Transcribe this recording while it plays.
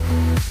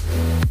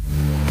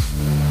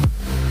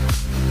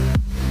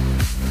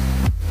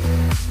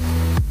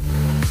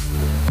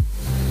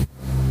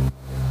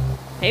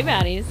Hey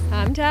baddies,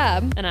 I'm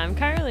Tab, and I'm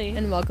Carly.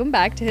 and welcome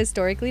back to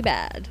Historically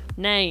Bad.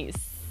 Nice.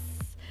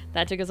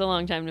 That took us a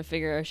long time to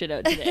figure our shit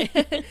out today.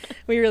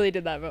 We really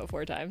did that about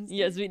 4 times.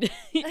 Yes, we did.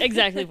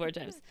 Exactly 4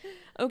 times.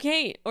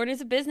 Okay,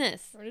 orders of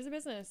business. Orders of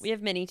business. We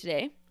have many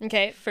today.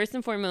 Okay. First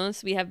and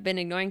foremost, we have been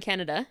ignoring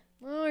Canada,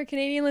 Oh, our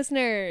Canadian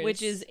listeners.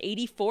 which is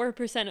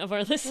 84% of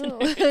our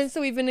listeners. Oh.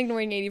 So we've been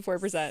ignoring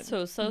 84%.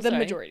 So the sorry.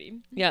 majority.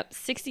 Yep,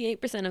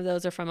 68% of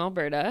those are from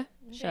Alberta.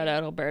 Okay. Shout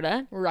out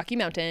Alberta. Rocky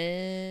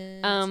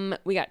Mountains.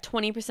 We got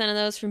 20% of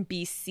those from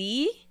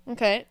BC.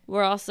 Okay.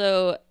 We're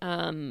also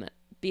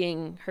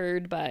being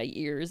heard by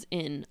ears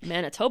in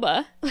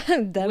Manitoba.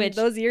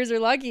 Those ears are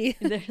lucky.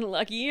 They're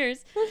lucky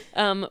ears.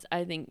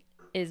 I think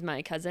is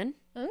my cousin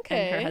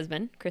Okay. and her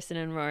husband, Kristen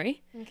and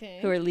Rory, Okay.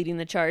 who are leading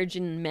the charge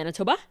in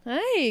Manitoba.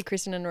 Hi,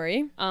 Kristen and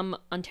Rory.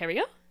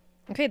 Ontario.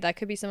 Okay, that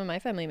could be some of my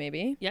family,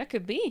 maybe. Yeah,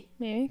 could be.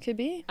 Maybe, could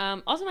be.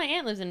 Also, my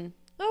aunt lives in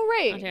Oh,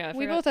 right. Ontario.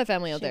 We both have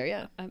family out there,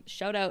 yeah.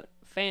 Shout out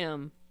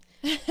fam.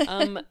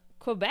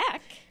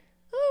 Quebec.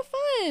 Oh,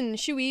 fun.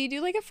 Should we do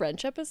like a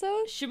French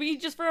episode? Should we,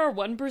 just for our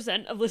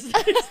 1% of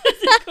listeners in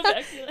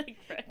Quebec, be like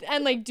French?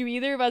 And like, do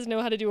either of us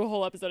know how to do a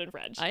whole episode in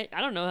French? I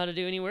don't know how to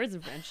do any words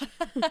in French.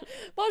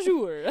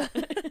 Bonjour.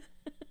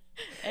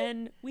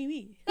 And oui,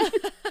 oui.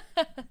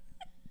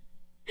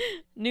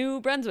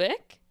 New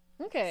Brunswick.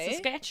 Okay.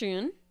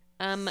 Saskatchewan.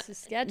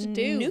 Saskatchewan.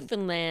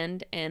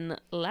 Newfoundland and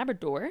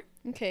Labrador,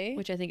 Okay.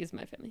 which I think is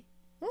my family.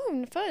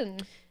 Oh, fun.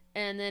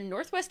 And then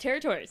Northwest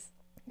Territories.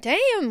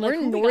 Damn, Like, we're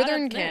who in we got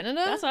northern up there?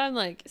 Canada? That's why I'm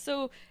like,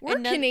 so We're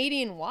and then-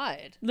 Canadian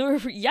wide.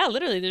 Yeah,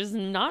 literally, there's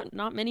not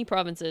many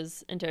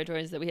provinces and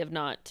territories that we have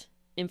not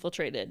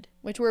infiltrated.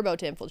 Which we're about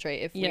to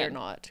infiltrate if we Yeah. are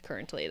not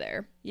currently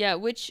there. Yeah,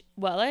 which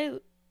while I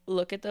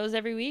look at those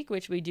every week,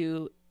 which we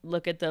do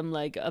look at them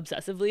like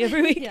obsessively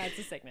every week, Yeah, it's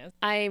a sickness.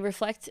 I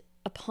reflect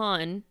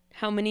upon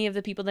how many of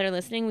the people that are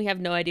listening, we have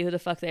no idea who the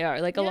fuck they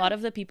are. Like a Yeah. lot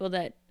of the people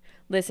that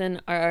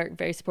listen are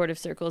very supportive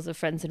circles of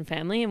friends and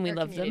family, and we Our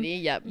love them.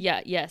 community, yep.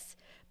 Yeah, yes.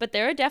 But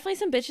there are definitely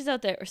some bitches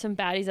out there, or some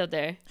baddies out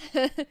there,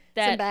 Some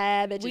that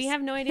bad bitches. we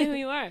have no idea who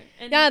you are.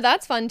 And Yeah,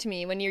 that's fun to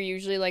me when you're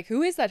usually like,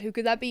 who is that? Who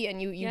could that be? And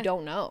you Yeah.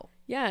 don't know.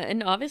 yeah,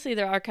 and obviously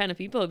there are kind of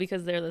people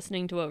because they're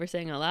listening to what we're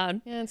saying out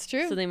loud. Yeah, it's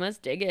true. So they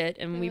must dig it,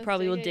 and They we must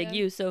probably will dig it, dig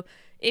yeah. you. So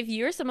if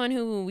you're someone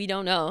who we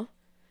don't know,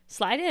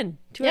 slide in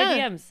to Yeah. our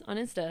DMs on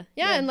Insta.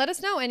 yeah, and let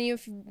us know. And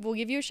we'll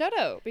give you a shout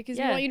out because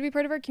we Yeah. want you to be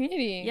part of our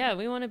community. yeah,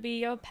 we want to be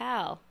your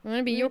pal. We want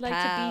to be We your would like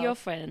pal. to be your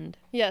friend.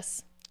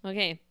 Yes.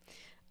 Okay.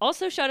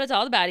 Also, shout out to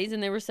all the baddies,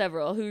 and there were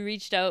several who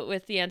reached out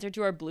with the answer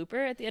to our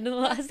blooper at the end of the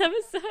last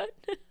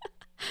episode,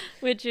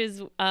 which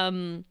is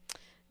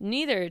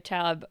neither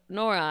Tab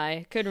nor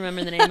I could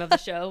remember the name of the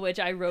show, which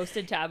I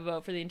roasted Tab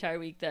about for the entire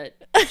week. That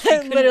she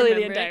couldn't Literally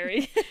the remember it. entire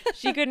week.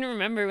 She couldn't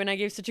remember when I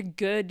gave such a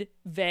good,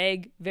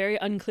 vague, very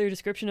unclear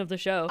description of the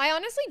show. I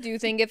honestly do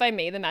think if I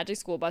made the Magic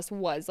School Bus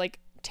was like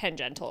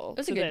tangential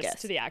That's a to good this,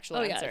 guess. to the actual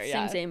Oh answer.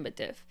 yeah, same but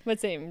diff. But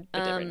same,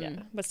 but different,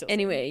 yeah. But still.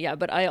 Anyway, yeah,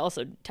 but I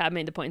also Tab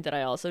made the point that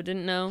I also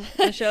didn't know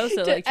the show,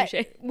 so like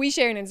touche. We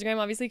share an Instagram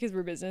obviously because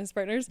we're business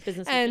partners.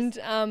 Business and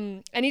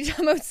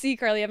anytime I would see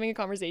Carly having a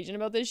conversation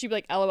about this, she'd be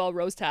like, "LOL,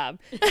 roast Tab,"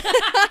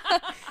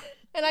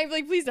 and I'd be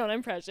like, "Please don't,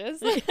 I'm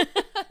precious."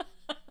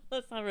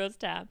 Let's not roast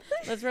Tab.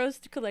 Let's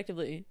roast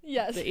collectively.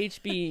 Yes, The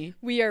HB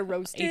we are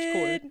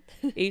roasted.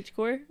 H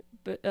core,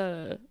 but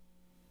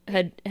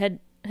head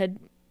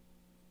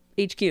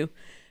HQ. The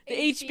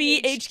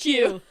HB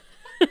HQ.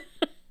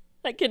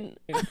 I can.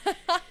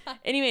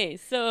 Anyway,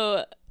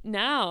 so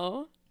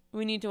now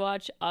we need to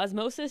watch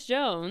Osmosis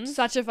Jones.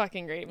 Such a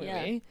fucking great movie.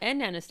 Yeah.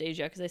 And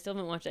Anastasia, because I still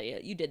haven't watched that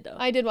yet. You did though.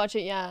 I did watch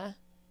it. Yeah.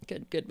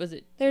 Good. Was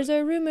it? There's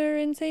a rumor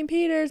in St.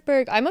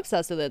 Petersburg. I'm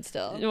obsessed with it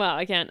still. Wow,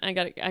 I can't. I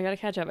gotta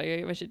catch up. I gotta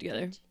get my shit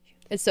together.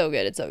 It's so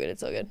good. It's so good. It's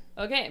so good.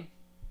 Okay,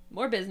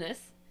 more business.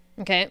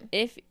 Okay.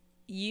 If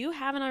you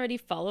haven't already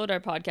followed our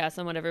podcast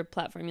on whatever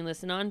platform you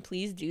listen on,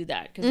 please do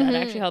that because that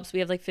actually helps. We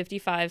have like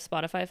 55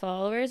 Spotify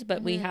followers,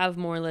 but we have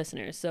more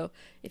listeners. So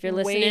if you're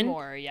listening, Way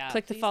more. Yeah.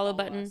 click the Please follow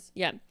button. us.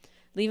 Yeah.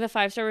 Leave a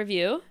 5-star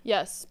review.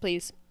 Yes,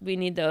 please. We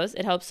need those.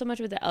 It helps so much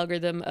with the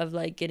algorithm of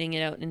like getting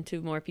it out into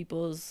more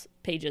people's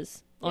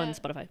pages on Yeah.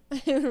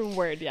 Spotify,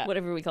 Word. Yeah.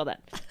 whatever we call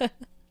that.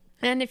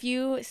 And if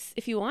you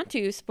want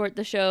to support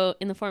the show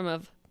in the form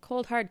of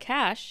cold hard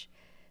cash,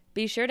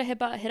 be sure to hit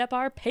up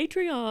our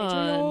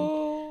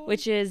Patreon.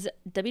 Which is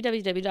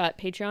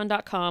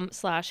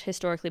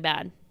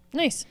www.patreon.com/historicallybad.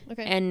 Nice.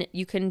 Okay. And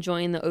you can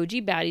join the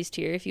OG Baddies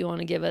tier if you want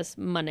to give us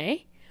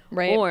money.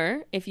 Right.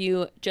 Or if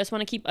you just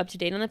want to keep up to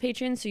date on the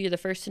Patreon so you're the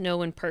first to know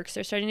when perks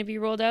are starting to be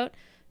rolled out,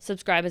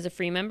 subscribe as a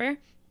free member.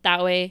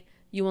 That way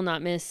you will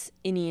not miss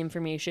any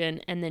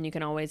information, and then you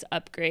can always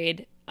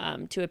upgrade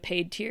to a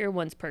paid tier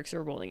once perks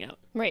are rolling out.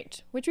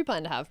 Right. Which we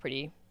plan to have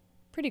pretty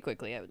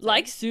quickly, I would say.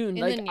 Like soon.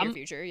 In like the near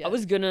future, yeah. I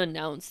was going to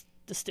announce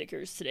the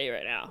stickers today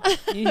right now. You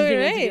think that's a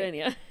Right. good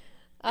idea?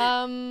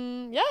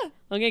 Yeah.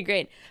 Okay,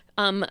 great.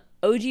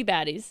 OG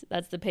Baddies,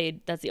 that's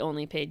the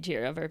only paid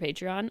tier of our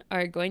Patreon,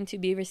 are going to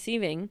be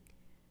receiving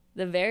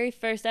the very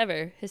first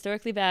ever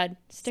Historically Bad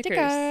stickers.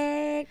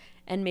 Sticker.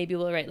 And maybe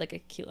we'll write like a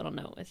cute little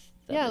note with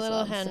that Yeah, a this little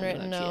loves and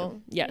handwritten about you.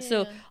 note. Yeah,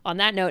 so on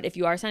that note, if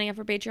you are signing up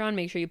for Patreon,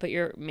 make sure you put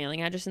your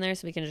mailing address in there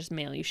so we can just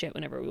mail you shit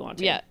whenever we want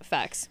to. Yeah,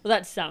 facts. Well,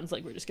 that sounds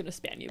like we're just going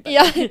to spam you. But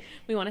Yeah.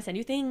 we want to send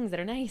you things that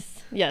are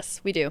nice.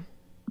 Yes, we do.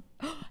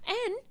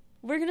 And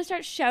we're going to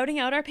start shouting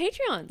out our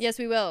Patreons. Yes,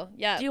 we will.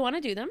 Yeah. Do you want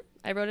to do them?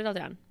 I wrote it all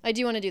down. I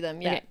do want to do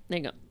them. Yeah. Okay, there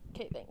you go.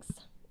 Okay, thanks.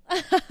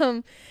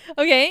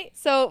 Okay,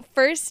 so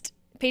first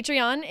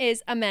Patreon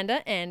is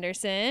Amanda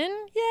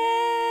Anderson.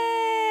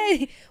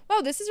 Yay!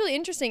 Wow, this is really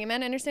interesting.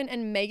 Amanda Anderson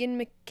and Megan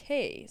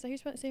McKay. Is that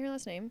how you say her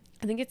last name?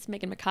 I think it's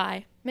Megan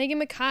McKay. Megan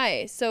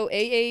McKay. So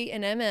AA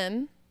and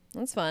MM.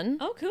 That's fun.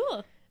 Oh,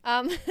 cool.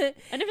 I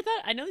never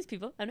thought. I know these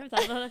people. I've never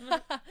thought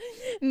about them.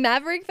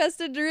 Maverick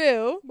Festa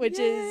Drew, which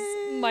Yay.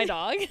 is my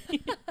dog,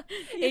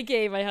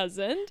 aka my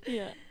husband.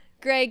 Yeah.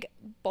 Greg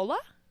Bola.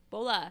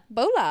 Bola.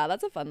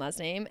 That's a fun last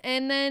name.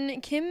 And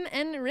then Kim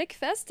and Rick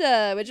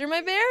Festa, which are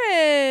my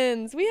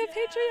parents. We have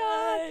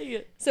Patreon.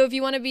 Yay. So if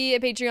you want to be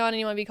a Patreon and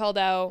you want to be called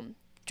out,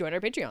 join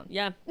our Patreon.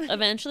 Yeah.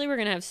 Eventually, we're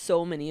going to have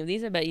so many of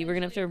these. I bet you we're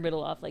going to have to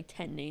riddle off like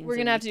 10 names. We're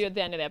going to have to do it at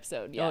the end of the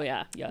episode. Yeah. Oh,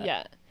 yeah. Yeah.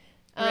 Yeah.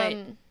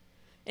 Right.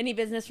 Any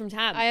business from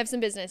Tab? I have some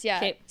business, yeah.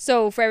 'Kay.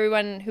 So for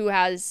everyone who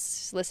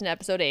has listened to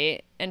episode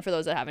 8, and for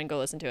those that haven't, go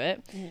listen to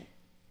it.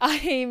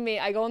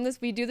 I go on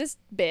this, we do this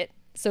bit,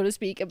 so to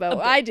speak, about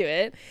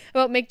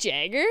Mick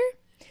Jagger.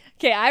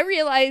 Okay, I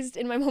realized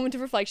in my moment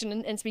of reflection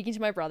and speaking to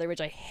my brother, which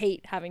I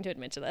hate having to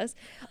admit to this,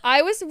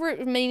 I was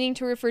meaning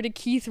to refer to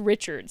Keith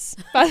Richards,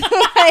 by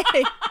the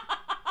way.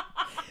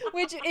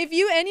 Which, if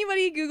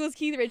anybody Googles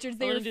Keith Richards,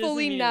 they are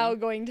fully now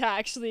going to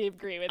actually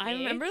agree with me. I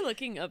remember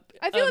looking up.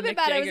 I feel a bit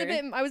Mick bad.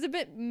 Jagger. I was a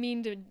bit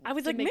mean to. I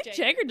was to like, Mick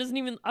Jagger doesn't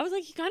even. I was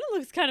like, he kind of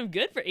looks kind of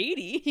good for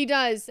 80. He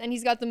does, and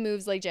he's got the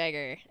moves like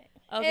Jagger.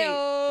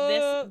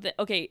 Okay,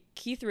 okay.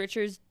 Keith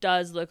Richards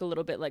does look a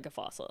little bit like a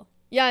fossil.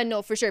 Yeah,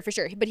 no, for sure.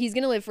 But he's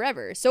gonna live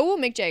forever. So will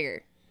Mick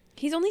Jagger.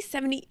 He's only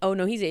 70. Oh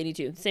no, he's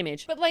 82. Same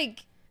age. But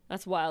like,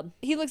 that's wild.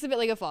 he looks a bit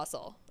like a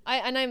fossil.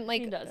 I'm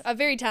like a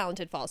very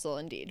talented fossil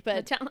indeed.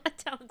 But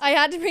I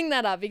had to bring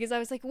that up because I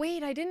was like,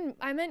 wait,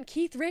 I meant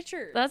Keith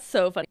Richards. That's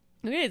so funny.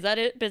 Okay, is that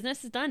it?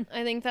 Business is done.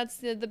 I think that's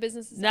the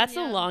business is done. That's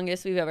the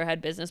longest we've ever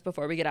had business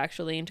before we get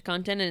actually into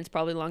content, and it's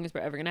probably the longest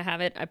we're ever gonna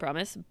have it. I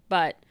promise.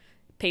 But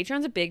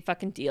Patreon's a big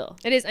fucking deal.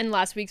 It is, and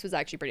last week's was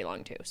actually pretty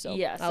long too. So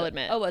yeah, I'll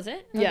admit. Oh, was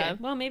it? Yeah.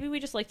 Okay. Well, maybe we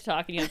just like to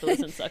talk and you have to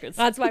listen, suckers.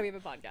 That's why we have a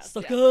podcast.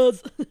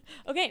 Suckers. Yeah.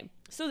 Okay,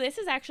 so this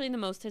is actually the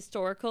most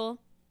historical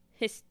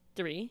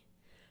history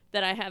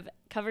that I have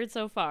covered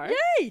so far.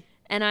 Yay!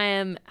 And I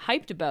am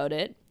hyped about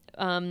it.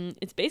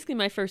 It's basically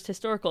my first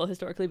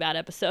historically bad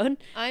episode.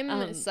 I'm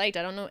psyched.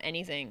 I don't know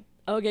anything.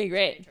 Okay,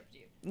 great.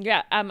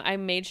 Yeah, I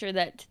made sure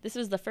that this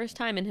was the first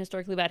time in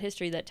historically bad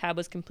history that Tab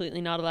was completely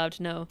not allowed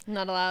to know.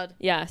 Not allowed.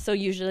 Yeah, so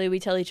usually we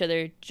tell each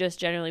other just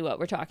generally what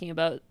we're talking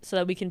about so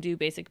that we can do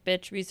basic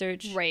bitch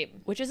research. Right.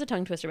 Which is a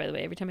tongue twister, by the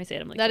way. Every time I say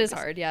it, I'm like, that is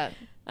hard, yeah.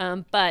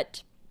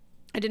 But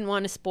I didn't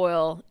want to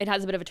spoil. It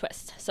has a bit of a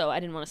twist, so I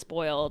didn't want to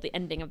spoil the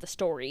ending of the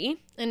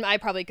story. And I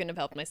probably couldn't have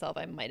helped myself.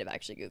 I might have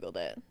actually Googled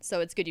it. So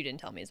it's good you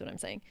didn't tell me is what I'm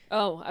saying.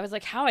 Oh, I was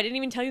like, how? I didn't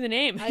even tell you the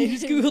name. I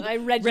just Googled I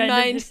read your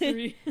mind.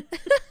 History.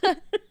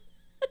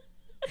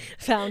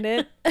 Found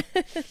it.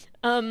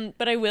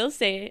 But I will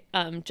say,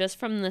 just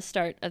from the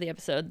start of the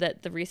episode,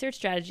 that the research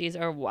strategies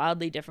are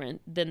wildly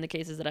different than the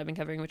cases that I've been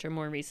covering, which are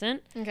more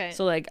recent. Okay.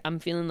 So, like, I'm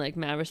feeling, like,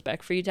 mad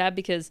respect for you, Tab,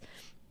 because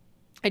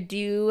I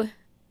do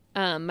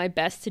my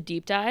best to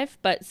deep dive,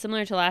 but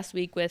similar to last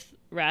week with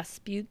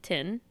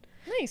Rasputin.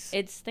 Nice.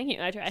 Thank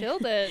you, I tried.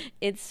 Killed it.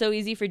 It's so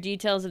easy for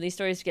details of these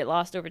stories to get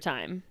lost over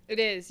time. It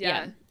is,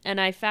 yeah.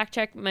 And I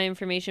fact-checked my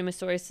information with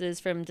sources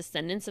from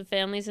descendants of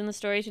families in the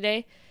story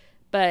today,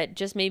 but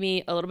just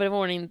maybe a little bit of a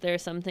warning that there are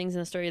some things in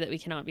the story that we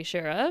cannot be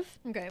sure of.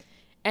 Okay.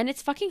 And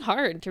it's fucking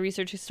hard to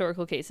research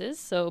historical cases,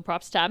 so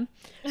props, Tab.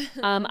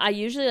 I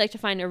usually like to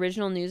find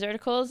original news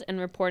articles and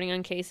reporting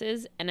on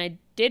cases, and I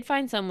did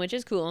find some, which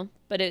is cool,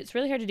 but it's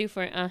really hard to do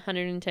for a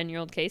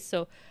 110-year-old case,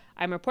 so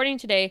I'm reporting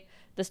today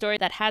the story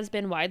that has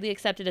been widely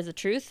accepted as a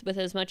truth with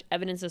as much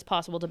evidence as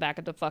possible to back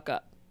it the fuck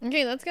up.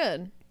 Okay, that's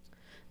good.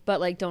 But,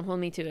 like, don't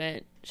hold me to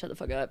it. Shut the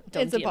fuck up.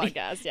 Don't it's a DM me.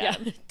 podcast, yeah.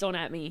 Don't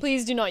at me.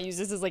 Please do not use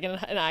this as, like, an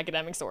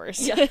academic source.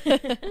 Yeah.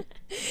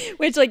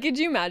 Which, like, could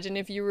you imagine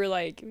if you were,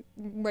 like,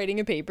 writing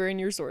a paper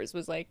and your source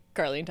was, like,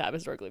 Carly and Tab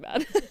historically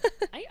bad?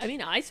 I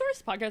mean, I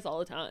source podcasts all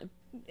the time.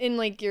 In,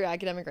 like, your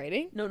academic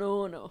writing?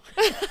 No.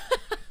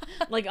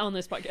 Like, on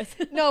this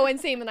podcast. No, and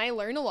same, and I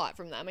learn a lot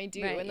from them. I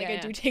do. Right, and, like, yeah, I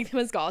do take them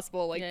as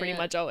gospel, like, pretty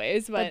much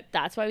always. But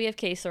that's why we have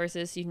case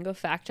sources, so you can go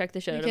fact check the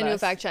shit out of us. You can do a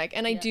fact check.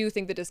 And I do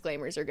think the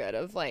disclaimers are good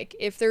of, like,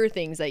 if there are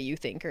things that you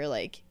think are,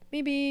 like,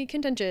 maybe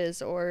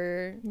contentious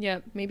or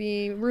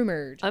maybe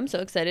rumored. I'm so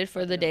excited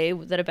for the day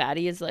that a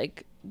baddie is,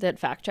 like, that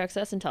fact checks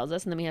us and tells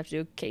us, and then we have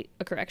to do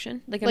a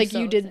correction. Like, I'm so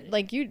you did, excited.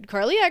 like,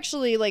 Carly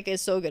actually, like,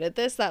 is so good at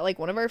this that, like,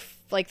 one of our,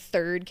 like,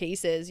 third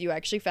cases, you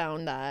actually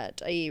found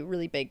that a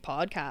really big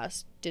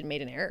podcast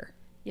made an error.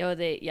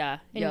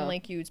 And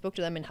like you spoke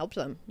to them and helped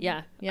them.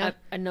 Yeah. Yeah.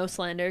 I no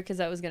slander because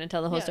I was going to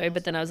tell the whole Yeah, story, no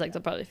but then I was like,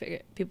 they'll probably figure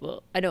it.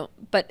 People, I don't,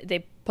 but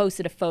they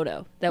posted a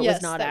photo that Yes,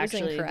 was not that was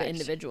actually the incorrect.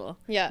 individual.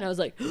 Yeah. And I was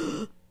like,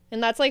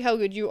 And that's like how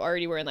good you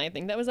already were. And I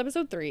think that was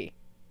episode 3.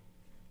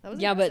 That was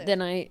yeah, but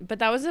impressive. but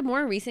that was a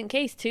more recent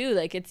case too.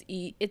 Like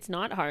it's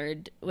not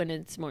hard when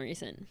it's more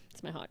recent.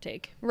 It's my hot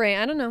take. Right.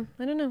 I don't know.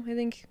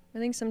 I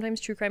think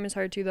sometimes true crime is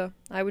hard too, though.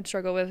 I would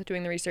struggle with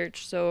doing the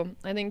research. So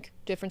I think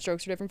different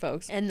strokes for different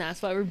folks. And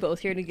that's why we're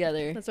both here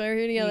together. That's why we're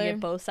here You together. get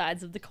both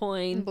sides of the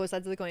coin. Both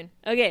sides of the coin.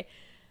 Okay.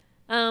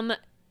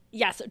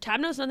 Yeah, so Tab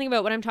knows nothing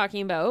about what I'm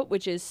talking about,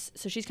 which is,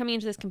 so she's coming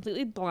into this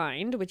completely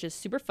blind, which is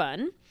super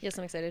fun. Yes,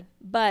 I'm excited.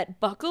 But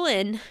buckle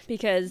in,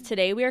 because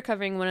today we are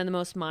covering one of the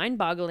most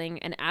mind-boggling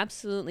and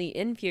absolutely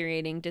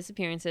infuriating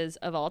disappearances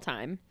of all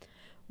time.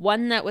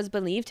 One that was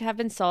believed to have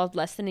been solved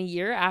less than a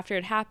year after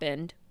it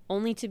happened,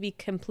 only to be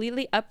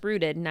completely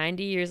uprooted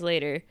 90 years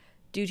later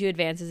due to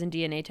advances in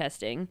DNA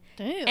testing.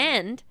 Damn.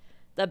 And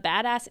the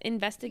badass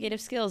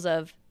investigative skills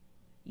of,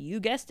 you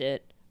guessed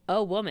it,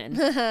 a woman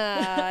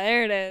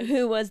There it is.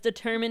 who was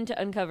determined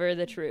to uncover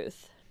the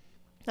truth.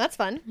 That's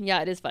fun.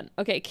 Yeah, it is fun.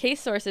 Okay, case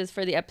sources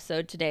for the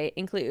episode today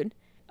include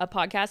a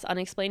podcast,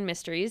 Unexplained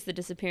Mysteries, The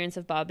Disappearance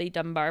of Bobby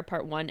Dunbar,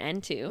 Part 1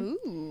 and 2,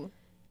 Ooh.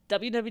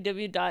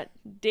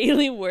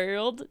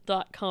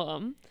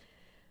 www.dailyworld.com,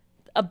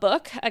 a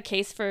book, A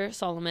Case for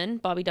Solomon,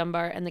 Bobby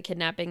Dunbar and the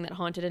Kidnapping That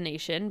Haunted a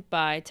Nation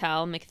by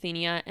Tal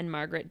McThenia and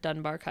Margaret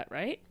Dunbar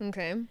Cutright,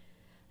 Okay.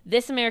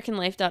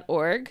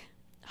 thisamericanlife.org,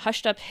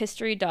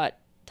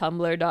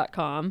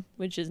 husheduphistory.tumblr.com,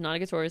 which is not a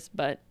good source,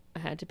 but I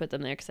had to put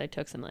them there because I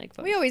took some like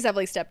photos. We always have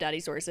like stepdaddy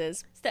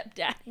sources.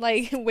 Stepdad.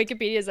 Like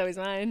Wikipedia is always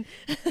mine.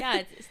 Yeah,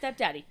 it's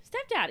stepdaddy.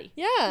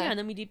 Yeah. Yeah, and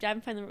then we deep dive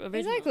and find the original.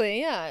 Exactly.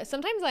 Yeah.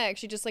 Sometimes I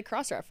actually just like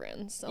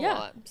cross-reference a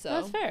lot. So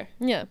that's fair.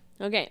 yeah.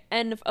 Okay,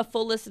 and a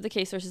full list of the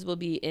case sources will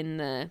be in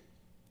the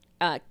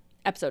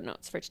episode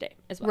notes for today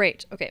as well.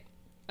 Right. Okay.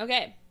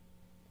 Okay,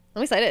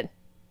 I'm excited.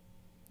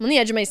 I'm on the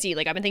edge of my seat.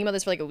 Like I've been thinking about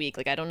this for like a week.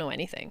 Like I don't know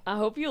anything. I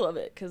hope you love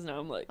it because now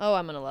I'm like, Oh,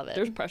 I'm gonna love it.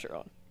 there's pressure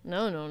on.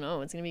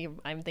 No. It's gonna be.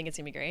 I think it's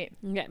gonna be great.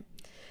 Okay.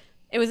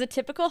 It was a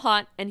typical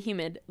hot and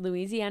humid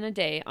Louisiana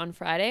day on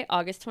Friday,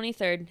 August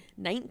 23rd,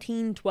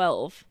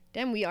 1912.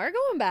 Damn, we are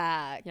going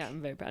back. Yeah,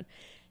 I'm very proud.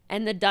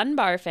 And the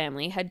Dunbar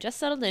family had just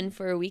settled in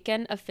for a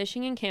weekend of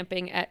fishing and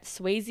camping at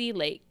Swayze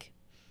Lake.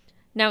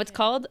 Now, it's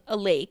called a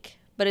lake,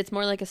 but it's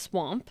more like a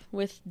swamp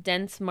with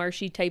dense,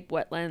 marshy type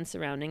wetlands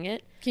surrounding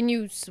it. Can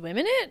you swim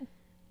in it?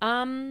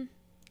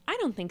 I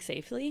don't think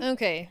safely,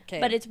 Okay.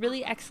 but it's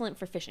really excellent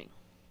for fishing.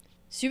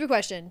 Stupid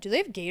question. Do they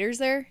have gators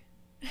there?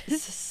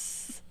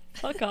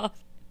 Fuck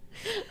off.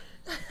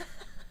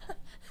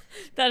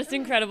 That is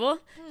incredible.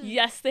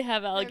 Yes, they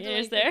have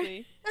alligators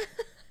there.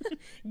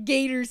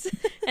 Gators.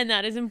 And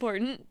that is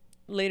important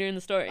later in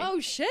the story. Oh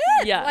shit.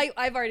 Yeah. Like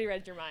I've already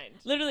read your mind.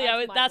 Literally,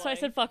 that's why I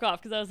said fuck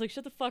off, because I was like,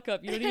 shut the fuck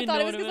up. You don't I even thought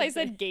know it was what because I'm I gonna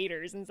say. said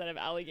gators instead of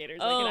alligators,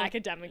 like Oh, an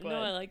academic one.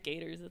 No, I like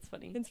gators. That's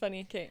funny. It's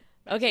funny. Okay.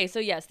 Okay, so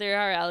yes, there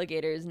are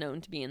alligators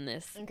known to be in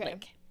this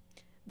lake.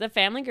 The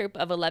family group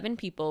of 11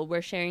 people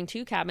were sharing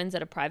 2 cabins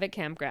at a private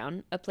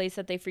campground, a place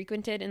that they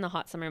frequented in the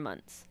hot summer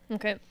months.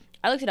 Okay.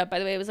 I looked it up, by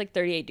the way. It was like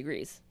 38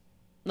 degrees.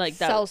 Like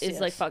that Celsius.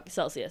 is like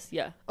Celsius.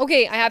 Yeah.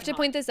 Okay, I have to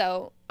point this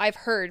out. I've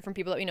heard from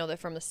people that we know that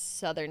from the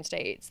southern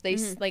states, they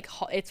like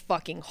it's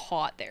fucking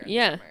hot there in the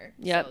Yeah. summer.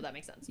 Yep. So that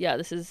makes sense. Yeah.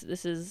 This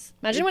is.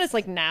 Imagine what it's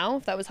like now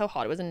if that was how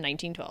hot it was in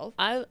 1912.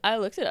 I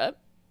looked it up.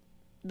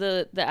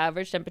 The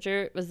average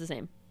temperature was the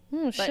same.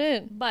 Oh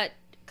shit. But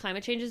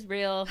climate change is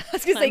real. I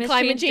was gonna say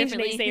climate change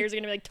differently. naysayers are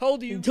gonna be like,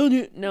 told you. Told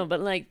you. No, but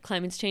like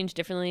climates change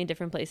differently in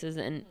different places,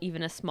 and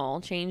even a small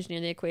change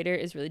near the equator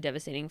is really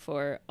devastating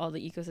for all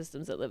the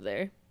ecosystems that live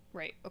there.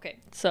 Right. Okay.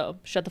 So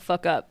shut the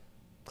fuck up,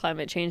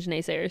 climate change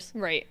naysayers.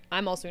 Right.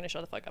 I'm also gonna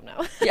shut the fuck up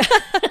now. Yeah.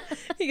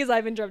 Because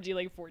I've interrupted you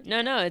like 14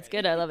 No, it's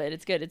good. I love it.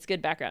 It's good. It's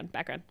good background.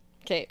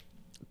 Okay.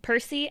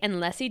 Percy and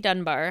Leslie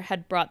Dunbar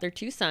had brought their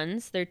 2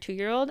 sons, their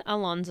 2-year-old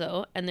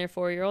Alonzo and their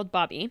 4-year-old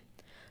Bobby,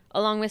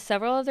 along with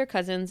several of their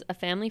cousins, a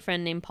family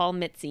friend named Paul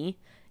Mitzi,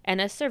 and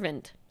a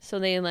servant. So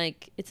they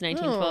it's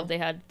 1912. Oh. They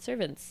had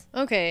servants.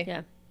 Okay.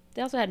 Yeah.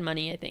 They also had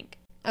money, I think.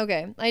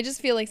 Okay. I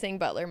just feel like saying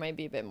butler might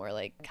be a bit more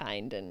like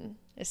kind and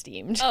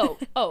esteemed.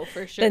 Oh,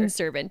 for sure. than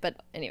servant. But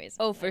anyways.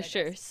 Oh, for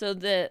sure. So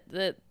the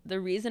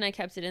reason I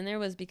kept it in there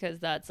was because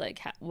that's like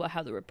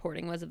how the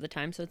reporting was of the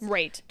time. So it's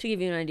Right. to give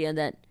you an idea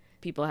that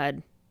people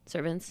had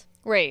servants.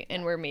 Right.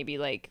 And where maybe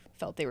like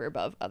felt they were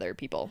above other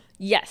people.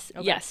 Yes,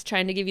 Okay. yes.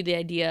 Trying to give you the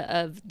idea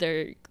of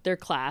their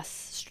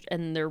class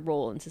and their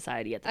role in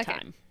society at the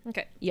time.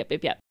 Okay. Yep.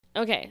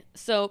 Okay,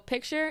 so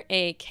picture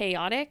a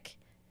chaotic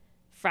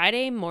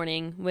Friday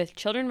morning with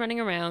children running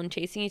around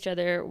chasing each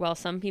other while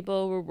some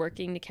people were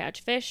working to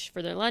catch fish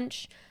for their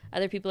lunch,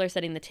 other people are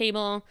setting the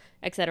table,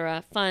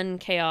 etc. Fun,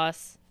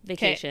 chaos,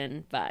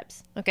 vacation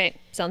vibes. Okay.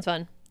 Sounds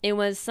fun. It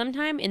was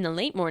sometime in the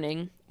late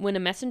morning when a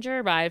messenger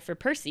arrived for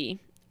Percy,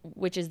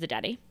 which is the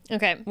daddy,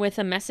 Okay. with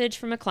a message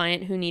from a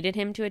client who needed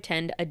him to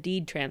attend a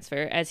deed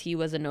transfer as he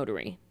was a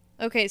notary.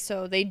 Okay,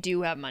 so they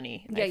do have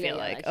money, I feel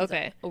like. he's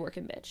Okay. a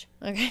working bitch.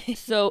 Okay.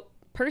 So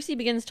Percy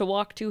begins to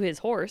walk to his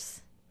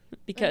horse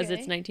because Okay.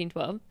 it's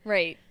 1912,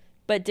 Right.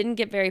 but didn't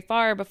get very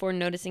far before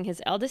noticing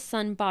his eldest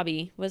son,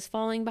 Bobby, was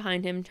following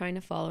behind him, trying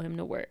to follow him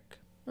to work.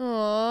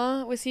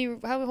 Aw.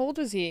 How old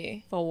was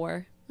he?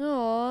 4.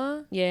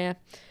 Aw. Yeah.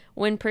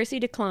 When Percy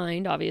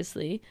declined,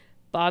 obviously,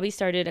 Bobby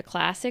started a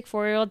classic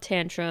 4-year-old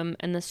tantrum,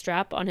 and the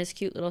strap on his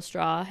cute little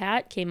straw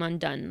hat came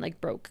undone, like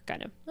broke,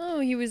 kind of. Oh,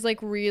 he was like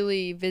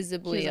really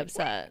visibly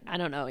upset. I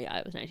don't know. Yeah,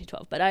 it was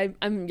 1912, but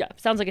I'm yeah,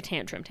 sounds like a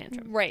tantrum.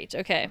 Right,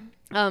 okay.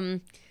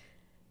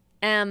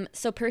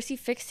 So Percy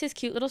fixed his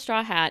cute little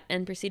straw hat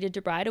and proceeded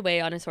to ride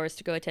away on his horse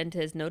to go attend to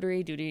his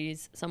notary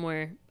duties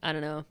somewhere, I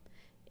don't know,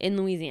 in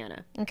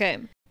Louisiana. Okay.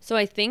 So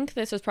I think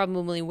this was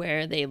probably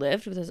where they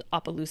lived, which was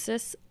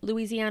Opelousas,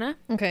 Louisiana,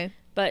 Okay.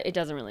 but it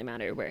doesn't really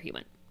matter where he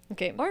went.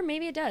 Okay. Or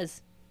maybe it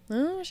does.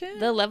 Oh, shit.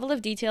 The level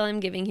of detail I'm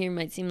giving here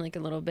might seem like a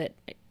little bit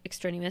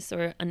extraneous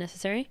or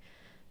unnecessary,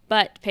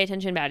 but pay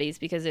attention, baddies,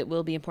 because it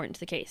will be important to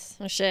the case.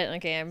 Oh, shit.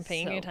 Okay, I'm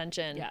paying So,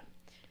 attention. Yeah.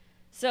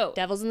 So,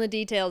 Devil's in the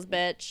details,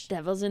 bitch.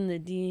 devil's in the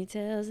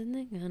details and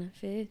they're gonna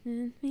fit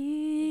in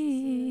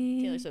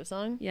me. Taylor Swift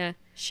song? Yeah.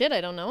 Shit,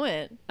 I don't know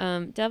it.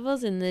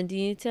 Devil's in the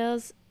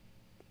details.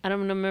 I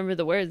don't remember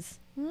the words.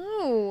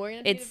 No,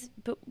 we're gonna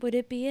But would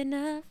it be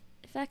enough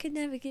if I could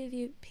never give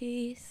you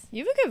peace?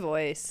 You have a good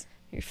voice.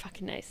 You're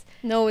fucking nice.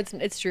 No,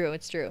 it's true.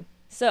 It's true.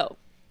 So,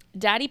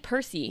 Daddy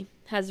Percy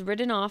has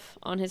ridden off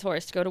on his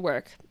horse to go to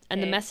work, and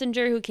the Okay.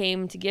 messenger who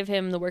came to give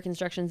him the work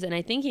instructions, and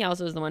I think he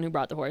also was the one who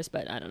brought the horse,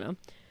 but I don't know,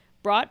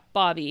 brought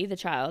Bobby, the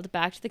child,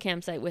 back to the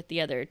campsite with the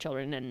other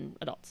children and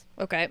adults.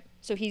 Okay.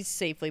 So he's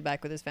safely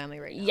back with his family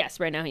right now. Yes,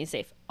 right now he's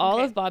safe. All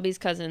Okay. of Bobby's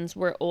cousins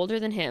were older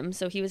than him,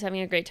 so he was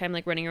having a great time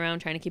like running around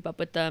trying to keep up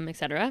with them,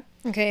 etc.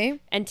 Okay.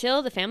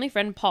 Until the family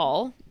friend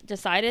Paul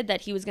decided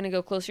that he was going to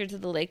go closer to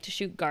the lake to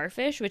shoot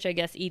garfish, which I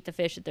guess eat the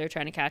fish that they're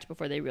trying to catch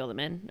before they reel them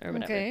in or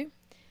whatever. Okay.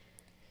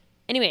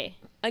 Anyway,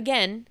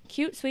 again,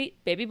 cute,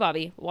 sweet baby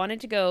Bobby wanted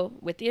to go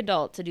with the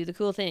adult to do the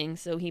cool thing,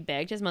 so he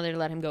begged his mother to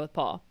let him go with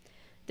Paul.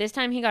 This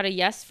time he got a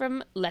yes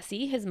from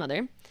Leslie, his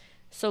mother,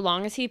 so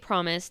long as he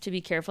promised to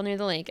be careful near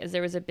the lake, as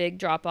there was a big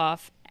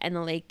drop-off and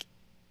the lake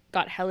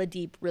got hella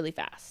deep really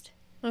fast.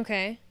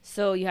 Okay.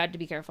 So you had to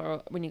be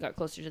careful when you got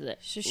closer to the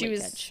So she lake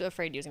was edge.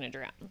 afraid he was going to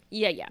drown.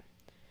 Yeah.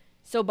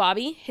 So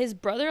Bobby, his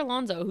brother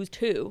Alonzo, who's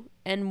 2,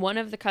 and one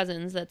of the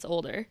cousins that's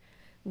older,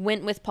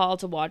 went with Paul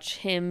to watch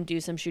him do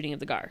some shooting of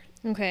the gar.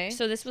 Okay.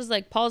 So this was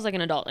like, Paul's like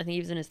an adult. I think he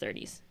was in his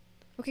 30s.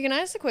 Okay, can I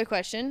ask a quick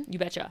question? You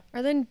betcha.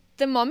 Are then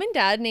the mom and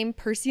dad named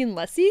Percy and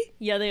Leslie?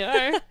 Yeah, they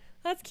are.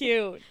 That's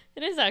cute.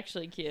 It is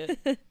actually cute.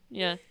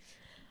 Yeah.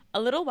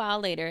 A little while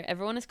later,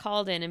 everyone is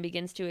called in and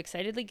begins to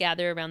excitedly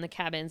gather around the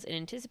cabins in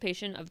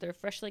anticipation of their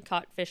freshly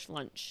caught fish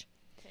lunch.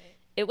 Okay.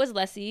 It was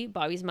Leslie,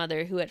 Bobby's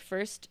mother, who at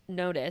first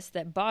noticed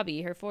that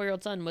Bobby, her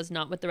 4-year-old son, was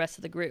not with the rest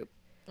of the group.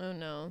 Oh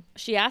no.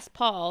 She asked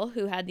Paul,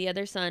 who had the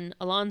other son,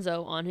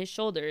 Alonzo, on his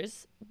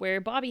shoulders,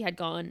 where Bobby had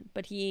gone,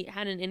 but he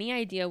hadn't any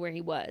idea where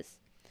he was.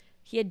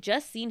 He had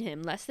just seen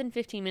him less than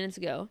 15 minutes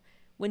ago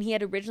when he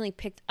had originally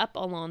picked up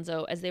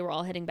Alonzo as they were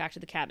all heading back to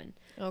the cabin.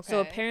 Okay. So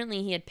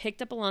apparently he had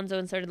picked up Alonzo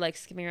and started like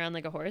skimming around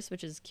like a horse,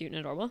 which is cute and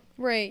adorable,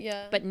 Right,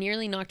 yeah. but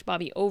nearly knocked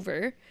Bobby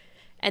over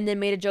and then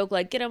made a joke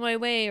like, get out of my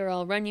way or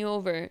I'll run you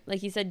over. Like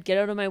he said, get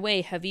out of my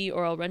way, heavy,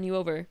 or I'll run you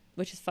over,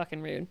 which is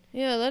fucking rude.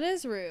 Yeah, that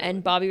is rude.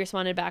 And Bobby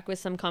responded back with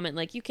some comment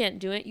like, you can't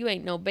do it. You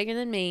ain't no bigger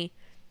than me.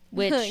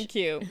 Which,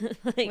 cute.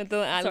 like, With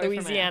the sorry for my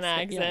Louisiana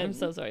accent. Yeah, I'm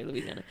so sorry,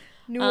 Louisiana.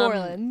 New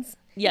Orleans.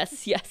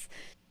 Yes.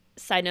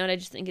 Side note, I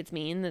just think it's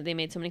mean that they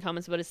made so many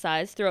comments about his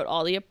size throughout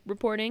all the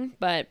reporting,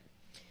 but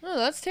Oh,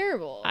 that's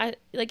terrible. I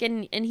like,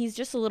 and he's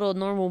just a little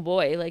normal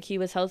boy. Like he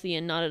was healthy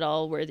and not at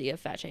all worthy of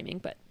fat shaming,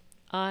 but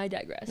I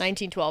digress.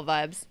 1912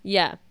 vibes.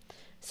 Yeah.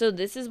 So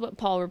this is what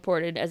Paul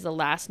reported as the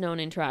last known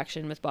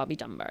interaction with Bobby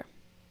Dunbar.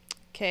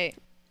 Okay.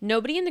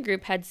 Nobody in the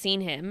group had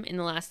seen him in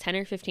the last 10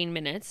 or 15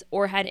 minutes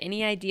or had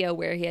any idea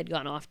where he had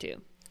gone off to.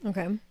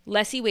 Okay.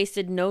 Leslie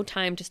wasted no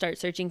time to start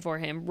searching for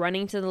him,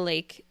 running to the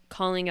lake,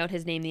 calling out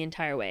his name the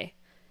entire way.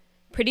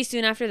 Pretty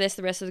soon after this,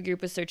 the rest of the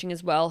group was searching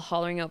as well,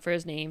 hollering out for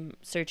his name,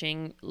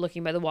 searching,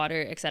 looking by the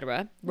water,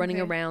 etc., running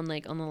Okay. around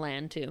like on the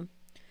land too.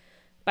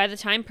 By the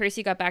time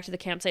Percy got back to the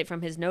campsite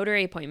from his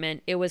notary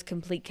appointment, it was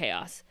complete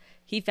chaos.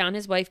 He found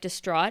his wife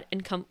distraught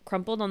and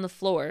crumpled on the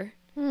floor.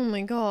 Oh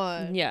my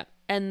god. Yeah.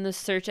 And the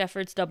search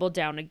efforts doubled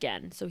down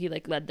again. So he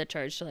like led the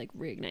charge to like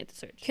reignite the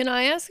search. Can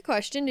I ask a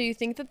question? Do you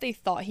think that they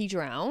thought he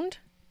drowned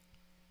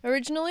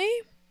originally?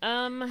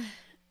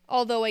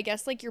 Although I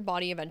guess like your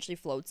body eventually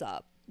floats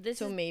up.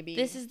 Maybe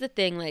this is the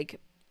thing, like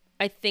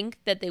I think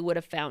that they would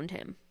have found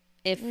him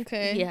if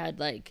Okay. he had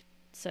like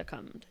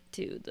succumbed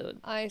to the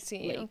I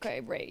see. lake. Okay,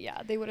 right.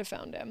 Yeah, they would have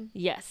found him.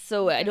 Yes.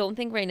 So I don't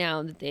think right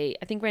now that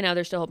I think right now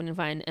they're still hoping to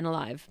find an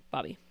alive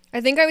Bobby.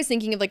 I think I was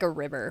thinking of like a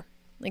river,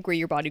 like where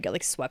your body would get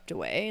like swept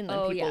away and then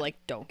Oh, people yeah. like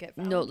don't get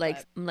found. No,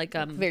 like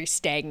but very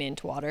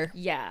stagnant water.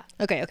 yeah,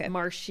 Okay.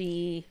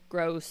 marshy,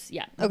 gross.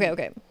 Yeah.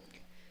 Okay.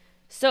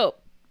 So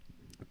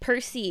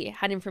Percy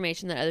had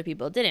information that other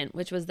people didn't,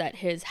 which was that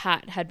his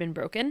hat had been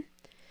broken.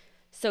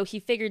 So he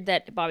figured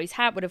that Bobby's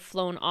hat would have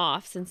flown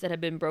off since it had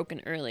been broken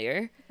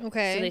earlier.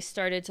 Okay. So they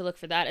started to look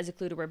for that as a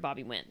clue to where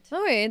Bobby went.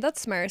 Okay, that's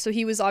smart. So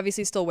he was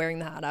obviously still wearing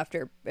the hat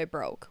after it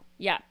broke.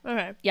 Yeah.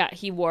 Okay. Yeah,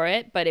 he wore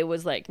it, but it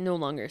was like no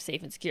longer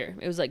safe and secure.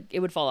 It was like it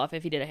would fall off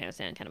if he did a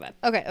handstand kind of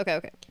vibe.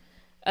 Okay.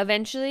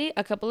 Eventually,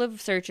 a couple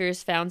of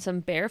searchers found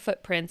some bare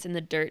footprints in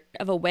the dirt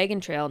of a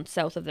wagon trail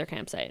south of their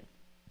campsite.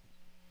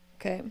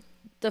 Okay.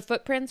 The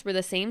footprints were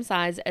the same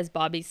size as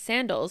Bobby's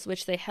sandals,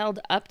 which they held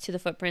up to the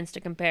footprints to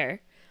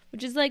compare,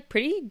 which is like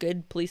pretty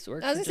good police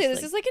work. I was gonna say,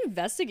 this is like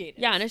investigative.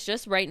 Yeah, and it's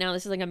just right now.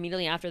 This is like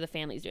immediately after the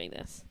family's doing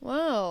this.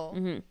 Wow.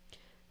 Mm-hmm.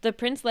 The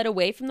prints led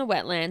away from the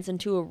wetlands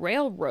into a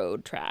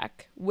railroad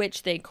track,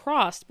 which they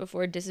crossed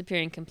before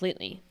disappearing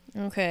completely.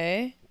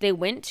 Okay. They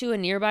went to a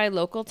nearby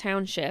local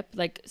township,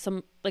 like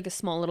a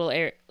small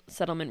little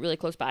settlement really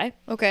close by.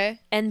 Okay.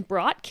 And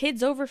brought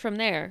kids over from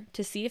there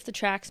to see if the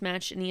tracks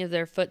matched any of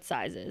their foot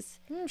sizes.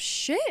 Oh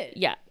shit.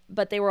 Yeah,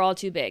 but they were all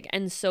too big,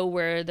 and so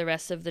were the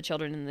rest of the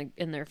children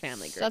in their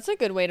family group. That's a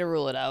good way to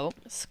rule it out.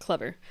 It's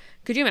clever.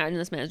 Could you imagine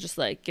this man's just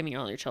like, give me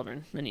all your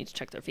children. I need to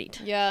check their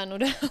feet. Yeah, no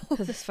doubt.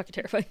 This is fucking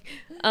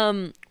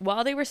terrifying.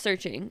 While they were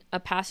searching, a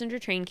passenger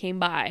train came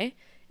by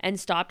and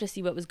stopped to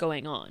see what was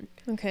going on.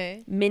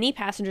 Okay. Many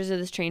passengers of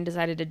this train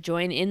decided to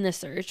join in the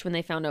search when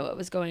they found out what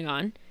was going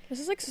on.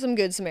 This is like some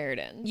good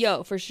Samaritans.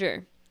 Yo, for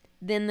sure.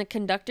 Then the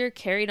conductor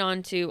carried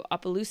on to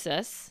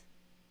Opelousas.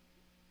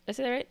 Did I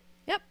say that right?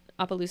 Yep.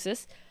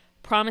 Opelousas,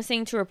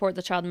 promising to report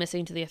the child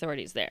missing to the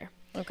authorities there.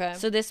 Okay.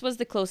 So this was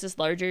the closest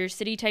larger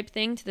city type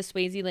thing to the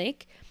Swayze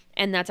Lake,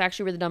 and that's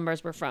actually where the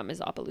Dunbars were from,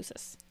 is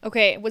Opelousas.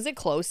 Okay, was it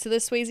close to the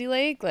Swayze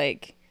Lake?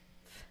 Like,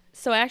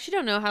 so I actually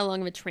don't know how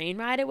long of a train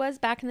ride it was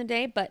back in the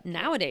day, but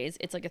nowadays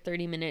it's like a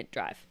 30-minute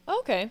drive.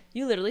 okay.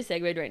 You literally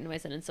segued right into my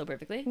sentence so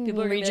perfectly.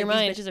 People are Read gonna be your like,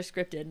 mind. these bitches are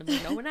scripted. And I'm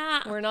like, no, we're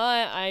not. We're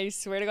not. I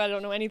swear to God, I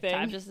don't know anything.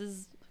 I'm just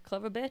as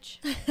clever bitch.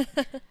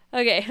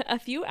 Okay, a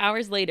few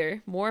hours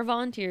later, more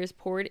volunteers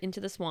poured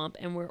into the swamp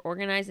and were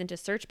organized into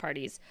search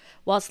parties,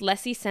 whilst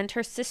Leslie sent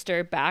her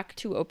sister back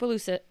to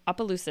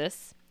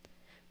Opelousas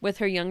with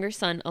her younger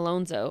son,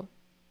 Alonzo,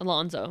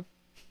 for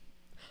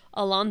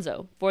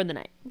the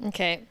night.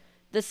 Okay.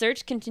 The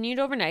search continued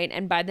overnight,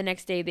 and by the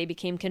next day, they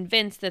became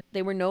convinced that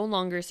they were no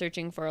longer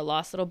searching for a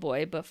lost little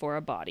boy, but for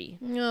a body.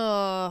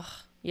 Ugh.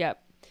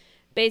 Yep.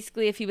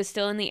 Basically, if he was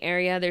still in the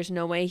area, there's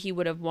no way he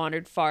would have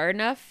wandered far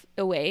enough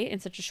away in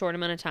such a short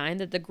amount of time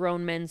that the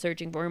grown men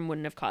searching for him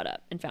wouldn't have caught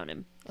up and found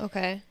him.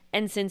 Okay.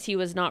 And since he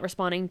was not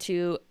responding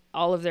to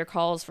all of their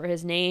calls for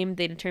his name,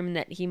 they determined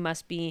that he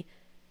must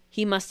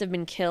have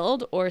been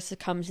killed or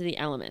succumbed to the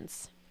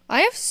elements.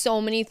 I have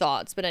so many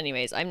thoughts, but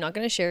anyways, I'm not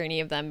going to share any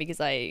of them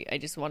because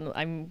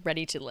I'm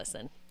ready to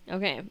listen.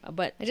 Okay,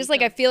 but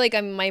I feel like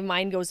my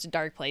mind goes to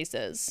dark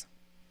places.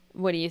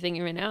 What are you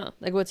thinking right now?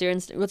 Like, what's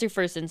your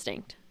first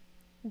instinct?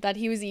 That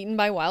he was eaten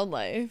by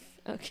wildlife.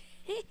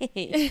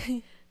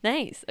 Okay.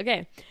 Nice.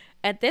 Okay.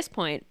 At this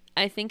point,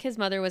 I think his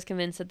mother was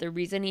convinced that the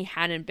reason he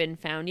hadn't been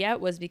found yet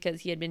was because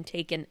he had been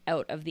taken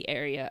out of the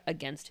area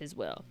against his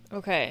will.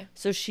 Okay.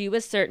 So she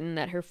was certain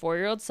that her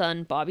 4-year-old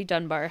son, Bobby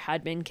Dunbar,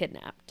 had been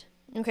kidnapped.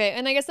 Okay,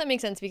 and I guess that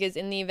makes sense because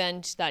in the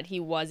event that he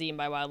was eaten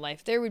by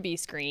wildlife, there would be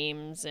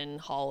screams and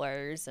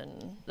hollers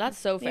and... That's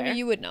so fair. Maybe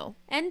you would know.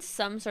 And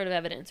some sort of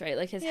evidence, right?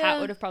 Like his hat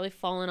would have probably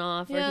fallen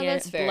off, or he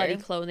had bloody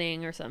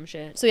clothing or some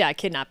shit. So yeah,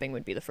 kidnapping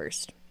would be the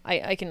first.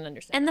 I can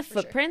understand. And the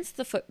footprints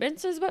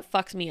is what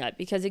fucks me up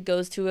because it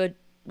goes to a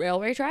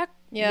railway track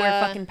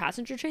where fucking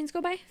passenger trains go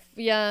by.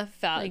 Yeah,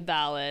 valid.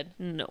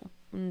 No.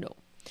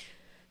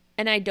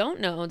 And I don't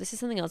know, this is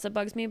something else that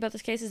bugs me about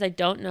this case, is I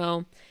don't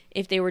know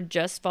if they were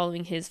just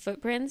following his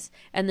footprints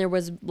and there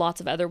was lots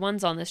of other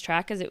ones on this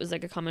track because it was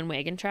like a common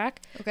wagon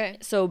track. Okay.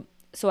 So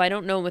I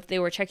don't know if they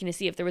were checking to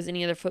see if there was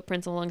any other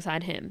footprints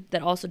alongside him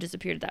that also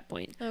disappeared at that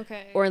point.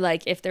 Okay. Or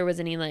like if there was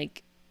any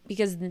like,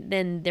 because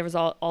then there was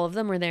all of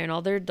them were there and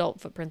all their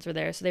adult footprints were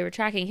there. So they were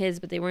tracking his,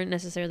 but they weren't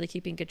necessarily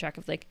keeping good track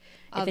of like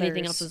if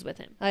anything else was with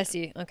him. I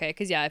see. Okay.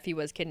 Because if he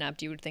was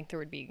kidnapped, you would think there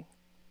would be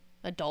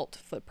adult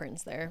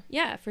footprints there.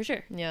 Yeah, for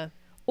sure. Yeah.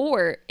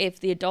 Or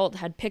if the adult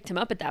had picked him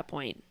up at that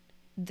point,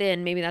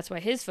 then maybe that's why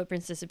his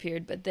footprints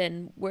disappeared. But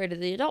then where did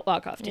the adult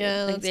walk off to?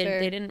 Yeah, like that's fair.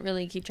 They didn't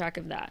really keep track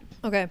of that.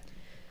 Okay.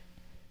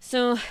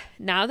 So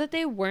now that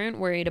they weren't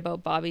worried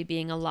about Bobby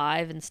being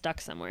alive and stuck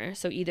somewhere,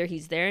 so either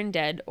he's there and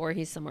dead or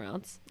he's somewhere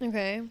else.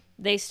 Okay.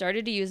 They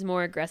started to use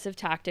more aggressive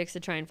tactics to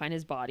try and find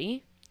his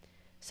body.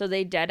 So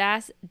they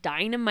deadass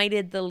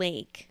dynamited the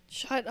lake.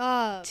 Shut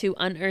up. To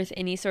unearth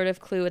any sort of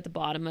clue at the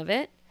bottom of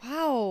it.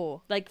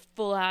 Wow. Like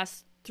full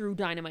ass threw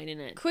dynamite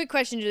in it. Quick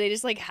question, do they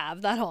just like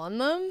have that on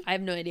them? I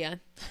have no idea.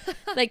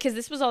 Like, because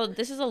this was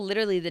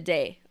literally the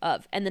day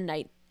of and the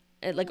night,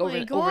 like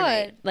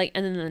overnight, like,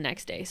 and then the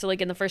next day. So like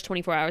in the first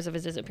 24 hours of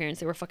his disappearance,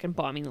 they were fucking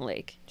bombing the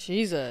lake.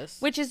 Jesus.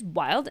 Which is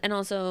wild. And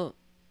also,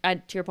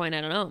 to your point,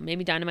 I don't know,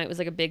 maybe dynamite was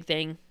like a big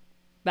thing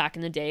back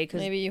in the day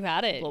because maybe you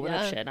had it blowing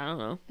up shit. I don't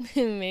know.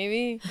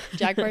 Maybe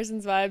Jack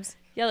Parsons vibes.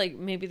 Yeah, like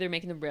maybe they're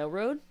making the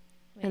railroad.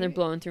 And they're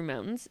blowing through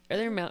mountains.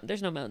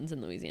 There's no mountains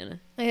in Louisiana.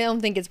 I don't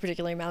think it's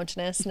particularly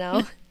mountainous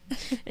now.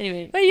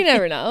 Anyway, But you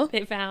never know.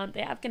 they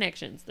have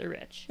connections. They're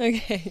rich.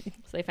 Okay.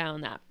 So they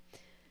found that.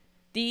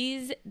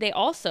 They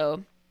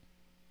also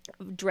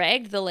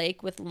dragged the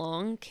lake with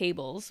long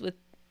cables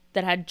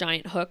that had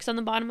giant hooks on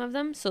the bottom of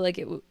them. So like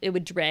it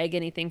would drag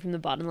anything from the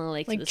bottom of the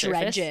lake Like to the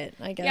surface. dredge it,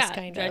 I guess, yeah,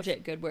 kind dredge of.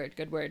 it. Good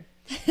word.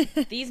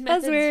 These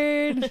methods.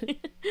 Buzzword.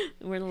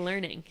 We're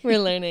learning. We're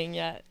learning,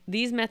 yeah.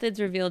 These methods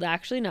revealed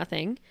actually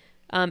nothing,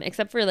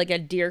 except for like a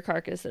deer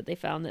carcass that they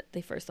found that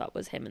they first thought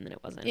was him, and then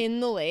it wasn't. In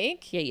the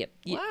lake? Yeah.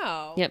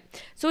 Wow. Yep.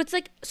 So it's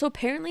like,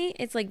 apparently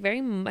it's like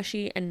very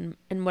mushy and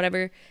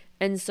whatever,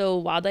 and so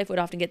wildlife would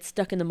often get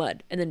stuck in the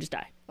mud and then just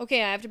die.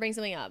 Okay, I have to bring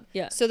something up.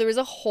 Yeah. So there was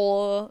a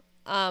whole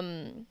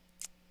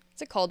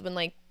what's it called when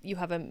like you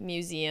have a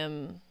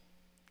museum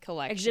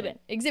collection?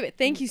 Exhibit.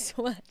 Thank you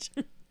so much.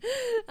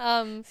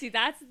 See,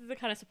 that's the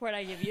kind of support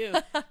I give you,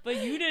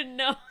 but you didn't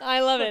know.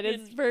 I love it.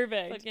 It's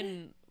perfect.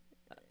 Fucking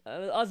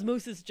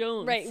Osmosis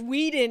Jones. Right.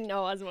 We didn't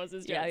know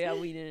Osmosis Jones. Yeah,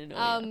 we didn't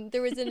know.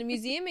 There was a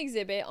museum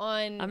exhibit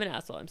on. I'm an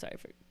asshole. I'm sorry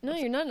for. No,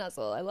 you're not an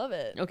asshole. I love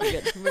it.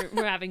 Okay, good.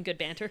 We're having good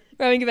banter.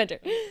 We're having good banter.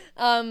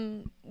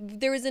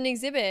 There was a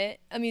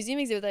museum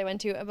exhibit that I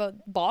went to about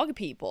bog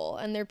people,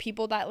 and they're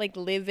people that like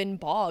live in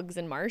bogs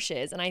and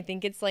marshes, and I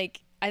think it's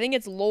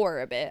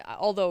lore a bit,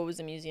 although it was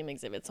a museum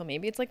exhibit, so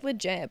maybe it's like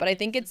legit, but I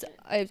think it's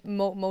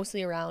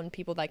mostly around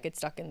people that get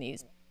stuck in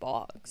these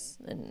bogs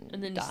and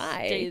then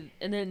die,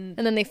 and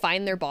then they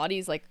find their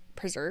bodies like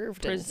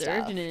preserved and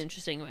stuff. in an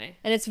interesting way,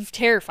 and it's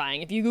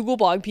terrifying. If you Google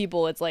bog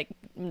people, it's like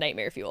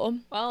nightmare fuel.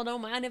 Well,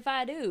 don't mind if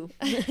I do.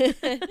 I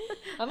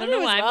don't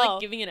know why I'm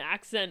like giving an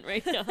accent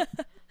right now.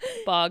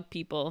 Bog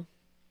people.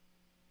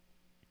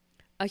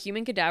 A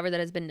human cadaver that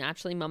has been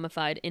naturally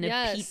mummified in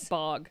a peat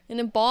bog. In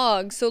a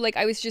bog. So, like,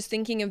 I was just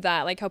thinking of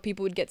that, like how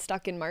people would get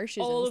stuck in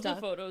marshes all and stuff.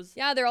 All of the photos.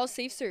 Yeah, they're all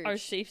safe search. Are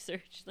safe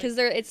search. Because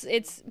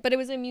but it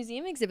was a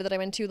museum exhibit that I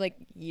went to like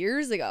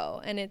years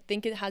ago, and I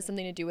think it has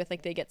something to do with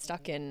like they get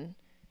stuck in.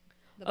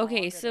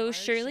 Okay, so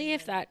surely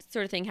if that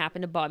sort of thing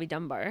happened to Bobby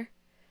Dunbar,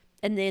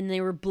 and then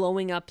they were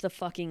blowing up the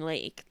fucking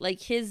lake,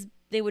 like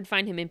they would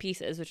find him in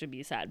pieces, which would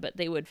be sad, but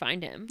they would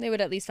find him. They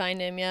would at least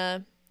find him, yeah.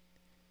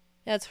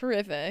 Yeah, it's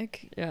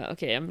horrific. Yeah,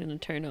 okay, I'm gonna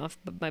turn off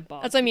my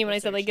bog. That's what I mean when I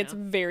said like it's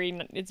very,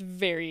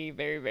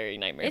 very, very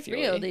nightmare. It's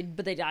real.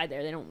 But they died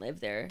there. They don't live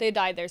there. They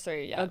died there.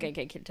 Sorry. Yeah. Okay.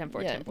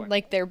 10-4. Yeah, 10-4.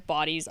 like their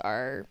bodies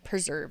are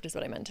preserved, is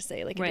what I meant to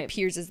say. Like right. It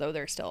appears as though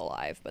they're still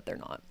alive, but they're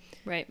not.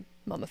 Right.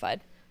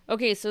 Mummified.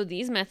 Okay, so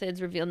these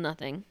methods revealed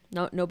nothing.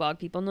 No bog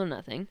people, no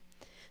nothing.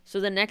 So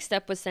the next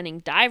step was sending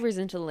divers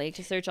into the lake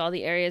to search all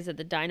the areas that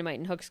the dynamite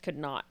and hooks could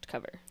not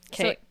cover.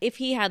 Okay. So if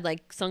he had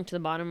like sunk to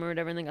the bottom or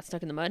whatever and then got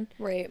stuck in the mud,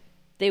 right,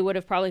 they would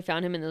have probably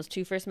found him in those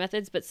two first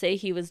methods. But say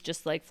he was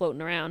just like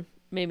floating around,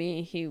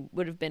 maybe he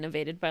would have been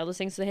evaded by all those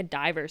things. So they had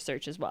divers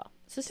search as well.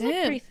 So this is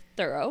like pretty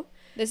thorough.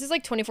 This is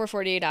like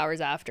 48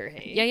 hours after.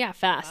 Hey. Yeah,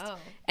 fast. Wow.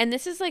 And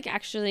this is like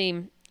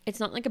actually, it's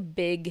not like a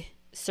big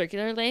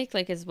circular lake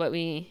like is what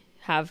we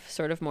have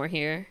sort of more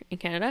here in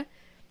Canada.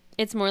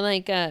 It's more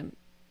like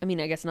I mean,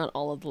 I guess not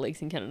all of the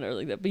lakes in Canada are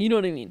like that, but you know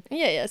what I mean.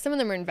 Yeah. Some of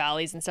them are in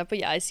valleys and stuff, but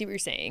yeah, I see what you're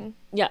saying.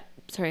 Yeah.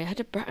 Sorry, I had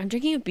to I'm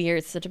drinking a beer.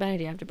 It's such a bad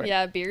idea. I have to burp.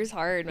 Yeah, beer's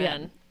hard,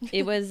 man. Yeah.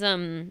 It was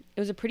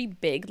a pretty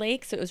big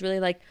lake, so it was really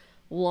like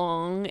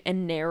long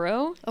and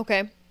narrow.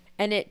 Okay.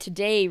 And it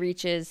today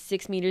reaches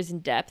 6 meters in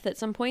depth at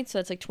some point, so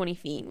that's like 20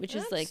 feet, which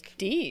that's is like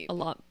deep. A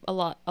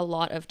lot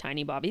of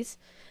tiny bobbies,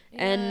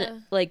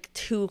 and like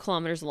 2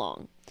 kilometers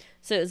long.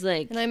 So it was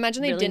like, and I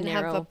imagine they really didn't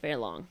narrow, have a very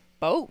long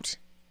boat,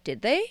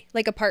 did they?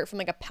 Like apart from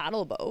like a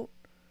paddle boat.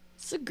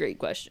 It's a great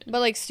question. But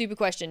like stupid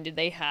question, did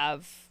they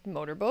have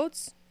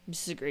motorboats?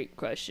 This is a great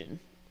question.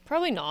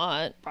 Probably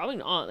not.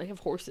 They have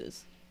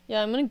horses.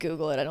 Yeah, I'm gonna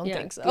Google it. I don't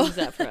think so. Google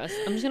that for us.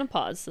 I'm just gonna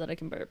pause so that I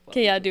can burp.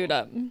 Okay, yeah, do it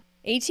up.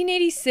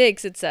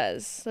 1886, it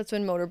says. That's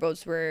when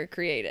motorboats were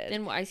created.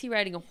 Then why is he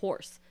riding a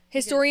horse?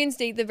 Historians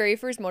date the very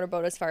first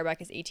motorboat as far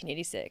back as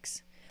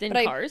 1886. Then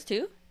but cars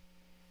too?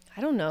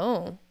 I don't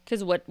know.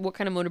 Because what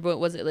kind of motorboat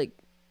was it? Like,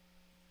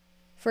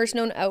 first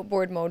known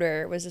outboard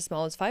motor was as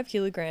small as 5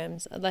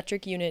 kilograms.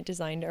 Electric unit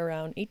designed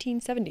around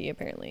 1870,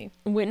 apparently.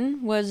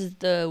 when was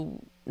the...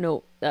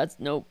 Nope.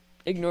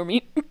 Ignore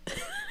me.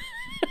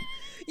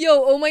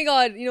 Yo, oh my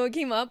god, you know what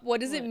came up? What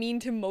does it mean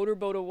to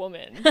motorboat a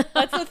woman?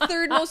 That's the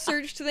third most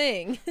searched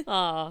thing.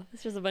 Aw,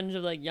 it's just a bunch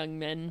of like young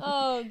men.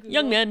 Oh, Google.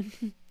 Young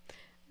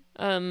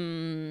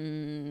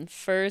men.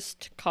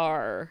 First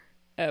car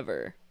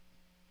ever.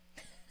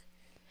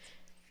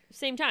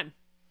 Same time.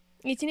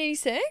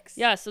 1886?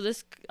 Yeah, so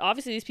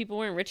obviously these people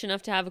weren't rich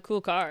enough to have a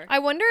cool car. I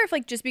wonder if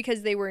like just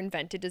because they were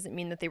invented doesn't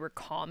mean that they were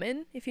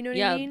common, if you know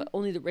what I mean. Yeah, but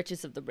only the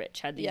richest of the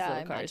rich had these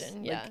little cars.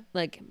 Imagine, yeah.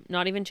 Like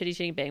not even chitty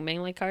chitty bang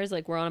bang like cars.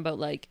 Like we're on about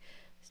like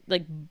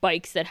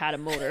bikes that had a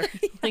motor.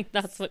 Yes. Like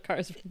that's what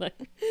cars were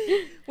like.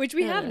 Which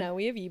we have now.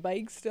 We have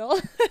e-bikes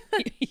still.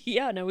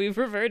 Yeah, no, we've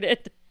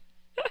reverted.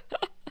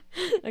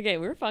 Okay,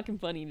 we're fucking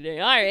funny today.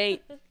 All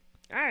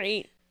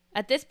right.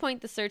 At this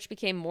point, the search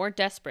became more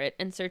desperate,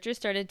 and searchers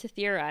started to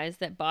theorize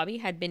that Bobby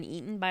had been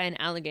eaten by an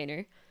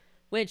alligator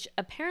which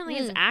apparently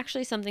is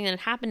actually something that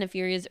had happened a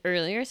few years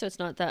earlier, so it's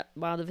not that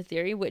wild of a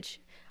theory, which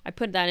I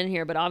put that in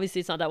here, but obviously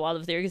it's not that wild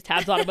of a theory because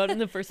Tab thought about it in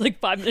the first like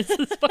 5 minutes of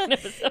this fucking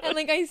episode. And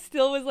like I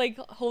still was like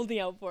holding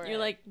out for it. You're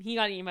like, he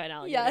got eaten by an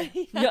alligator.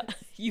 Yeah.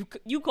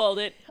 You called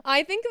it.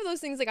 I think of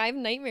those things like I have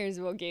nightmares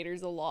about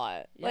gators a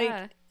lot. Yeah.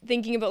 Like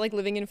thinking about like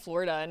living in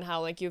Florida and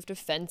how like you have to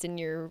fence in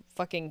your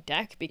fucking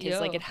deck because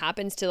like it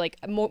happens to like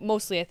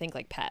mostly I think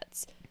like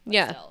pets.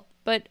 Yeah. Still.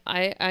 But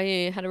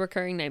I had a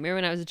recurring nightmare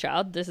when I was a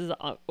child. This is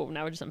now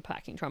we're just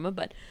unpacking trauma,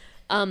 but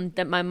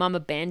that my mom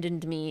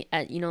abandoned me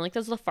at, you know, like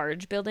those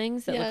Lafarge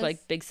buildings that look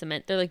like big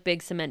cement. They're like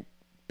big cement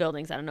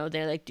buildings. I don't know.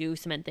 They like do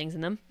cement things in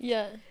them.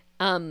 Yeah.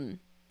 I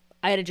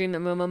had a dream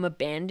that my mom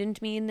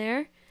abandoned me in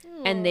there,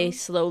 and they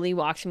slowly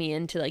walked me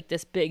into like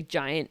this big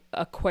giant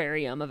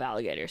aquarium of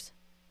alligators,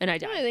 and I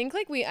died.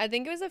 I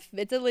think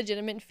it's a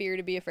legitimate fear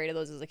to be afraid of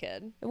those as a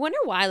kid. I wonder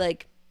why,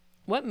 like,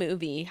 what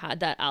movie had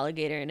that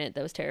alligator in it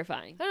that was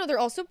terrifying? I don't know. They're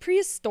also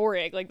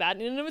prehistoric. Like that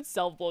in and of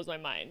itself blows my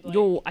mind. Like,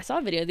 Yo, I saw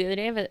a video the other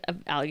day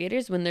of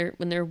alligators when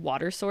their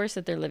water source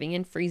that they're living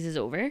in freezes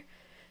over.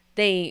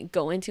 They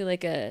go into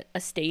like a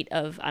state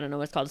of, I don't know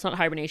what it's called. It's not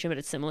hibernation, but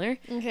it's similar.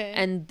 Okay.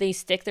 And they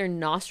stick their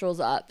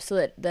nostrils up so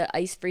that the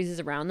ice freezes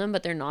around them,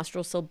 but their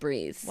nostrils still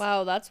breathe.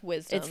 wow, that's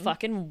wisdom. It's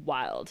fucking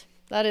wild.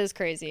 That is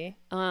crazy.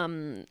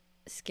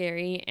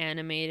 Scary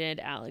animated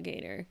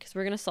alligator. Because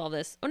we're going to solve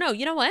this. Oh, no.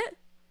 You know what?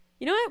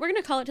 We're going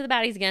to call it to the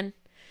baddies again.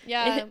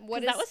 Yeah.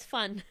 That was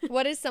fun.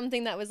 What is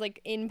something that was like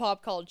in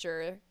pop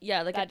culture?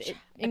 Yeah, like that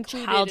a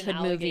childhood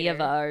movie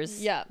of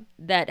ours. Yeah.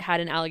 That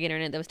had an alligator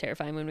in it that was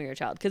terrifying when we were a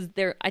child. Because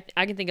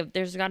I can think of,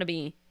 there's got to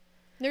be.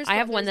 I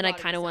have one that I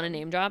kind of want to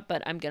name drop,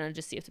 but I'm going to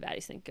just see if the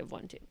baddies think of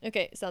one too.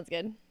 Okay, sounds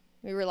good.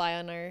 We rely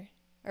on our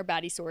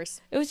baddie source.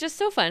 It was just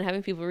so fun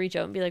having people reach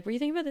out and be like, were you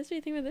thinking about this? Were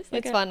you thinking about this?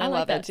 Like, it's fun. I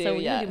love that it too. So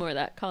we're going to do more of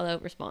that. Call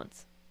out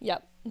response.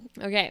 Yep.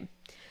 Okay.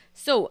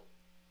 So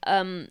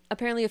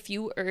apparently a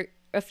few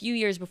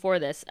years before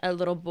this, a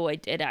little boy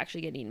did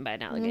actually get eaten by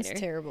an alligator. That's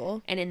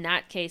terrible. And in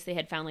that case, they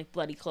had found like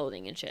bloody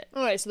clothing and shit.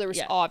 All right, so there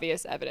was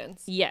obvious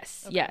evidence.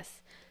 Yes,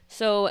 yes.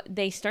 So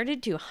they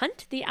started to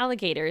hunt the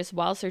alligators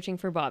while searching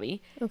for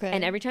Bobby. Okay.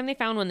 And every time they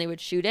found one, they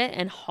would shoot it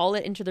and haul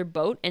it into their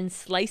boat and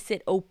slice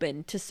it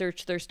open to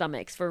search their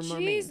stomachs for more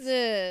remains.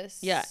 Jesus.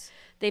 Yeah.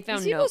 They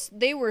found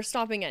they were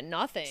stopping at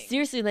nothing.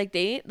 Seriously,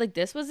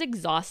 this was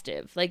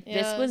exhaustive.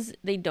 This was,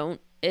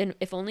 and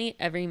if only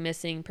every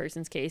missing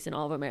persons case in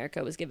all of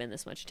America was given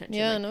this much attention.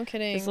 Yeah, no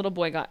kidding. This little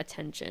boy got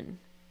attention.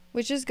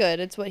 Which is good.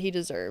 It's what he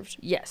deserved.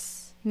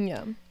 Yes.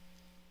 Yeah.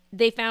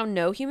 They found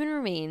no human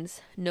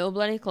remains, no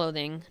bloody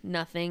clothing,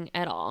 nothing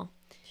at all.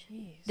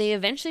 Jeez. They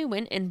eventually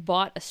went and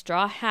bought a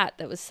straw hat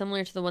that was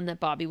similar to the one that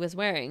Bobby was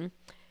wearing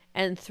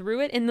and threw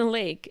it in the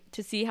lake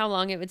to see how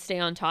long it would stay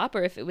on top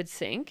or if it would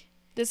sink.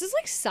 This is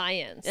like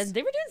science. And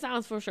they were doing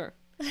science for sure.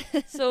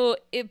 So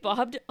it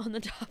bobbed on the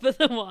top of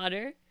the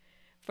water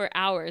for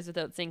hours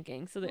without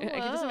sinking. So I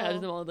can just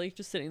imagine them all like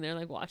just sitting there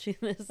like watching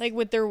this. Like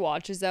with their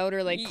watches out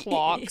or like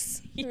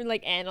clocks or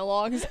like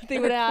analogs that they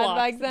would have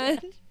back then.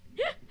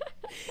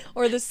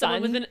 Or the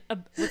sun. With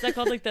what's that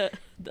called? Like the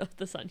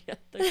sun. Yeah,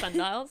 the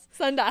sundials.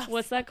 Sundials.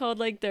 What's that called?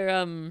 Like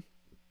they're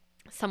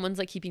someone's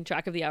like keeping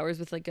track of the hours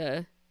with like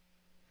a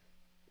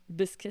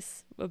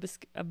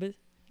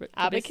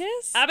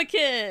abacus.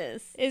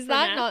 Abacus. Is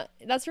that not?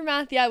 That's for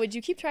math. Yeah. Would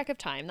you keep track of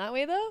time that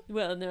way though?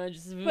 Well, no,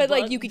 just. But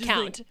like you could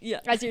count. Like, yeah.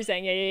 As you're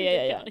saying.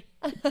 Yeah.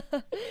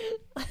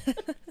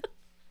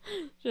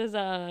 Just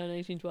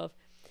 1912.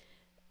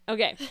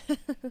 Okay.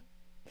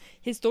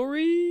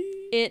 History.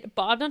 It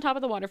bobbed on top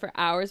of the water for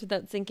hours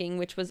without sinking,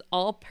 which was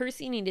all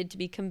Percy needed to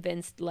be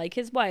convinced, like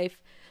his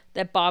wife,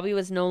 that Bobby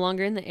was no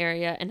longer in the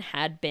area and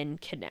had been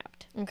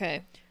kidnapped.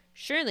 Okay.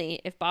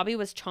 Surely, if Bobby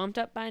was chomped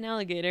up by an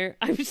alligator,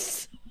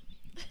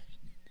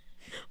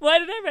 Why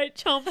did I write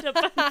chomped up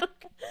by an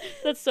alligator?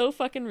 That's so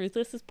fucking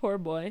ruthless, this poor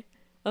boy.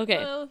 Okay.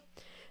 Well,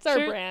 it's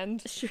our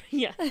brand.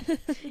 Yeah.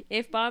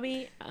 If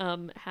Bobby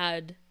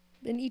had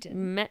been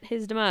eaten, met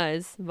his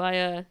demise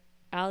via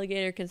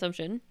alligator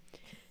consumption,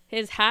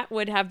 his hat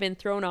would have been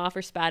thrown off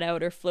or spat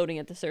out or floating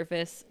at the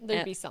surface.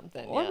 There'd be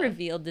something. Or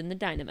revealed in the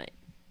dynamite.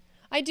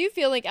 I do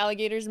feel like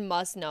alligators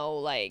must know,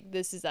 like,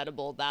 this is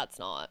edible, that's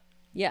not.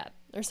 Yeah.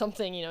 Or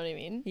something, you know what I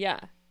mean? Yeah.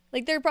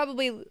 Like, they're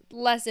probably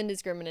less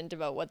indiscriminate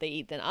about what they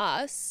eat than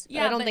us.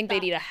 Yeah, I don't think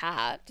they'd eat a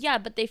hat. Yeah,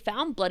 but they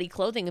found bloody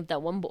clothing of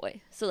that one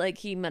boy. So, like,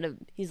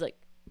 he's like...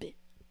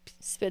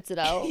 Spits it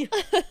out.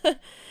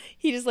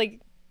 He just,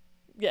 like...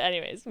 Yeah,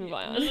 anyways, move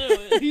on.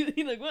 He's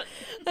like, what?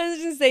 I was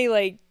just saying,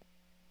 like...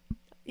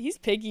 He's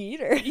picky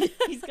eater.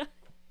 He's got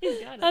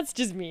it. That's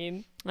just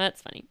mean.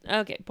 That's funny.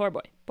 Okay, poor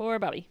boy. Poor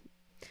Bobby.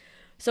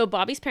 So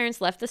Bobby's parents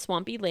left the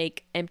swampy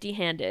lake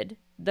empty-handed,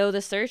 though the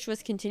search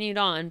was continued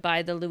on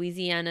by the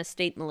Louisiana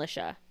State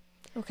Militia.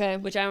 Okay.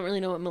 Which I don't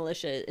really know what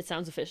militia is. It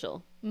sounds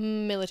official.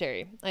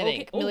 Military, I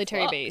think. Oh,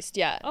 military-based,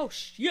 yeah. Oh,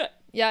 shit.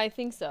 Yeah, I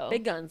think so.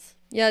 Big guns.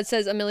 Yeah, it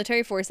says a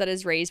military force that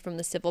is raised from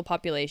the civil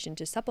population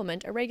to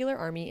supplement a regular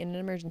army in an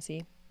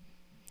emergency.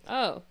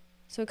 Oh.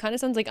 So it kind of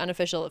sounds like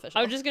unofficial official.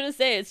 I was just going to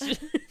say, it's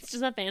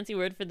just a fancy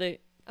word for the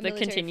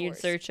continued force.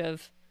 search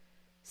of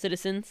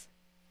citizens.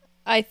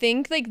 I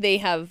think like they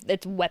have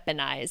it's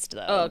weaponized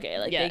though. Oh, okay.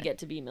 Like yeah. they get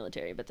to be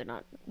military, but they're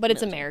not. But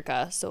it's military.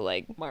 America, so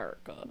like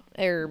America.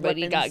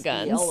 everybody Weapons got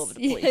guns all over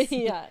the place.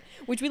 yeah,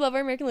 which we love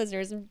our American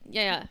listeners.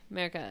 Yeah,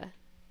 America.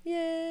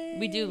 Yay.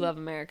 We do love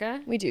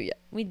America. We do, yeah.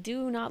 We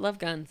do not love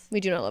guns. We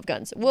do not love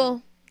guns.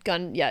 Well,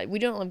 we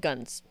don't love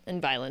guns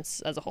and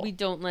violence as a whole. We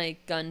don't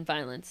like gun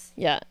violence.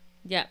 Yeah.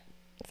 Yeah.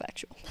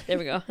 Factual. There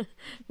we go.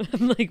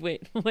 I'm like,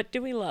 wait, what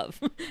do we love?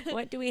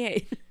 What do we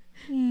hate?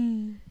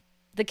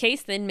 The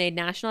case then made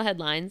national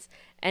headlines,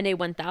 and a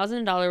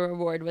 $1,000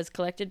 reward was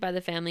collected by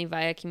the family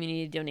via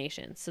community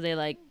donations. So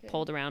they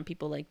pulled around,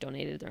 people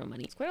donated their own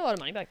money. It's quite a lot of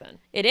money back then.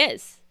 It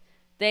is.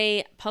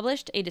 They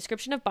published a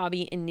description of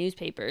Bobby in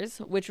newspapers,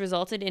 which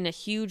resulted in a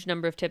huge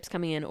number of tips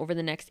coming in over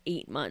the next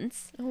 8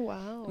 months. Oh,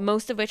 wow.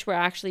 Most of which were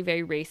actually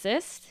very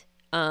racist.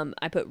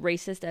 I put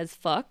racist as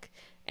fuck,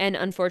 and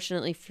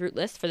unfortunately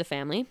fruitless for the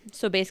family.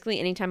 So basically,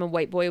 anytime a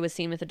white boy was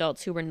seen with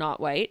adults who were not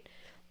white,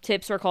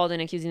 tips were called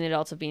in accusing the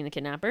adults of being the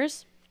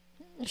kidnappers.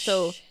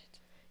 So,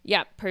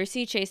 yeah,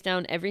 Percy chased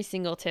down every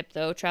single tip,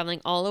 though,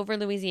 traveling all over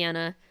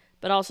Louisiana,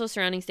 but also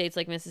surrounding states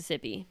like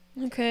Mississippi.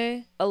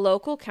 Okay. A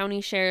local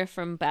county sheriff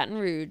from Baton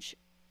Rouge,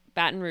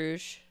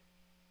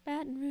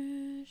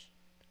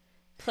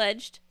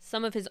 pledged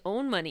some of his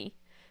own money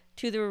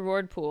to the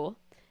reward pool,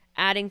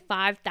 adding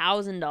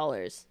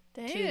 $5,000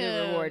 to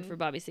the reward for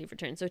Bobby's safe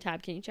return. So,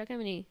 Tab, can you check how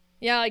many?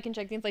 Yeah, I can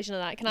check the inflation of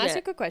that. Can I ask you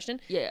a quick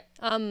question? Yeah.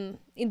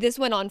 This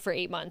went on for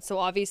 8 months, so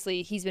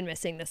obviously he's been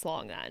missing this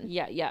long then.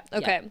 Yeah.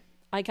 Okay. Yeah.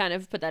 I kind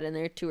of put that in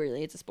there too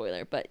early. It's a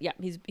spoiler, but yeah,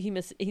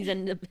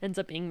 ends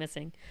up being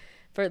missing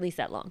for at least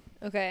that long.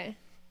 Okay.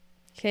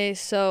 Okay,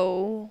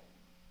 so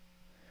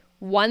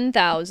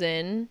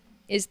 1,000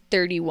 is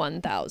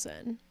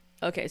 31,000.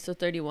 Okay, so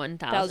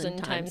 31,000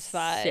 times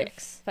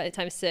 6. 5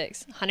 times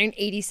 6.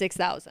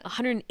 186,000.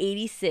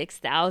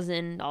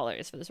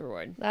 $186,000 for this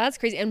reward. That's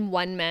crazy. And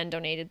one man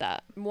donated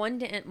that. One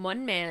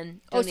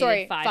man Oh,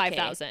 sorry, donated 5K,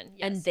 5,000. Yes.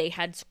 and they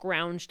had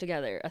scrounged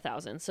together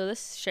 1,000. So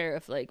this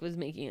sheriff was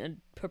making a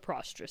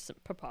preposterous.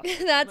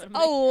 That's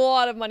a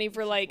lot of money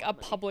for a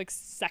public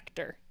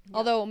sector. Yeah.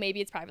 Although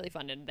maybe it's privately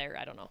funded there.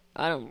 I don't know.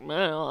 I don't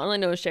know. All I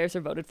know is sheriffs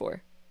are voted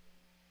for.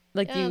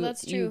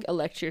 That's true. You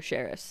elect your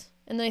sheriffs.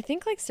 And then I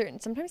think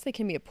sometimes they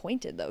can be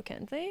appointed though,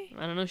 can't they?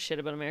 I don't know shit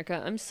about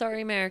America. I'm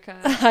sorry, America.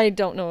 I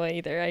don't know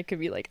either. I could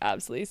be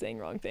absolutely saying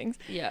wrong things.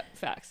 Yeah,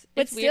 facts.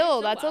 But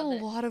still, that's a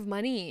lot of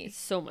money. It's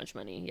so much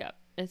money. Yeah,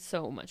 it's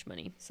so much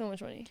money. So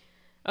much money.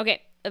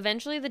 Okay,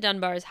 eventually the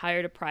Dunbars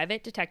hired a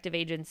private detective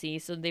agency,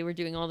 so they were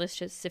doing all this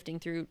just sifting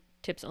through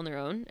tips on their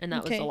own, and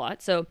that was a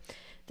lot. So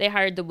they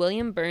hired the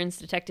William Burns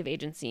Detective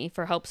Agency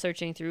for help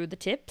searching through the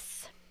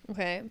tips.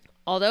 Okay.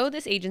 Although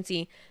this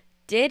agency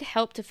did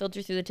help to filter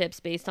through the tips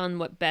based on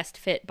what best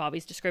fit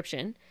Bobby's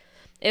description,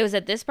 it was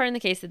at this part in the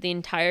case that the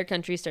entire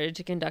country started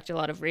to conduct a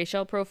lot of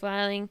racial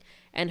profiling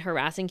and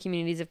harassing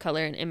communities of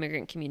color and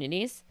immigrant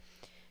communities.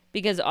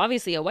 Because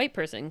obviously a white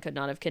person could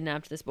not have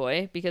kidnapped this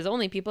boy, because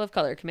only people of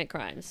color commit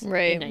crimes in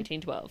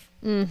 1912.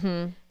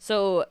 Mm-hmm.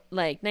 So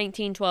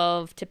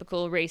 1912,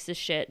 typical racist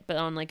shit, but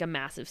on a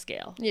massive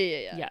scale.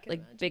 Yeah,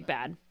 big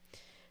bad.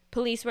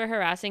 Police were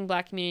harassing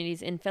black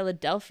communities in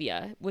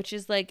Philadelphia, which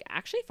is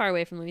actually far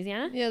away from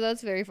Louisiana. Yeah,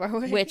 that's very far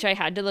away. Which I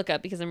had to look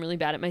up because I'm really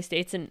bad at my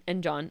states, and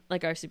John,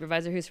 our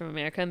supervisor who's from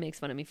America, makes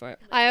fun of me for it.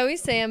 I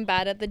always say I'm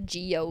bad at the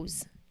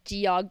geos.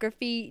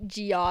 Geography,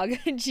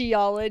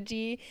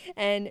 geology,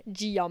 and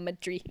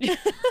geometry.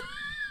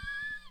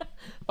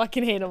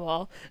 Fucking hate them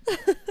all.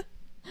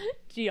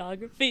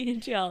 Geography,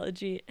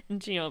 geology,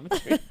 and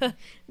geometry.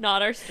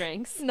 Not our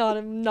strengths. Not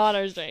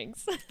our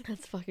strengths.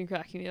 That's fucking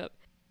cracking me up.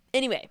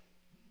 Anyway.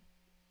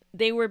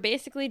 They were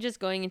basically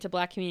just going into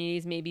black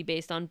communities, maybe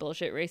based on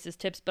bullshit racist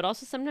tips, but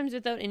also sometimes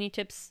without any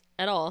tips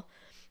at all,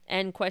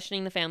 and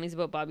questioning the families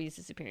about Bobby's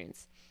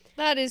disappearance.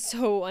 That is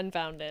so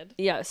unfounded.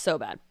 Yeah, so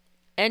bad.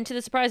 And to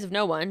the surprise of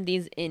no one,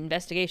 these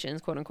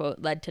investigations, quote unquote,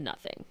 led to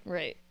nothing.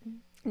 Right.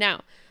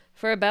 Now,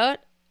 for about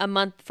a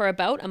month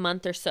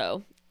or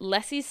so,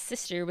 Leslie's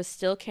sister was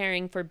still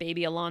caring for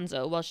baby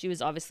Alonzo while she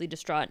was obviously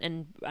distraught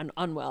and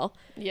unwell.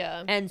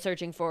 Yeah. And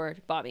searching for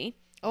Bobby.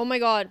 Oh my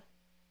God.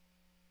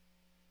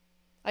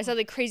 I saw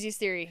the craziest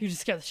theory. You just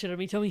scared the shit out of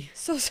me. Tell me.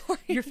 So sorry.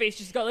 Your face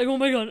just got oh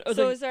my God.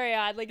 Sorry.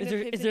 I had an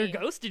epiphany. Is there a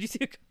ghost? Did you see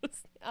a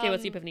ghost? Okay,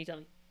 what's the epiphany? Tell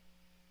me.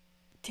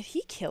 Did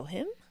he kill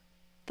him?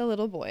 The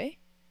little boy?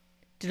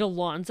 Did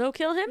Alonzo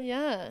kill him?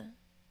 Yeah.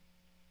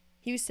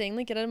 He was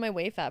saying get out of my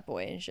way, fat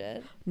boy and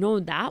shit. No,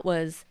 that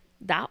was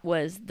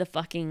the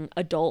fucking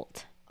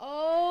adult.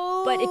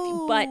 Oh.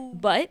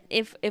 But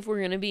if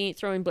we're gonna be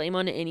throwing blame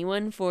on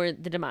anyone for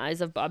the demise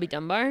of Bobby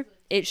Dunbar,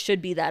 it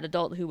should be that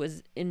adult who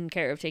was taking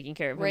care of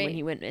him when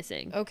he went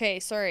missing. Okay,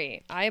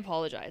 sorry. I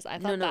apologize. I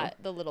thought that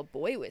the little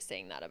boy was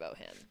saying that about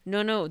him.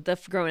 No. The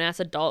grown ass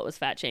adult was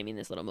fat shaming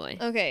this little boy.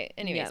 Okay.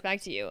 Anyways,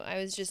 back to you. I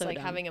was just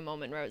having a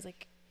moment where I was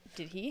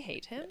did he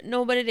hate him?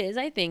 No, but it is,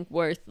 I think,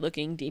 worth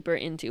looking deeper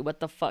into what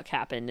the fuck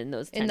happened in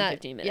those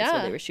 15 minutes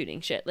while they were shooting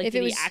shit. Did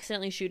he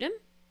accidentally shoot him?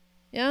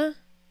 Yeah.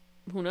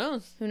 Who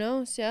knows?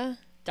 Yeah.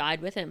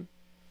 Died with him.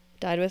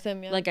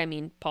 Yeah. I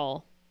mean,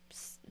 Paul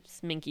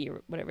Minky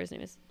or whatever his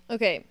name is.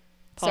 Okay.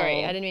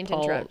 Sorry, I didn't mean to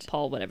interrupt.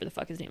 Paul, whatever the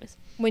fuck his name is.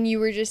 When you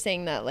were just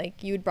saying that,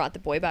 like, you had brought the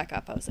boy back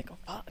up, I was like, oh,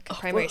 fuck, a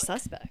primary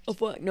suspect. Oh,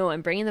 fuck. No,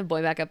 I'm bringing the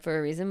boy back up for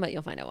a reason, but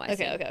you'll find out why.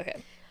 Okay.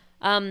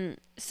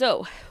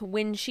 So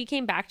when she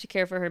came back to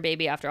care for her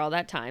baby after all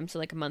that time, so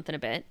like a month and a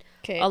bit,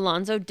 Okay.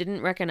 Alonzo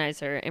didn't recognize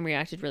her and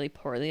reacted really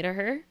poorly to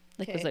her.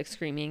 Like, was Okay. like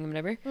screaming and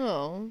whatever.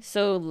 Oh.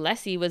 So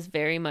Leslie was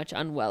very much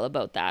unwell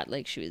about that.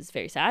 Like, she was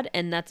very sad,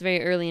 and that's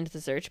very early into the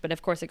search. But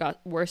of course, it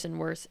got worse and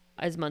worse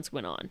as months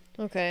went on.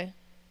 Okay.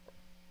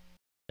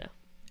 No.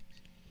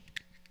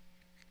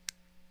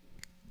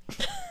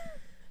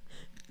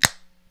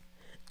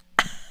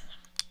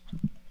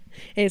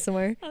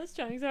 ASMR. I was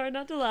trying so hard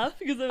not to laugh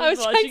because I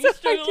was trying so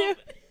hard too.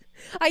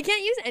 I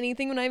can't use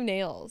anything when I have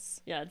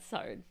nails. Yeah, it's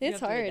hard. You It's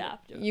have to hard.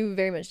 adapt to it. You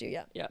very much do,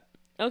 yeah. Yep.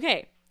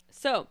 Okay,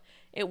 so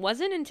it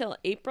wasn't until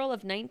April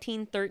of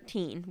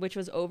 1913, which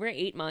was over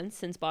 8 months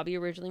since Bobby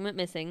originally went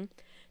missing,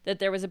 that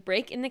there was a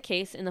break in the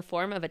case in the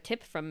form of a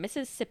tip from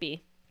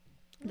Mississippi.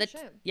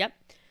 Yep,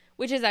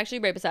 which is actually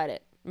right beside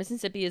it.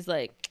 Mississippi is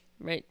like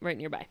right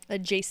nearby.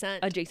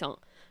 Adjacent.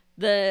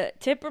 The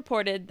tip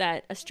reported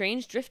that a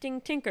strange drifting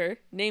tinker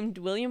named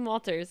William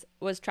Walters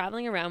was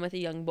traveling around with a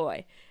young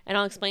boy. And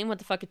I'll explain what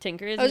the fuck a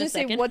tinker is I was in a just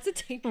saying, second. what's a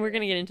tinker? We're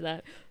going to get into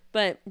that.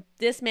 But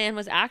this man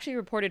was actually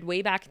reported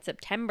way back in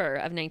September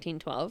of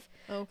 1912.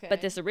 Okay.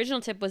 But this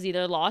original tip was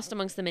either lost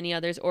amongst the many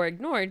others or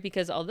ignored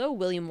because although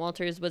William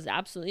Walters was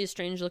absolutely a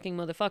strange-looking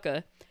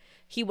motherfucker,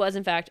 he was,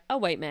 in fact, a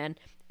white man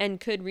and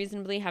could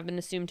reasonably have been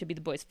assumed to be the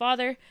boy's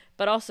father.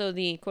 But also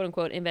the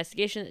quote-unquote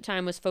investigation at the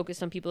time was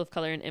focused on people of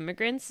color and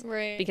immigrants.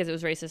 Right. Because it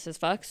was racist as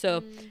fuck.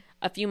 So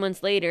a few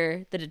months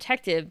later, the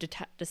detective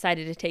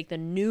decided to take the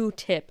new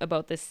tip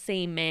about this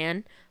same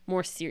man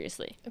more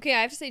seriously. Okay,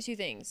 I have to say two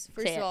things.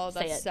 First Say of it. all,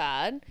 Say that's it.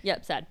 sad.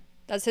 Yep, sad.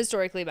 That's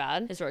historically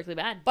bad. Historically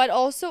bad. But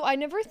also, I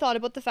never thought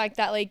about the fact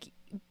that, like,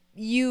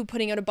 you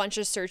putting out a bunch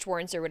of search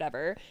warrants or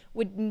whatever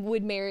would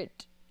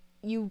merit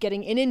you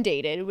getting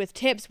inundated with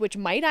tips, which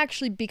might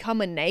actually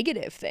become a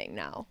negative thing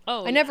now.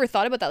 Oh, I never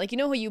thought about that. Like, you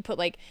know how you put,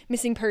 like,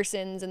 missing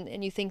persons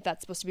and you think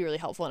that's supposed to be really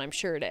helpful, and I'm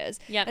sure it is.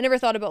 Yeah. I never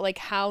thought about, like,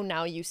 how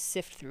now you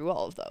sift through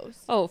all of those.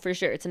 Oh, for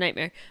sure. It's a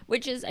nightmare,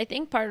 which is, I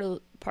think, part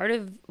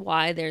of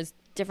why there's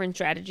different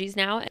strategies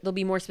now. They'll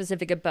be more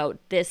specific about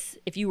this.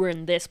 If you were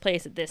in this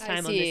place at this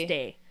time on this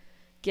day,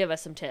 give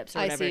us some tips or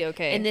I whatever. see,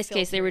 okay. In this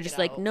case, they were Filtering just it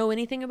like, out. know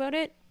anything about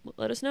it?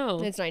 Let us know.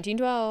 It's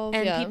 1912.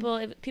 And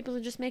yeah. people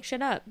just make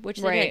shit up, which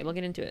they Right. did. We'll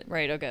get into it.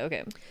 Right,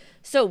 okay.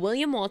 So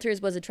William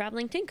Walters was a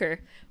traveling tinker,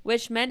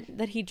 which meant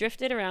that he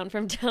drifted around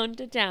from town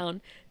to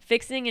town,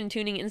 fixing and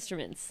tuning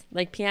instruments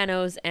like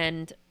pianos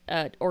and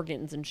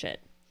organs and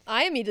shit.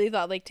 I immediately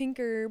thought, like,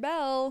 Tinker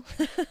Bell.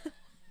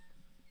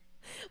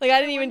 Like, I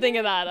didn't even think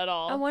of that at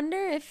all. I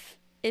wonder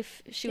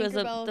if she was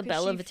Tinkerbell, the could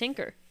bell she of a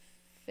tinker.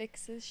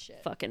 Fixes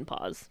shit. Fucking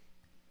pause.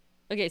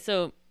 Okay,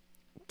 so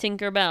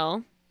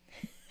Tinkerbell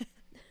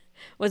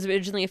was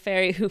originally a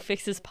fairy who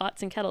fixes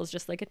pots and kettles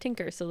just like a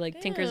tinker. So like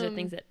tinkers are Damn.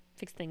 things that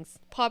fix things.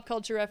 Pop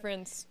culture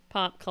reference.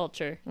 Pop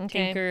culture.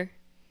 Okay. Tinker.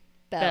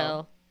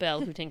 Bell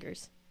who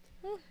tinkers.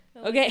 I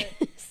like Okay,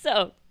 it.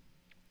 so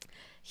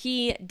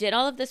he did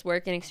all of this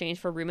work in exchange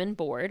for room and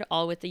board,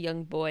 all with the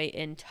young boy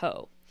in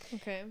tow.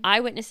 Okay.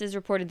 Eyewitnesses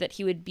reported that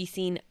he would be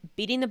seen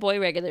beating the boy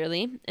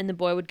regularly, and the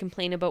boy would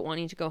complain about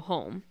wanting to go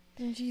home.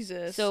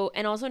 Jesus. So,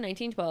 and also in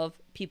 1912,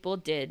 people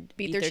did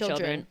beat their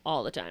children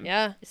all the time.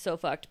 Yeah. So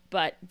fucked,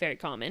 but very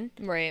common.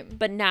 Right.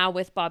 But now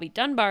with Bobby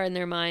Dunbar in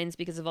their minds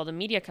because of all the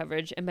media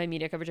coverage, and by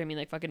media coverage I mean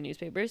like fucking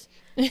newspapers,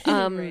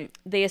 Right.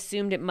 they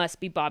assumed it must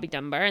be Bobby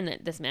Dunbar and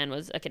that this man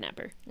was a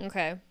kidnapper.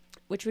 Okay.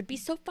 Which would be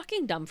so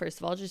fucking dumb, first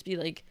of all. Just be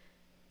like,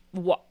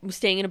 what,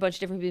 staying in a bunch of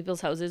different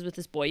people's houses with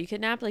this boy you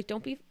kidnapped? Like,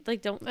 don't be,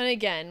 like, don't. And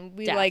again,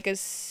 we Death. like a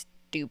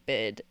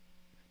stupid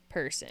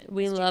person.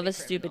 We love a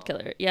stupid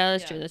criminal. killer. Yeah,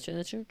 that's Yeah. true.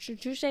 That's true.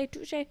 Touche.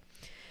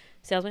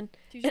 Salesman.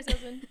 Touche,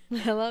 salesman.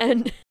 I love it.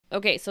 And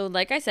okay, so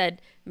like I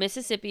said,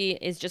 Mississippi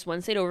is just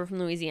one state over from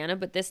Louisiana,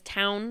 but this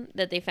town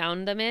that they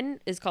found them in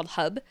is called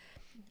Hub.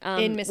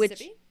 In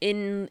Mississippi?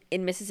 Which,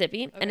 in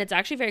Mississippi, and Okay. it's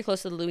actually very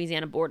close to the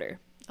Louisiana border.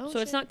 Oh, So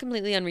it's shit. not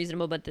completely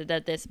unreasonable, but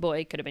that this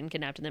boy could have been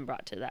kidnapped and then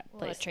brought to that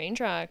Well, place. train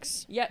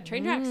tracks. Yeah,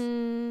 train tracks.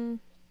 Mm.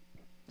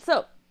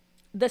 So,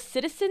 the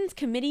Citizens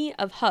Committee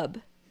of Hub,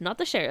 not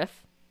the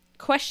sheriff,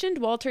 questioned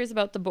Walters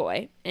about the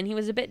boy, and he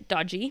was a bit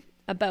dodgy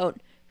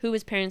about who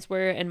his parents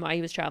were and why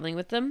he was traveling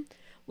with them,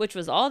 which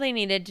was all they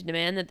needed to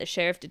demand that the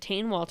sheriff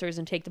detain Walters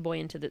and take the boy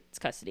into its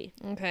custody.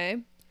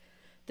 Okay.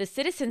 The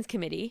Citizens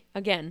Committee,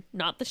 again,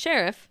 not the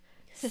sheriff,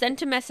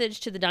 sent a message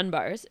to the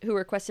Dunbars, who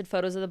requested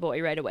photos of the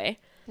boy right away.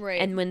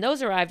 Right. And when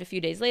those arrived a few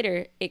days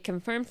later, it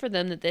confirmed for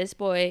them that this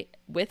boy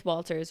with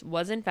Walters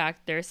was in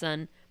fact their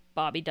son,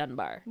 Bobby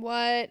Dunbar.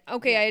 What?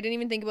 Okay, I didn't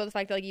even think about the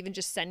fact that, like, even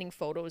just sending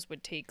photos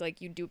would take,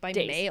 like, you do it by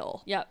Days.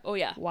 mail. Yeah. Oh,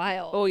 yeah.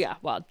 Wild. Oh, yeah.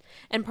 Wild.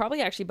 And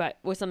probably actually, but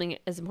with something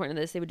as important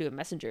as this, they would do it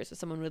messenger. So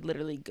someone would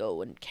literally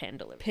go and can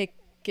deliver. Pick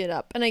it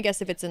up. And I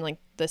guess if it's in, like,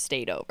 the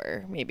state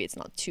over, maybe it's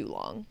not too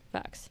long.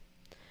 Facts.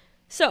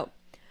 So,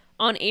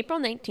 on April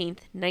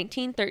 19th,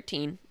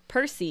 1913,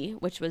 Percy,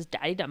 which was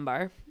Daddy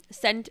Dunbar,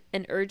 sent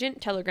an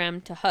urgent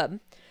telegram to Hub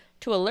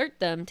to alert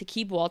them to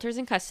keep Walters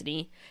in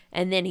custody,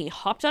 and then he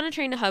hopped on a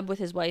train to Hub with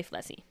his wife,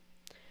 Leslie.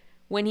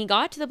 When he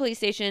got to the police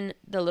station,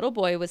 the little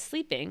boy was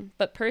sleeping,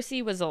 but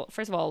Percy was,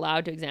 first of all,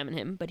 allowed to examine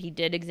him, but he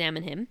did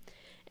examine him,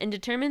 and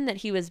determined that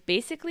he was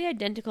basically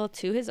identical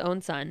to his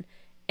own son,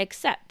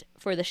 except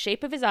for the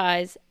shape of his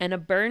eyes and a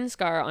burn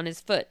scar on his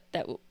foot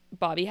that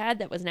Bobby had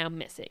that was now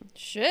missing.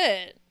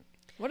 Shit.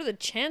 What are the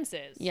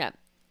chances? Yeah.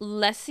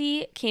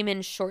 Leslie came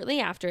in shortly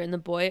after, and the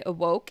boy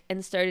awoke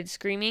and started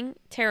screaming,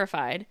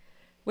 terrified,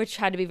 which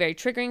had to be very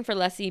triggering for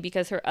Leslie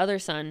because her other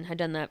son had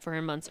done that for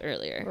her months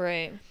earlier.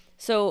 Right.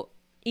 So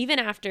even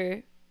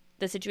after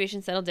the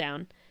situation settled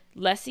down,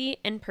 Leslie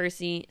and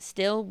Percy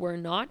still were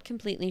not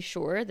completely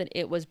sure that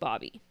it was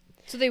Bobby.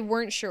 So they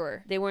weren't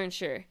sure. They weren't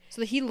sure.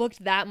 So he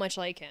looked that much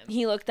like him.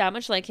 He looked that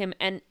much like him,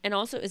 and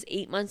also it was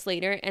 8 months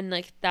later, and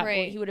like that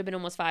Right. boy, he would have been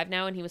almost 5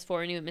 now, and he was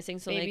 4 and he went missing.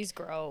 So Babies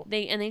like grow.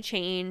 they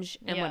change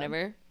and Yeah.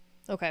 whatever.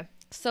 Okay.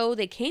 So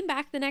they came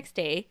back the next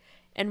day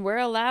and were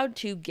allowed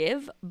to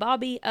give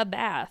Bobby a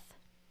bath,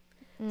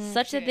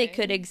 such that they Okay.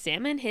 could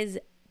examine his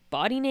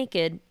body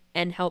naked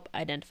and help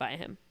identify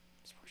him.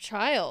 Poor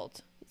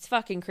child. It's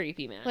fucking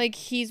creepy, man. Like,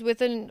 he's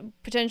with a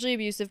potentially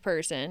abusive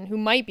person who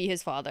might be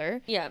his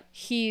father. yeah,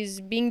 He's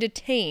being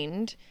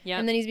detained. Yeah.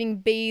 And then he's being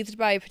bathed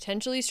by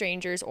potentially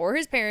strangers or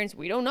his parents.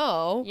 We don't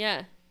know.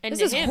 yeah. And This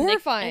to is him,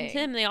 horrifying. and to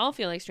him, they all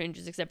feel like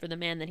strangers except for the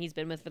man that he's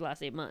been with for the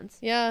last 8 months.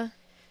 Yeah.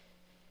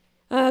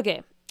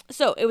 Okay,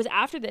 so it was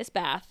after this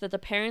bath that the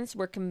parents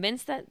were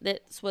convinced that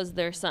this was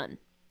their son.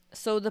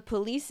 So the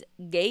police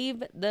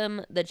gave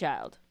them the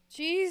child.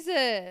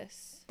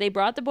 Jesus. They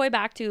brought the boy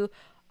back to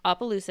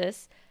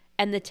Opelousas,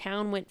 and the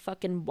town went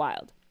fucking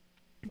wild.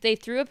 They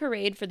threw a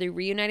parade for the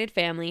reunited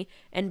family,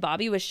 and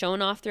Bobby was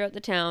shown off throughout the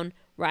town,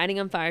 riding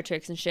on fire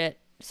trucks and shit.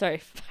 Sorry,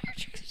 fire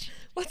trucks.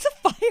 What's a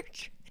fire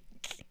truck?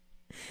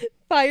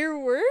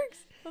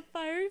 Fireworks? A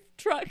fire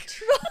truck.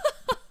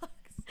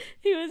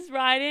 He was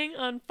riding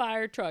on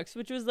fire trucks,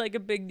 which was like a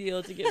big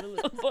deal to give a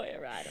little boy a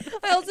ride on.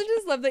 I also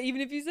just love that even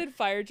if you said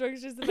fire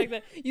trucks, just the fact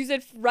that you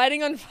said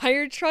riding on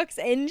fire trucks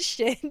and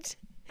shit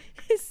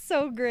is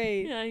so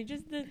great. Yeah, he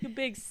just did a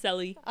big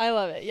selly. I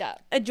love it. Yeah.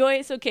 A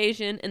joyous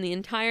occasion, and the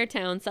entire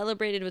town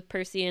celebrated with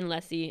Percy and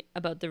Leslie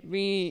about the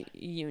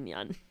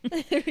reunion.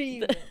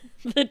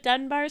 The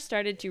Dunbars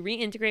started to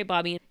reintegrate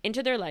Bobby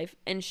into their life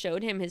and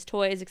showed him his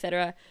toys,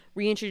 etc.,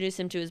 reintroduced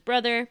him to his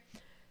brother,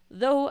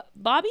 though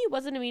Bobby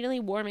wasn't immediately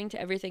warming to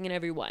everything and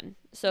everyone.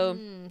 So,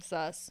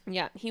 Sus.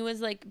 yeah, he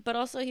was like, but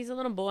also he's a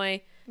little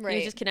boy. He Right.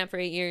 was just kidnapped for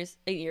 8 years.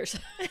 8 years.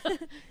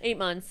 8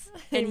 months.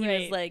 And he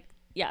was Right. like,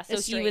 yeah, so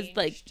he was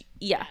like, Estranged.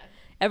 yeah.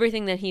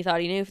 Everything that he thought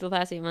he knew for the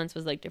past 8 months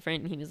was like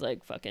different. And he was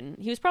like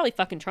he was probably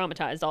fucking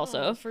traumatized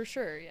also. Oh, for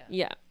sure, yeah.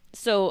 Yeah.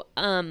 So,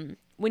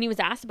 when he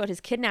was asked about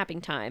his kidnapping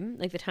time,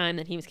 like the time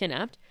that he was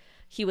kidnapped,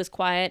 he was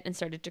quiet and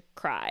started to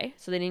cry.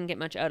 So they didn't get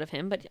much out of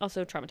him, but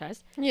also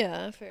traumatized.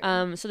 Yeah,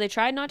 fair. So they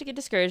tried not to get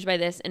discouraged by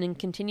this and then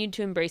continued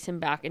to embrace him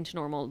back into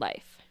normal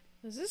life.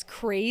 This is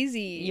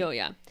crazy. Yo,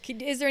 yeah.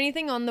 Is there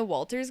anything on the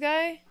Walters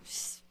guy?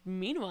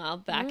 Meanwhile,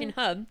 back in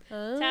Hub,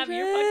 Oh, Tab,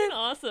 you're shit. fucking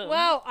awesome.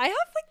 Wow, I have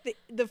like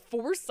the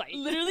foresight.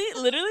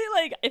 Literally,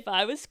 like if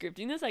I was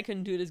scripting this, I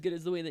couldn't do it as good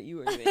as the way that you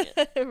were doing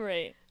it.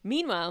 Right.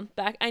 Meanwhile,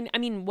 I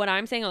mean, what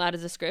I'm saying aloud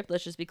is a script.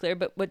 Let's just be clear.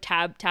 But what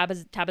Tab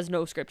has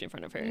no script in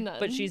front of her. None.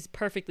 But she's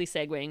perfectly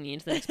segueing me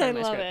into the next part I of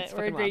my love script. it. It's We're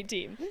a fucking great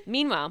wild. team.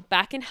 Meanwhile,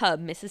 back in Hub,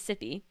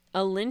 Mississippi,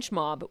 a lynch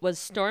mob was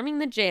storming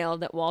the jail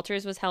that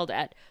Walters was held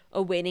at,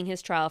 awaiting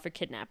his trial for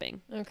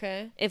kidnapping.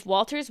 Okay. If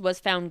Walters was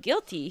found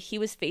guilty, he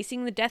was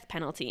facing the death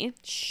penalty.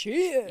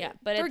 Shit. Yeah,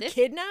 but for at this-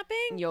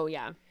 kidnapping? Yo,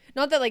 yeah.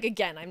 Not that, like,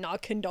 again, I'm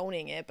not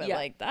condoning it, but Yeah.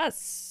 like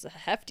that's a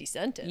hefty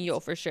sentence. Yo,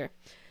 for sure.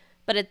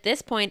 But at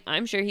this point,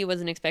 I'm sure he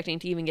wasn't expecting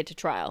to even get to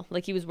trial.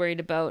 Like, he was worried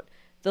about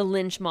the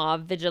lynch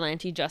mob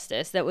vigilante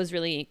justice that was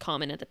really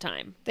common at the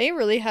time. They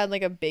really had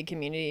like a big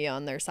community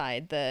on their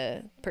side,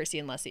 the Percy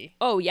and Leslie.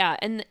 Oh, yeah.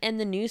 And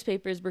the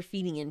newspapers were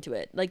feeding into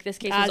it. Like, this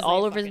case As was they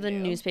all over fucking the do.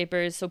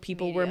 newspapers, so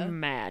people were Media.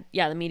 mad.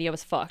 Yeah, the media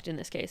was fucked in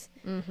this case.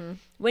 Mm-hmm.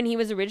 When he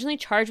was originally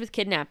charged with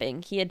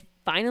kidnapping, he had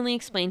finally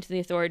explained to the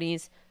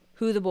authorities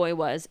who the boy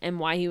was and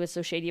why he was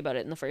so shady about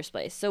it in the first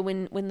place. So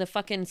when the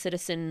fucking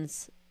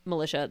citizens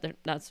militia,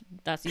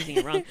 that's using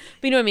it wrong,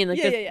 but you know what I mean, like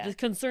Yeah. the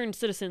concerned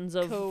citizens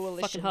of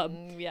fucking Hub,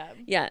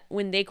 Yeah.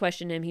 when they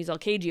questioned him, he's all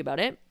cagey about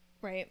it.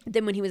 Right.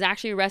 Then when he was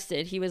actually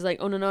arrested, he was like,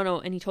 oh no,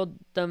 and he told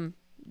them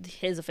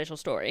his official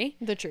story.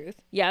 The truth.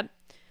 Yep.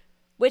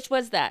 Which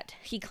was that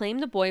he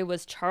claimed the boy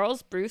was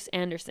Charles Bruce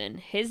Anderson,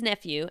 his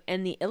nephew,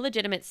 and the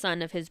illegitimate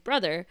son of his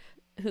brother,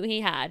 who he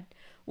had,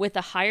 with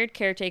a hired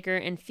caretaker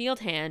and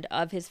field hand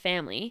of his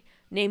family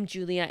named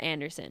Julia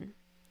Anderson.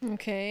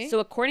 Okay. So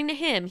according to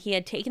him, he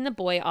had taken the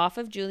boy off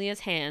of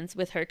Julia's hands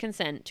with her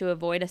consent to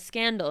avoid a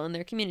scandal in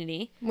their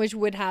community. Which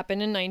would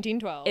happen in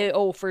 1912.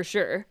 Oh, for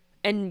sure.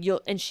 And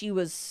she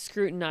was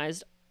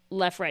scrutinized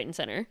left, right, and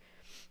center.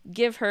 To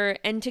give her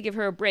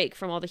a break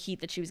from all the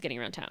heat that she was getting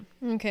around town.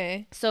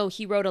 Okay. So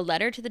he wrote a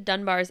letter to the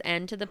Dunbars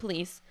and to the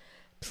police,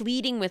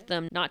 pleading with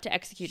them not to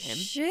execute him,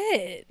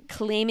 Shit.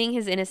 claiming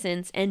his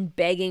innocence, and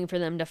begging for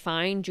them to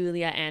find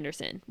Julia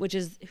Anderson, which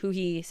is who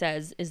he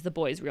says is the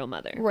boy's real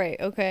mother. Right,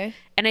 okay.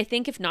 And I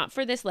think if not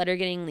for this letter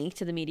getting leaked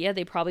to the media,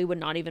 they probably would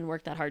not even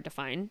work that hard to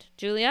find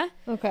Julia.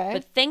 Okay.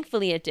 But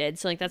thankfully it did.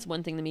 So like that's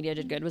one thing the media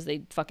did good, was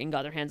they fucking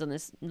got their hands on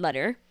this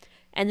letter.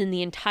 And then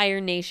the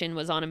entire nation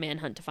was on a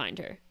manhunt to find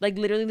her. Like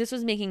literally this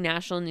was making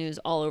national news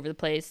all over the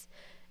place.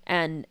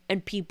 And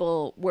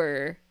people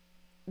were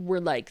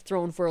like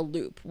thrown for a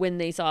loop when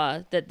they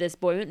saw that this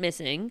boy went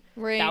missing.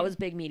 Right. That was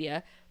big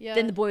media. Yeah.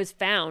 Then the boy was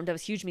found. That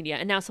was huge media.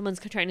 And now someone's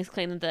trying to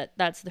claim that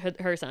that's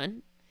her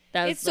son.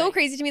 That was It's so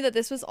crazy to me that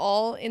this was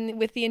all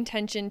with the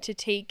intention to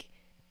take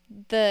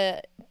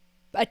the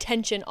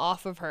attention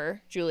off of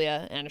her,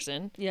 Julia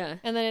Anderson. Yeah.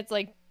 And then it's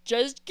like,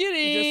 just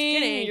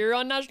kidding. You're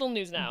on national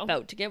news now.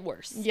 About to get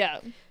worse. Yeah.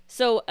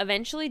 So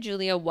eventually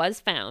Julia was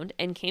found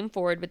and came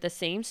forward with the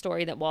same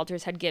story that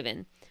Walters had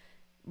given.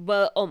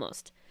 Well,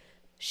 almost.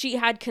 She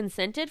had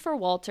consented for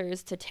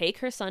Walters to take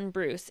her son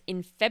Bruce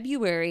in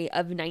February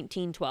of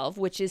 1912,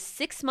 which is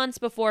 6 months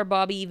before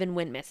Bobby even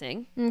went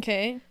missing.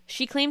 Okay.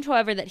 She claimed,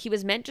 however, that he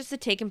was meant just to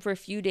take him for a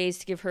few days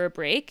to give her a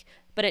break,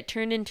 but it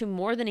turned into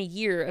more than a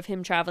year of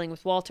him traveling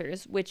with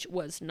Walters, which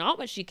was not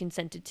what she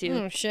consented to.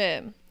 Oh,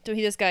 shit. So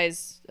this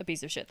guy's a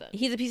piece of shit then.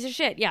 He's a piece of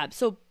shit, yeah.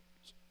 So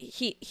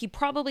he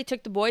probably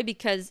took the boy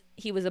because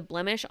he was a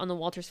blemish on the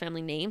Walters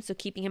family name, so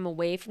keeping him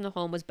away from the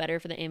home was better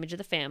for the image of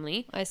the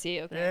family. I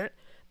see, okay.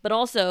 But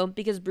also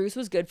because Bruce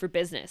was good for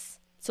business.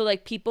 So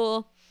like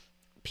people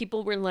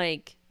were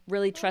like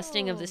really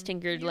trusting of this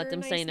tinker to let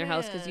them stay in their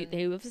house because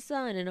they have a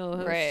son and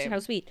how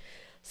sweet.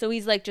 So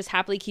he's like just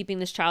happily keeping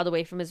this child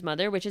away from his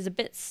mother, which is a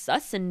bit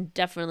sus and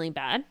definitely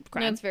bad.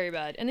 Crime. That's very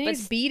bad. And then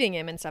he's beating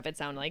him and stuff, it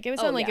sounded like. It would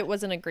sound like it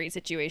wasn't a great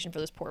situation for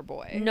this poor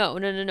boy.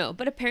 No.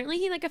 But apparently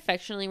he like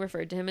affectionately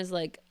referred to him as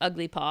like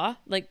ugly paw.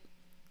 Like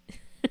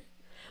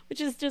which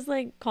is just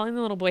like calling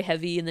the little boy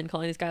heavy and then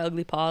calling this guy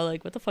ugly paw.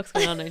 Like what the fuck's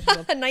going on?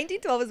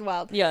 1912 is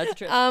wild. Yeah, it's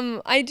true.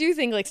 I do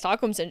think like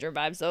Stockholm syndrome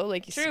vibes though.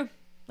 Like true.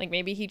 Like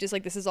maybe he just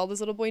like this is all this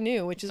little boy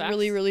knew, which is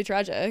really, really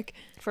tragic.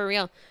 For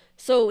real.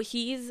 So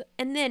he's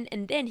and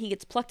then he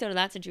gets plucked out of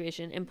that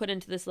situation and put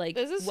into this like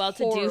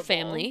well-to-do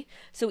family.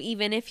 So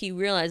even if he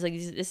realized like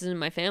this isn't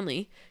my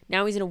family,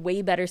 now he's in a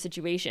way better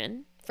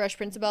situation. Fresh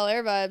Prince of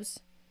Bel-Air vibes.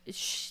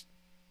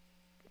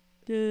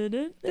 I don't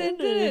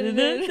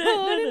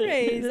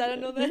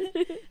know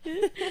that.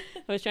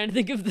 I was trying to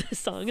think of the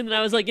song and then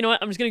I was like, you know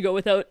what? I'm just gonna go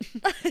without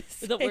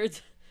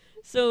words.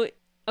 So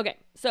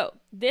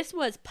this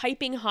was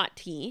piping hot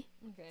tea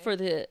for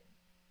the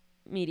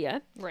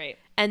media. Right.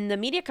 And the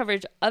media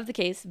coverage of the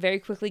case very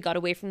quickly got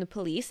away from the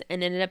police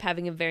and ended up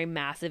having a very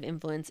massive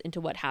influence into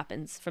what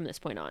happens from this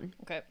point on.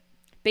 Okay.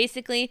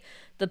 Basically,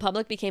 the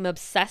public became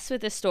obsessed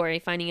with this story,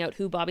 finding out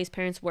who Bobby's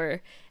parents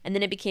were, and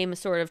then it became a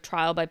sort of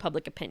trial by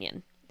public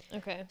opinion.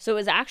 Okay. So it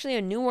was actually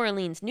a New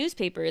Orleans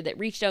newspaper that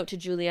reached out to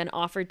Julia and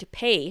offered to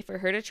pay for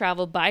her to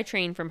travel by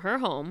train from her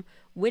home,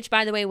 which,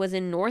 by the way, was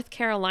in North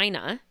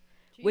Carolina,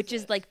 which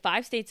is like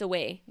 5 states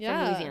away from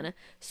Louisiana.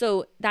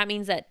 So that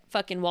means that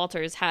fucking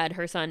Walters had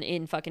her son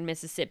in fucking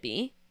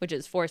Mississippi, which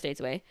is 4 states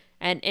away.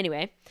 And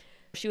anyway,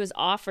 she was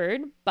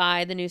offered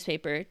by the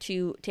newspaper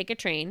to take a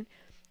train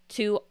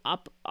to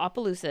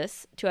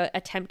Opelousas to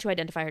attempt to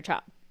identify her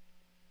child.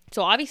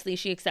 So obviously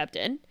she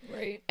accepted.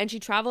 Right. And she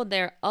traveled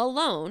there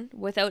alone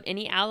without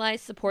any allies,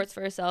 supports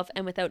for herself,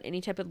 and without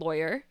any type of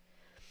lawyer.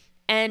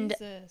 And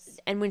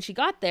when she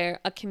got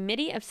there, a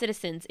committee of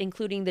citizens,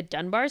 including the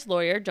Dunbar's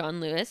lawyer, John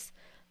Lewis,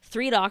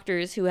 3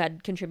 doctors who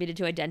had contributed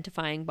to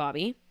identifying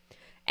Bobby,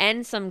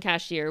 and some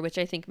cashier, which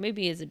I think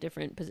maybe is a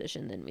different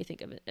position than we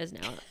think of it as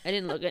now. I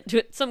didn't look into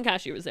it. Some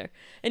cashier was there.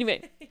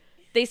 Anyway,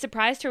 they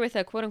surprised her with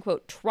a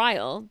quote-unquote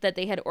trial that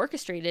they had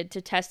orchestrated to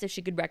test if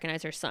she could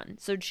recognize her son.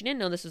 So she didn't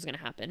know this was going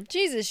to happen.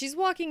 Jesus, she's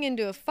walking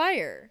into a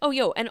fire.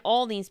 Oh, and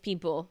all these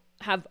people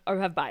have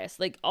bias.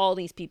 Like, all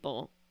these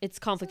people, it's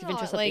conflict of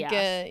interest like up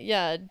the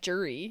ass.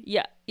 Jury.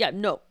 Yeah,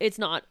 no, it's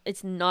not.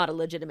 It's not a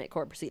legitimate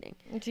court proceeding.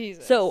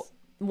 Jesus. So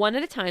one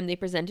at a time, they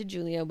presented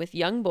Julia with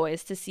young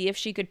boys to see if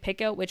she could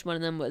pick out which one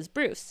of them was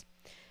Bruce.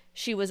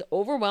 She was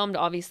overwhelmed,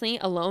 obviously,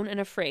 alone and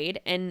afraid,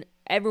 and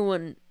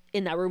everyone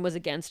in that room was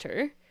against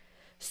her.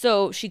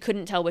 So she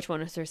couldn't tell which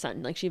one was her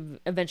son. Like, she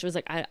eventually was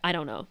like, I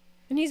don't know.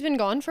 And he's been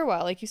gone for a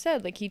while, like you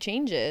said. Like, he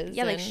changes.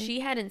 Yeah, like,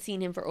 she hadn't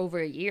seen him for over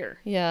a year.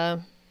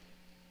 Yeah.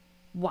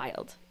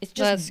 Wild. It's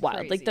just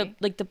wild. Crazy.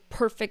 Like the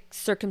perfect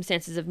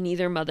circumstances of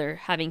neither mother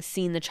having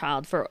seen the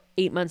child for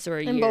 8 months or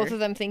a year. And both of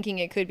them thinking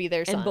it could be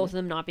their son. And both of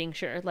them not being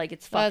sure. Like,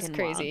 it's fucking That's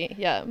crazy. wild.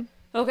 Yeah.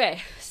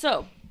 Okay,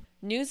 so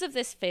news of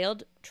this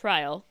failed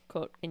trial,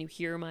 quote, can you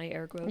hear my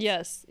air quotes?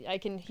 Yes, I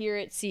can hear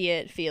it, see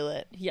it, feel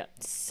it. Yep.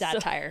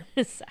 Satire.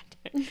 Satire.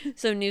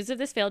 So news of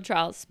this failed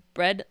trial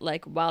spread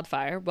like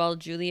wildfire while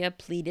Julia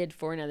pleaded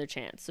for another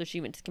chance. So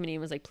she went to the committee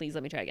and was like, please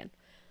let me try again.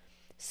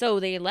 So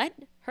they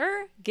let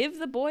her give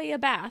the boy a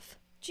bath.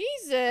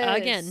 Jesus.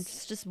 Again,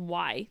 it's just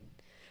why?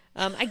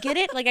 I get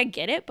it,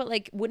 but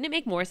like, wouldn't it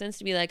make more sense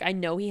to be like, I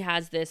know he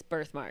has this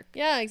birthmark.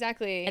 Yeah,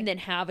 exactly. And then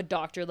have a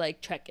doctor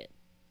like check it.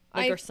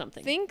 or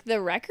something. I think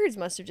the records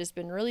must have just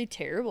been really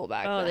terrible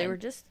back then. Oh, they were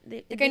just...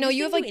 Like, I know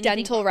you have, like,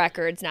 dental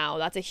records now.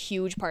 That's a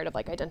huge part of,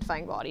 like,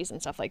 identifying bodies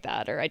and stuff like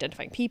that, or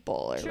identifying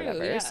people or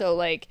whatever. Yeah. So,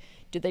 like,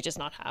 did they just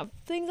not have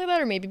things like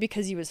that? Or maybe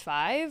because he was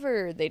 5,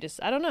 or they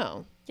just... I don't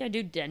know. Yeah,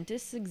 do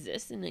dentists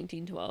exist in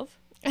 1912?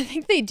 I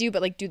think they do,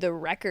 but, like, do the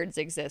records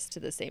exist to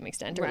the same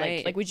extent? Or,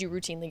 Right. like, would you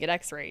routinely get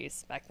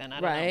x-rays back then? I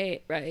don't know.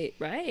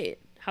 Right.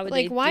 How would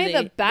Like, they... why do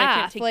the they bath?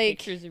 can't take Like,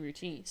 pictures of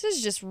routine. this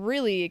is just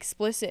really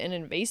explicit and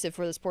invasive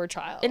for this poor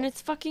child. And it's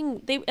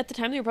fucking... At the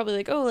time, they were probably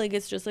like, oh, like,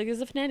 it's just like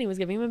as if Nanny was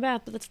giving him a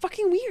bath. But that's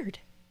fucking weird.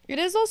 It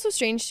is also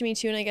strange to me,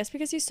 too, and I guess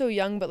because he's so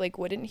young, but, like,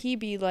 wouldn't he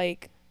be,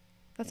 like,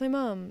 that's my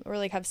mom? Or,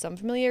 like, have some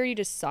familiarity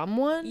to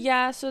someone?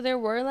 Yeah, so there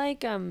were,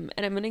 like... And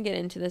I'm going to get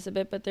into this a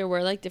bit, but there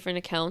were, like, different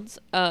accounts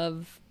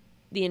of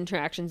the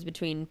interactions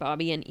between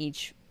Bobby and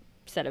each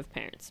set of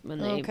parents when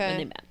they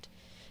met.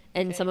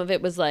 And some of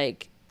it was,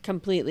 like...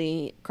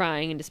 completely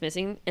crying and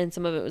dismissing, and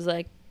some of it was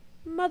like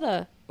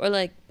mother or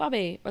like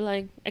Bobby or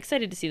like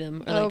excited to see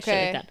them or like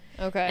shit like that.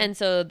 Okay. And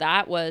so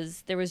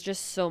there was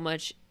just so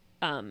much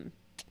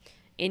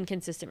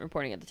inconsistent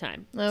reporting at the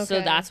time. Okay.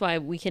 So that's why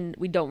we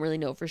don't really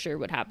know for sure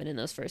what happened in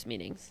those first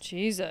meetings.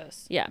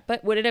 Jesus. Yeah,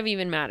 but would it have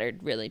even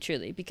mattered really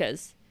truly,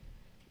 because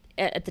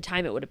at the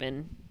time it would have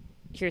been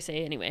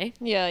hearsay anyway.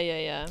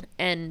 Yeah.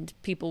 And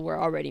people were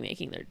already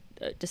making their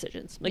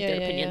decisions, like their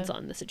opinions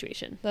on the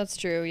situation. That's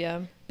true,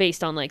 yeah.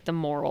 Based on like the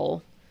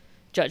moral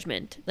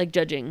judgment, like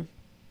judging.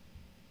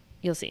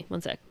 You'll see.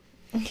 One sec.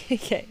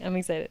 Okay, I'm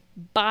excited.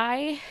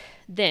 By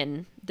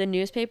then, the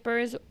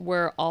newspapers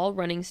were all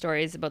running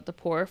stories about the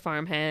poor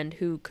farmhand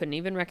who couldn't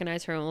even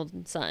recognize her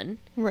own son.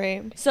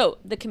 Right. So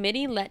the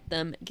committee let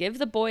them give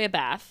the boy a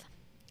bath,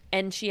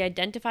 and she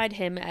identified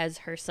him as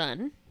her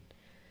son.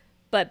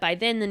 But by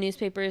then, the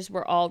newspapers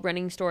were all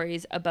running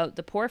stories about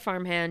the poor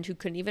farmhand who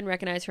couldn't even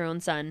recognize her own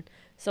son.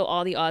 So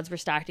all the odds were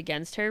stacked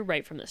against her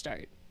right from the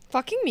start.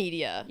 Fucking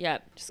media. Yeah.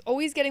 Just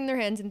always getting their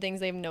hands in things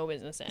they have no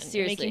business in.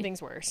 Seriously. Making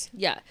things worse.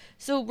 Yeah.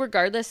 So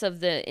regardless of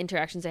the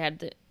interactions they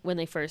had when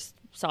they first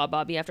saw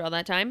Bobby after all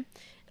that time,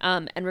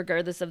 and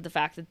regardless of the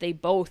fact that they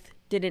both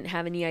didn't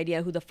have any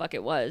idea who the fuck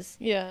it was.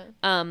 Yeah.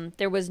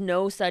 There was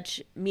no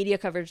such media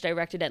coverage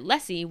directed at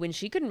Leslie when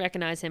she couldn't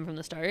recognize him from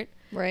the start.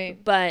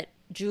 Right. But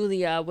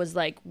Julia was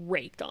like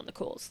raked on the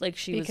coals. Like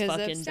she was fucking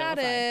because of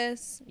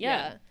status.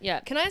 Yeah.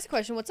 Can I ask a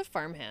question? What's a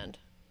farmhand?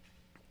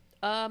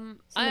 Someone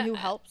who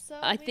helps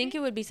out, I think it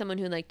would be someone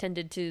who like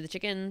tended to the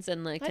chickens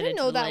and like tended didn't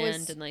know to the that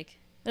land was- and like...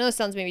 I know it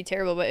sounds maybe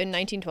terrible, but in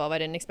 1912, I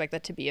didn't expect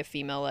that to be a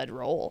female-led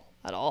role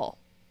at all.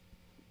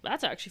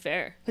 That's actually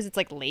fair. Because it's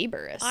like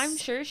laborious. I'm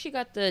sure she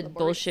got the Laborious.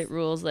 bullshit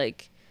rules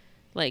like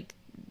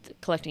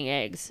collecting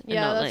eggs. And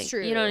Yeah, not, that's like,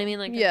 true. You know what I mean?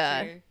 Like, I'm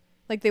Yeah. sure.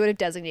 Like they would have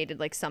designated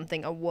like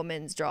something a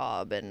woman's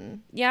job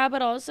and... Yeah,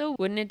 but also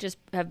wouldn't it just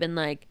have been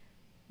like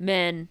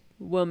men,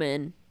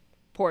 woman,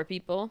 poor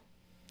people?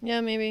 Yeah,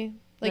 maybe.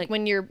 Like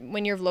when you're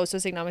of low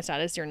socioeconomic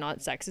status, you're not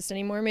sexist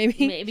anymore,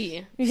 maybe.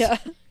 Maybe. Yeah.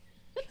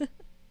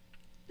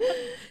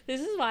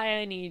 This is why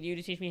I need you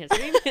to teach me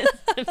history, because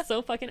I'm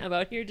so fucking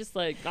about here just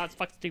like, not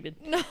fucking stupid.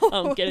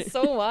 No, Get it.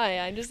 so why?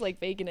 I'm just like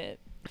faking it.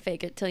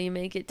 Fake it till you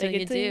make it, till Fake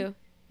you it till do.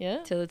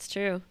 Yeah. Till it's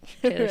true.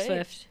 Taylor Right.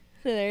 Swift.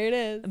 There it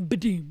is.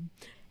 Ba-doom.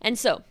 And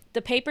so,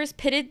 the papers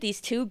pitted these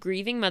two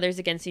grieving mothers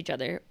against each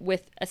other,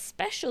 with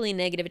especially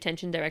negative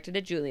attention directed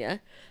at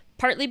Julia,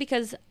 partly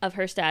because of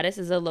her status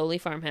as a lowly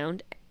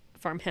farmhand,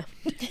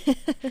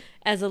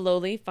 as a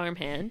lowly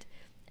farmhand,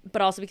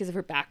 but also because of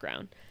her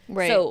background.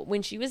 Right. So,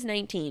 when she was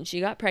 19, she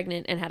got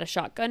pregnant and had a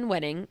shotgun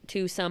wedding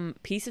to some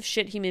piece of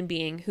shit human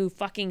being who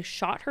fucking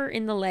shot her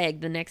in the leg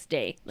the next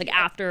day, like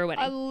after a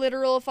wedding. A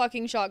literal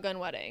fucking shotgun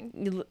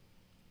wedding.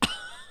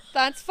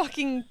 That's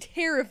fucking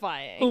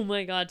terrifying. Oh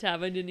my god,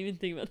 Tab, I didn't even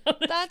think about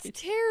that. That's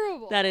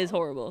terrible. That is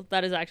horrible.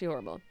 That is actually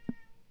horrible.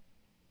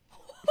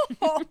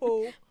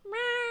 Oh.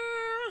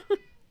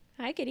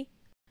 Hi, kitty.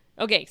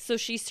 Okay, so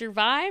she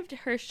survived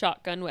her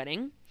shotgun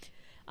wedding,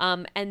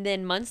 and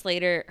then months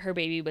later, her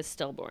baby was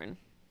stillborn.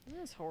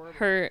 That's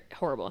horrible.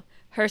 Horrible.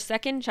 Her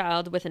second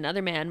child with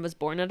another man was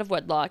born out of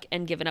wedlock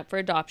and given up for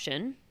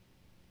adoption.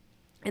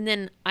 And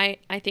then I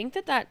think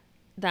that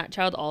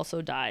child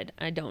also died.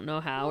 I don't know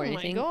how or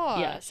anything. Oh my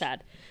gosh. Yeah,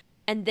 sad.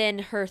 And then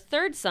her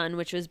third son,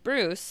 which was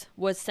Bruce,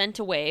 was sent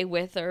away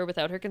with or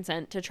without her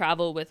consent to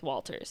travel with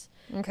Walters.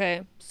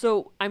 Okay.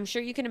 So I'm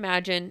sure you can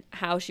imagine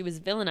how she was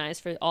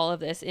villainized for all of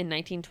this in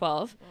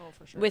 1912. Oh,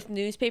 for sure. With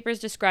newspapers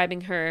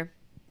describing her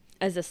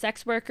as a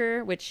sex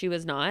worker, which she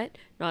was not.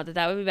 Not that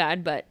that would be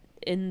bad, but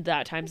in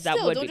that time that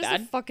would be bad. Don't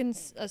just fucking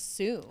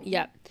assume.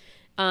 Yeah.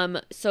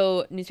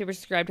 So newspapers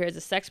described her as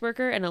a sex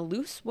worker and a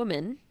loose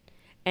woman,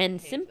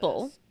 and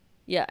Simple. this.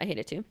 Yeah, I hate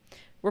it too.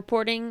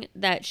 Reporting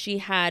that she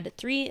had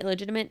 3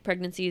 illegitimate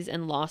pregnancies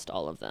and lost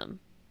all of them.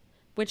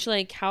 Which,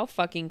 like, how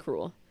fucking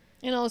cruel.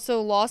 And also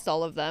lost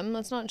all of them.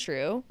 That's not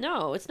true.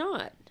 No, it's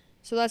not.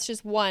 So that's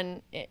just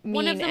one mean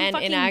One of them and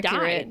fucking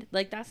inaccurate. died.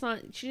 Like, that's not...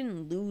 She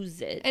didn't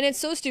lose it. And it's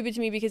so stupid to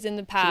me because in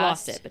the past... She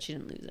lost it, but she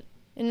didn't lose it.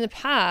 In the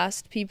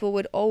past, people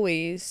would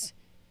always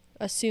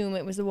assume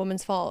it was the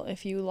woman's fault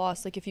if you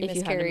lost, like if you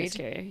miscarried. Had a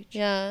miscarriage.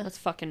 Yeah. That's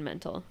fucking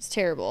mental. It's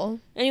terrible.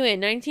 Anyway,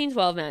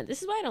 1912, man.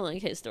 This is why I don't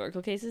like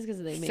historical cases,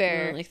 because they make me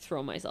want to, like,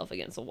 throw myself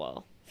against a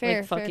wall.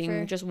 Fair, like, fucking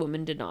fair. just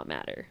women did not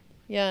matter.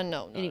 Yeah,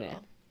 no.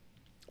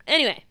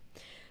 Anyway,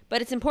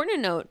 but it's important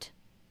to note,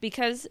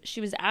 because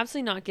she was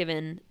absolutely not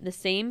given the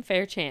same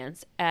fair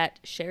chance at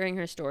sharing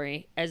her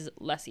story as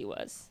Leslie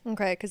was.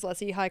 Okay, because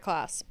Leslie, high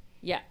class.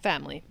 Yeah.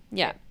 Family.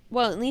 Yeah.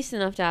 Well, at least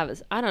enough to have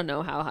his, I don't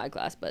know how high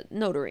class, but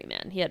notary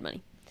man. He had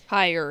money.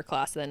 Higher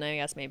class then, I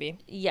guess, maybe.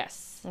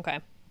 Yes. Okay.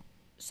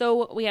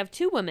 So we have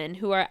two women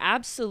who are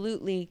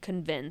absolutely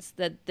convinced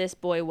that this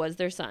boy was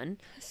their son.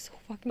 That's so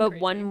fucking But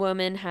crazy. one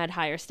woman had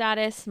higher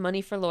status,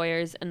 money for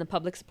lawyers, and the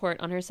public support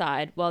on her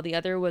side, while the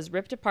other was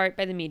ripped apart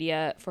by the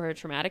media for her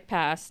traumatic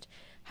past,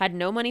 had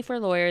no money for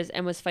lawyers,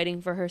 and was fighting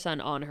for her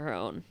son on her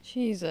own.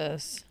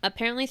 Jesus.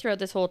 Apparently, throughout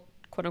this whole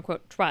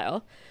quote-unquote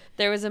trial,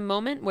 there was a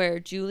moment where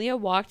Julia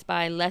walked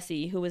by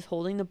Leslie, who was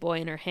holding the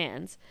boy in her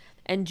hands,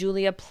 and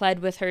Julia pled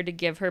with her to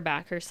give her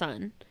back her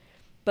son.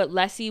 But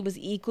Leslie was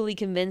equally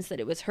convinced that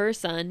it was her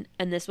son,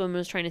 and this woman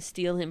was trying to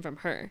steal him from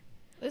her.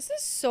 This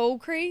is so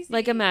crazy.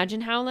 Like,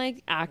 imagine how,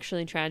 like,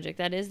 actually tragic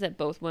that is, that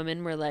both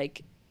women were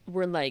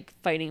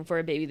fighting for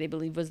a baby they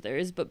believe was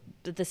theirs, but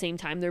at the same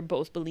time they're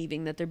both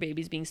believing that their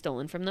baby's being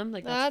stolen from them.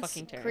 Like, that's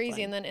fucking terrifying.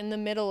 Crazy. And then in the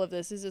middle of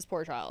this is this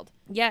poor child.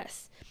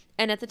 Yes.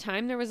 And at the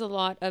time there was a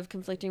lot of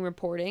conflicting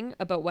reporting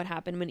about what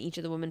happened when each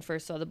of the women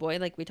first saw the boy,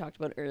 like we talked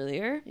about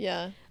earlier.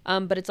 Yeah.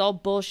 But it's all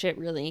bullshit,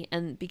 really,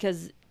 and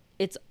because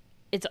it's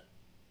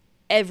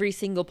every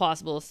single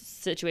possible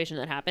situation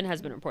that happened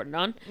has been reported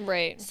on.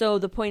 Right. So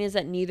the point is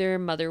that neither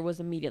mother was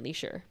immediately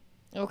sure.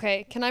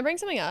 Okay. Can I bring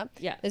something up?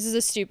 Yeah. This is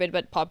a stupid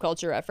but pop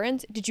culture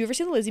reference. Did you ever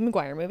see the Lizzie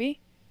McGuire movie?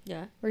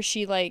 Yeah. Where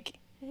she like,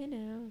 hey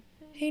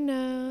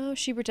now,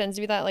 she pretends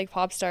to be that like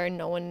pop star and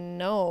no one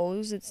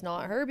knows it's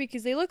not her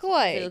because they look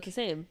alike. They look the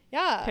same.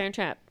 Yeah. Parent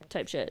Trap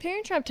type shit.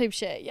 Parent Trap type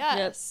shit.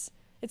 Yes.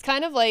 Yep. It's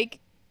kind of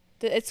like,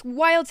 it's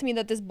wild to me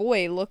that this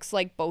boy looks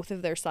like both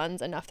of their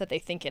sons enough that they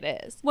think it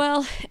is.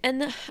 Well,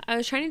 and I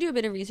was trying to do a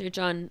bit of research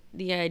on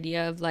the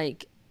idea of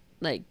like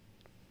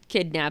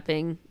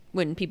kidnapping,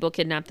 when people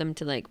kidnap them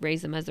to like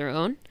raise them as their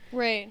own.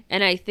 Right.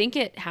 And I think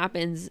it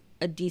happens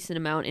a decent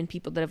amount in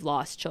people that have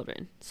lost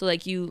children. So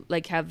like you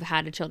like have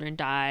had a children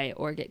die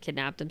or get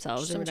kidnapped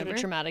themselves or some whatever. Sort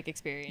of traumatic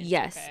experience.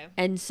 Yes.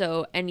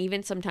 Okay. And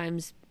even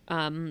sometimes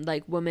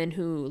like women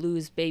who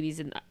lose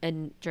babies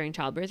in during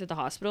childbirth at the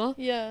hospital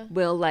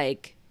will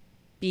like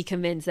be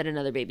convinced that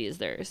another baby is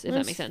theirs, if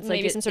that makes sense.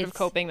 Maybe like some sort of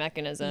coping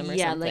mechanism or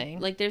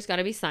something. Like there's got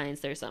to be science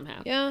there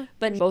somehow. Yeah.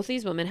 But both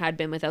these women had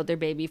been without their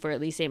baby for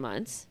at least 8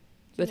 months,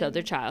 without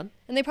their child.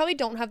 And they probably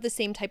don't have the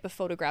same type of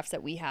photographs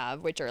that we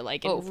have, which are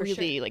like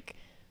really sure. like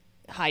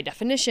high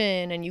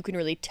definition and you can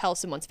really tell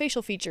someone's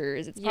facial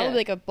features. It's probably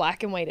like a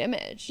black and white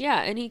image.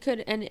 Yeah,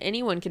 and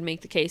anyone could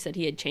make the case that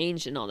he had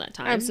changed in all that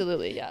time.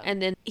 Absolutely, yeah.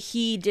 And then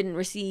he didn't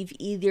receive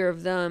either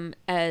of them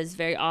as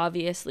very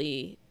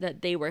obviously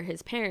that they were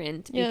his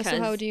parent. Yeah, because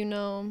so how do you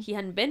know? He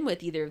hadn't been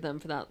with either of them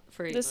for 8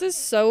 months. This is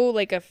so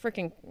like a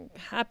freaking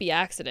happy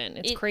accident.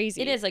 It's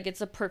crazy. It is, like,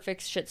 it's a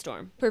perfect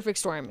shitstorm. Perfect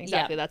storm,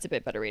 exactly. Yeah. That's a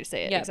bit better way to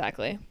say it. Yeah.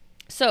 Exactly.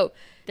 So,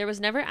 there was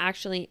never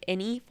actually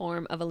any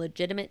form of a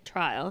legitimate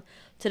trial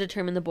to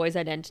determine the boy's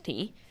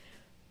identity,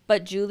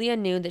 but Julia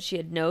knew that she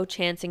had no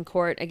chance in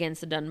court against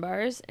the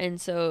Dunbars,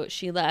 and so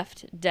she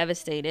left,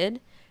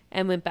 devastated,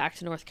 and went back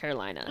to North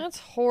Carolina. That's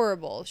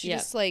horrible. She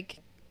just,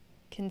 like,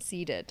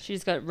 conceded. She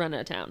just got run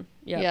out of town.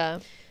 Yep. Yeah.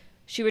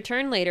 She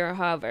returned later,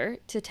 however,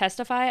 to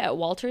testify at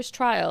Walter's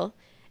trial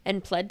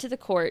and pled to the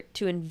court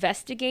to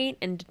investigate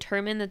and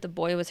determine that the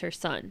boy was her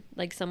son.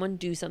 Like, someone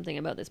do something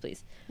about this,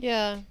 please.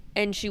 Yeah.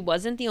 And she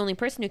wasn't the only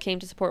person who came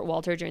to support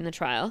Walter during the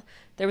trial.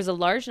 There was a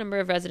large number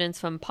of residents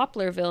from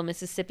Poplarville,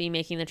 Mississippi,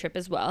 making the trip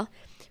as well.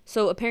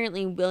 So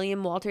apparently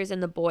William Walters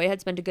and the boy had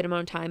spent a good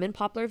amount of time in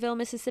Poplarville,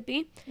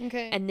 Mississippi.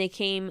 Okay. And they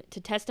came to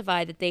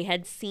testify that they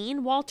had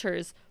seen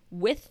Walters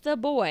with the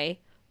boy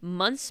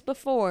months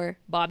before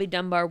Bobby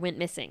Dunbar went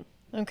missing.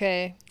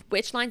 Okay.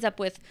 Which lines up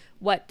with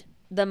what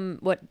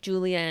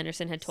Julia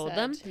Anderson had told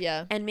them.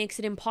 Yeah. And makes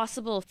it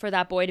impossible for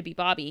that boy to be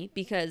Bobby,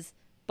 because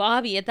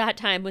Bobby at that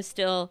time was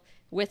still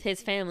with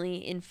his family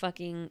in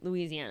fucking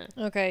Louisiana.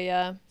 Okay,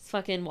 yeah. It's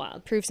fucking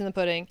wild. Proof's in the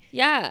pudding.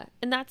 Yeah.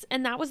 And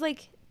that was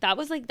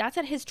that's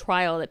at his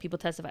trial that people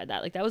testified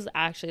that. Like, that was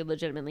actually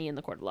legitimately in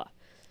the court of law.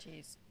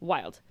 Jeez.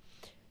 Wild.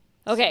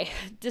 Okay,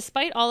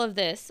 despite all of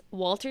this,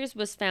 Walters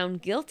was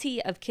found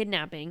guilty of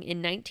kidnapping in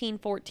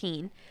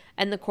 1914,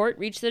 and the court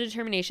reached the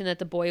determination that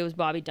the boy was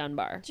Bobby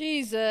Dunbar.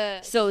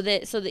 Jesus. So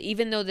that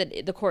even though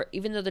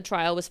the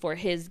trial was for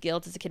his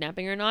guilt as a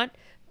kidnapping or not,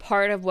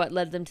 part of what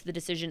led them to the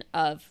decision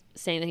of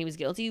saying that he was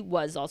guilty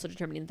was also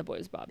determining that the boy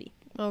was Bobby.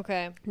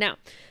 Okay. Now,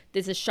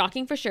 this is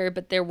shocking for sure,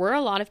 but there were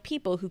a lot of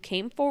people who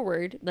came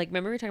forward, like,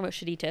 remember we were talking about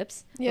shitty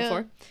tips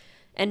before,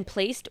 and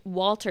placed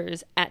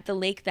Walters at the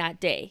lake that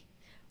day.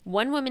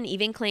 One woman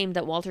even claimed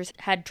that Walters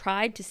had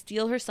tried to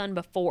steal her son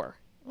before.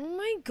 Oh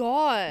my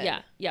God.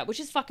 Yeah, which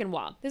is fucking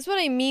wild. This is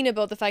what I mean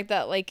about the fact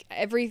that, like,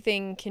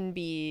 everything can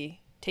be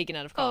taken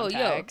out of Oh,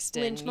 context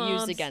yo, and lynch mobs,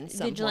 used against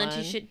someone.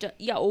 vigilante shit.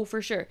 Yeah, oh,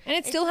 for sure. And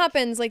it still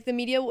happens. Like, the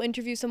media will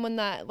interview someone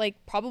that, like,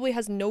 probably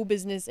has no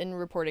business in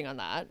reporting on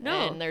that.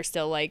 No. And they're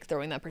still, like,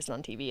 throwing that person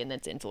on TV, and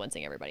it's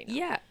influencing everybody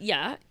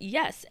now.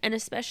 Yes. And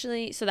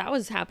especially, so that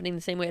was happening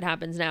the same way it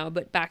happens now,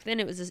 but back then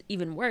it was just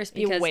even worse.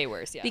 Because, way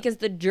worse, yeah. Because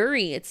the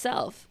jury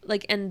itself,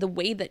 like, and the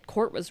way that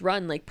court was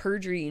run, like,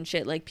 perjury and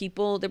shit, like,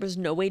 people, there was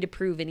no way to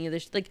prove any of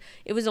this. Like,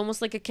 it was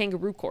almost like a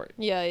kangaroo court.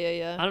 Yeah.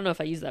 I don't know if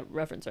I used that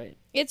reference right.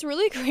 It's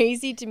really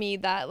crazy to me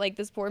that, like,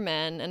 this poor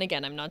man, and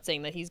again, I'm not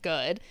saying that he's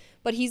good,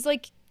 but he's,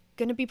 like, he's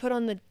gonna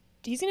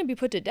be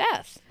put to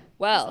death.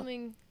 Well,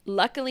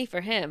 luckily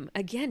for him,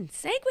 again,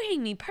 segueing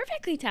me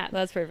perfectly, Tab.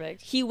 That's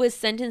perfect. He was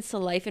sentenced to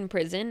life in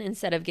prison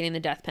instead of getting the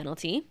death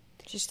penalty.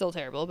 Which is still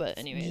terrible, but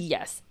anyways.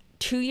 Yes.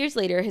 2 years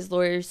later, his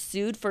lawyers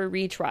sued for a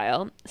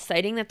retrial,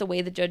 citing that the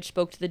way the judge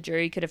spoke to the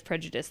jury could have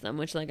prejudiced them,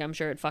 which, like, I'm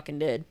sure it fucking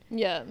did.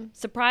 Yeah.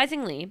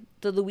 Surprisingly,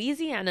 the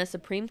Louisiana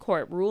Supreme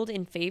Court ruled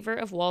in favor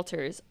of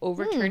Walters,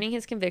 overturning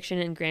his conviction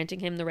and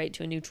granting him the right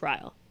to a new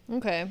trial.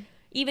 Okay.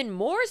 Even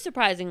more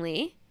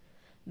surprisingly,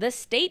 the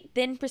state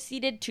then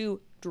proceeded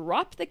to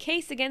drop the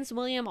case against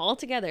William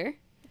altogether.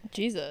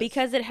 Jesus.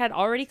 Because it had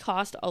already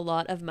cost a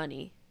lot of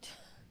money.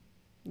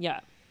 Yeah.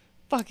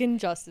 Fucking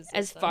justice system.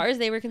 As far as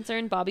they were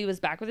concerned, Bobby was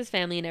back with his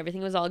family and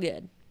everything was all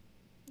good.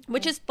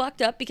 Which is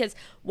fucked up because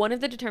one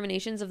of the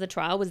determinations of the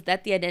trial was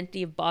that the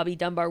identity of Bobby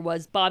Dunbar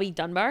was Bobby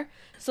Dunbar.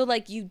 So,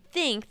 like, you'd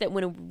think that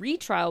when a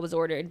retrial was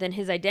ordered, then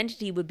his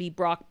identity would be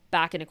brought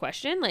back into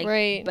question. Like,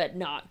 right. But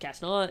not,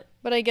 guess not.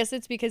 But I guess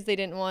it's because they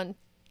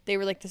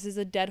were like, this is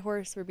a dead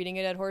horse. We're beating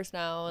a dead horse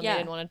now. And they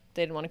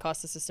didn't want to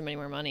cost the system any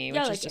more money,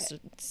 which is just a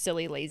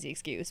silly, lazy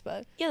excuse.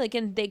 But yeah, like,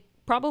 and they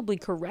probably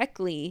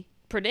correctly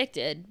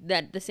predicted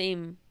that the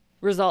same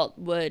result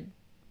would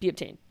be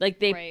obtained.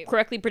 Like, they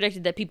correctly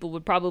predicted that people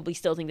would probably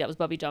still think that was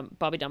Bobby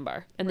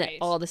Dunbar, and that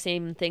all the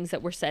same things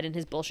that were said in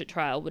his bullshit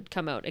trial would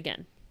come out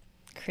again.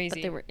 Crazy.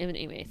 But they were,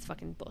 anyway, it's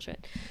fucking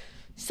bullshit.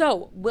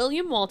 So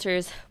William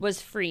Walters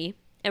was free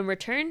and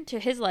returned to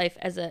his life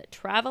as a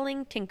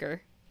traveling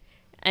tinker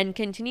and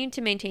continued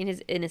to maintain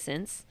his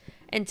innocence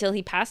until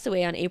he passed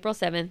away on April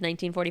 7th,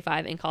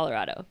 1945 in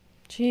Colorado.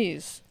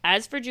 Jeez.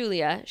 As for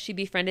Julia, she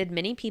befriended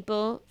many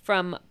people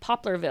from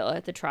Poplarville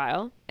at the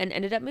trial and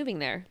ended up moving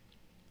there,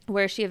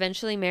 where she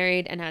eventually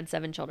married and had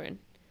 7 children.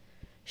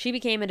 She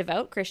became a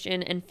devout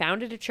Christian and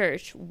founded a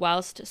church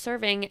whilst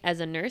serving as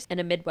a nurse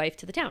and a midwife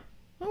to the town.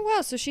 Oh,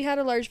 wow. So she had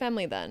a large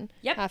family then.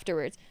 Yep.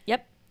 Afterwards.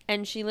 Yep.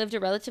 And she lived a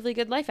relatively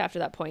good life after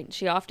that point.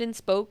 She often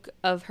spoke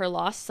of her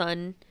lost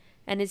son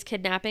and his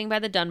kidnapping by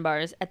the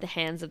Dunbars at the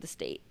hands of the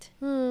state.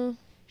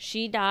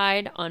 She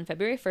died on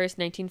February 1st,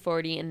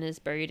 1940, and is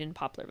buried in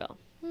Poplarville.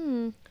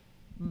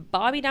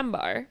 Bobby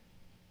Dunbar,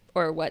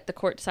 or what the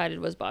court decided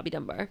was Bobby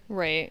Dunbar,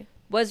 right,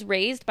 was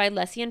raised by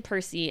Leslie and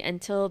Percy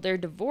until their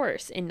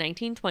divorce in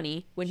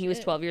 1920 when he was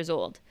 12 years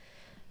old.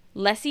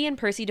 Leslie and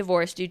Percy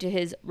divorced due to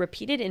his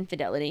repeated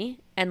infidelity,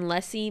 and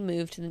Leslie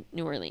moved to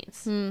New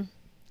Orleans.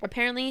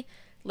 Apparently,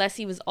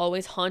 Leslie was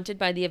always haunted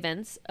by the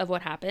events of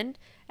what happened,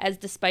 as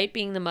despite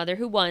being the mother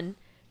who won,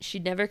 she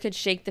never could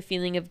shake the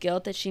feeling of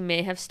guilt that she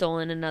may have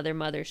stolen another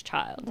mother's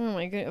child. Oh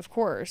my god, of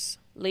course.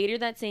 Later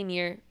that same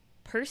year,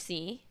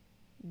 Percy,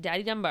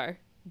 Daddy Dunbar,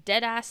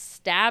 deadass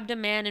stabbed a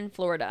man in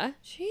Florida.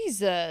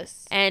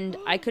 Jesus. And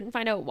I couldn't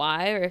find out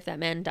why or if that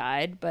man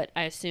died, but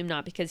I assume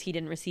not because he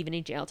didn't receive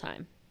any jail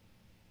time.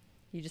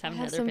 You just have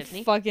another some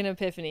epiphany? Fucking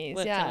epiphanies.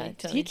 What? Yeah.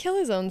 Tell me. Did he kill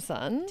his own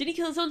son? Did he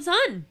kill his own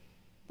son?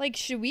 Like,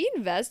 should we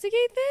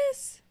investigate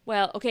this?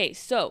 Well, okay,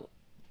 so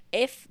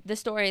if the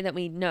story that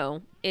we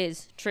know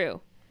is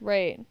true,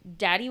 right,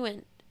 Daddy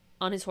went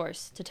on his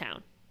horse to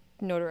town.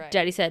 Notoriety.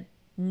 Daddy said,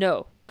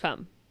 "No,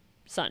 come,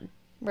 son."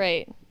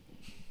 Right.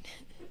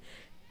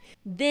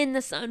 Then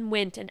the son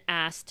went and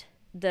asked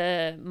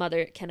the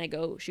mother, "Can I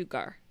go shoot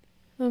Gar?"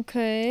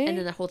 Okay. And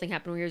then the whole thing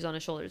happened where he was on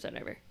his shoulders or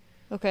whatever.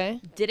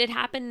 Okay. Did it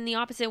happen in the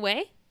opposite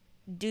way?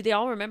 Do they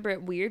all remember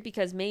it weird?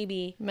 Because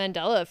maybe...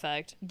 Mandela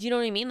effect. Do you know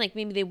what I mean? Like,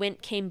 maybe they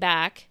came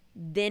back,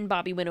 then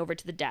Bobby went over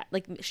to the dad.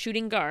 Like,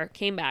 shooting Gar,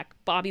 came back,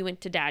 Bobby went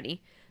to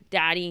Daddy.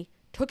 Daddy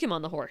took him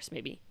on the horse,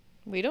 maybe.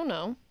 We don't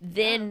know.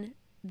 Then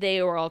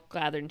they were all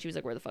gathered, and she was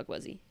like, where the fuck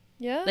was he?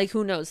 Yeah. Like,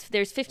 who knows?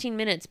 There's 15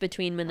 minutes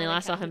between when they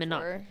last saw him and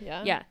not.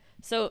 Yeah. Yeah.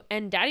 So,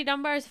 and Daddy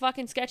Dunbar is a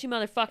fucking sketchy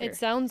motherfucker. It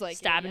sounds like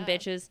stabbing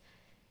bitches.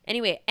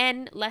 Anyway,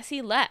 and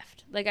Leslie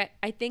left. Like,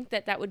 I think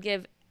that would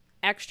give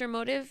extra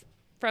motive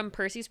from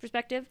Percy's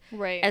perspective,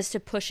 right, as to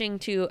pushing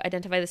to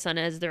identify the son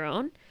as their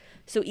own.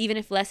 So even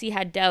if Leslie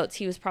had doubts,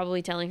 he was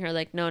probably telling her,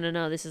 like, no,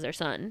 this is our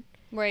son.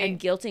 Right. And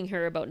guilting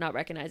her about not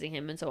recognizing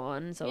him and so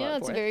on and so on. Yeah,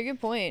 that's a very good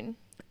point.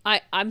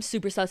 I'm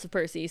super sus of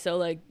Percy, so,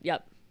 like,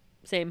 yep,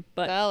 same.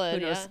 But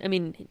valid, who knows? Yeah. I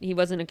mean, he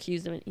wasn't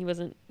accused of it.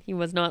 He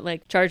was not,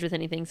 like, charged with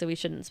anything, so we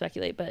shouldn't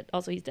speculate. But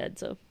also he's dead,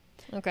 so.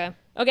 Okay.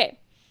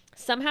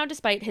 Somehow,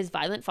 despite his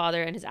violent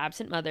father and his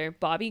absent mother,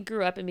 Bobby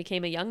grew up and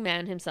became a young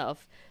man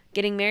himself,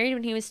 getting married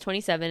when he was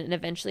 27 and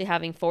eventually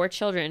having 4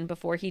 children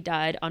before he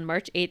died on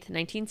March 8th,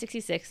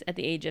 1966 at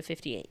the age of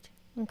 58.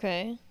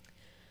 Okay.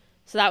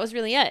 So that was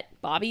really it.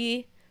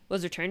 Bobby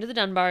was returned to the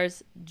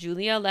Dunbars.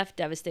 Julia left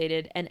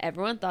devastated, and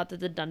everyone thought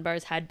that the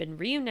Dunbars had been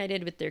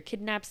reunited with their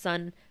kidnapped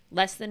son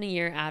less than a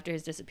year after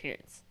his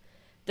disappearance.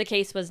 The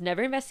case was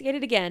never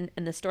investigated again,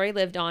 and the story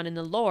lived on in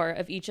the lore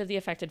of each of the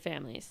affected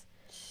families.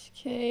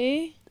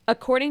 Okay.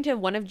 According to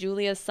one of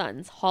Julia's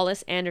sons,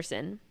 Hollis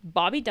Anderson,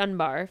 Bobby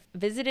Dunbar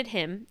visited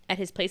him at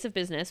his place of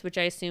business, which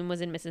I assume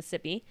was in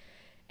Mississippi,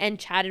 and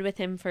chatted with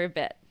him for a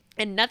bit.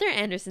 Another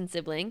Anderson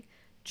sibling,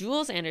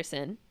 Jules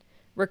Anderson,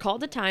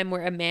 recalled a time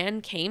where a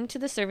man came to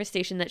the service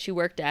station that she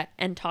worked at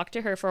and talked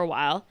to her for a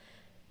while,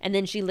 and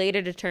then she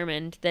later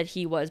determined that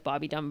he was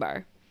Bobby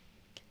Dunbar.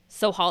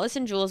 So Hollis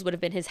and Jules would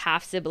have been his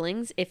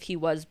half-siblings if he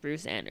was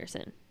Bruce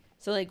Anderson.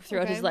 So, like,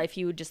 throughout his life,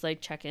 he would just,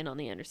 like, check in on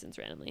the Andersons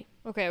randomly.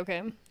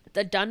 Okay.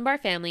 The Dunbar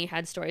family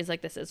had stories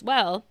like this as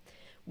well,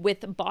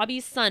 with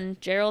Bobby's son,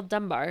 Gerald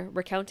Dunbar,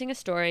 recounting a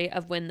story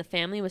of when the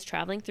family was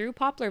traveling through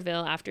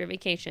Poplarville after a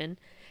vacation,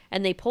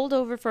 and they pulled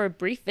over for a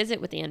brief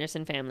visit with the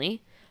Anderson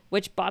family,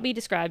 which Bobby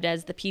described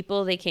as the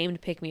people they came to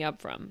pick me up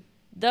from.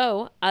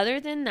 Though, other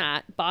than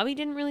that, Bobby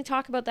didn't really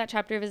talk about that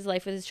chapter of his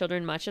life with his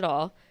children much at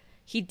all.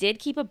 He did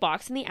keep a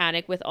box in the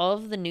attic with all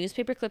of the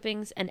newspaper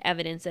clippings and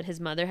evidence that his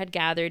mother had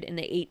gathered in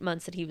the 8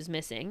 months that he was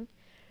missing.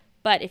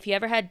 But if he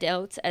ever had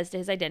doubts as to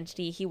his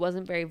identity, he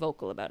wasn't very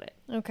vocal about it.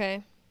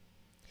 Okay.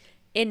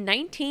 In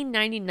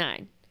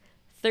 1999,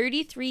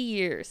 33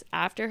 years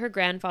after her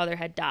grandfather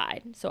had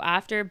died, so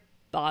after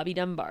Bobby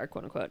Dunbar,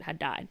 quote unquote, had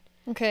died,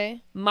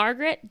 Okay.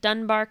 Margaret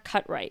Dunbar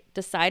Cutright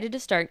decided to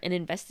start an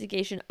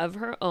investigation of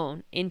her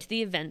own into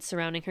the events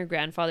surrounding her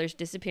grandfather's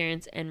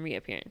disappearance and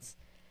reappearance.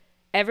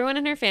 Everyone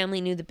in her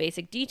family knew the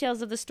basic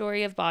details of the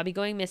story of Bobby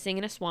going missing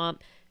in a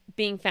swamp,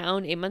 being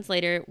found 8 months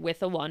later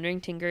with a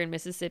wandering tinker in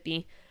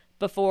Mississippi,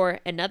 before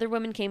another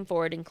woman came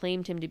forward and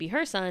claimed him to be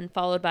her son,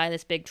 followed by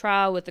this big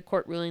trial with the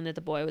court ruling that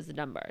the boy was the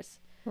Dunbars.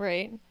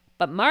 Right.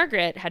 But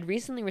Margaret had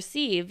recently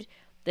received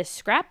this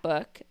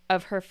scrapbook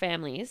of her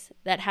family's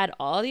that had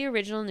all the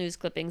original news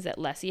clippings that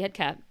Leslie had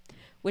kept,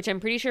 which I'm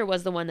pretty sure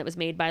was the one that was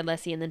made by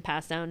Leslie and then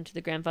passed down to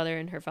the grandfather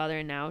and her father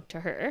and now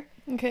to her,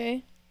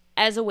 Okay.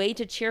 as a way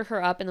to cheer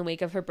her up in the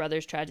wake of her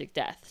brother's tragic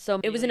death.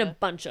 So it was in a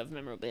bunch of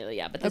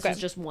memorabilia, but this is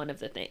just one of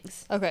the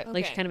things. Okay.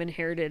 Like she kind of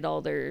inherited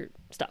all their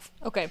stuff.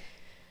 Okay.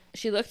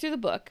 She looked through the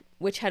book,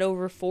 which had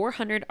over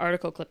 400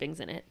 article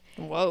clippings in it,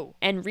 Whoa.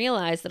 and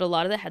realized that a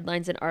lot of the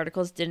headlines and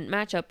articles didn't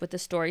match up with the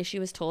story she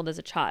was told as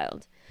a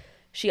child.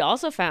 She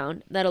also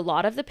found that a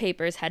lot of the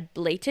papers had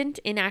blatant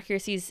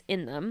inaccuracies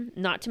in them,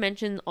 not to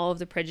mention all of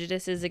the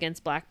prejudices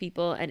against black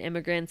people and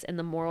immigrants and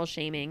the moral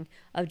shaming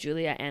of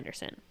Julia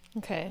Anderson.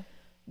 Okay.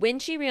 When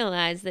she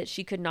realized that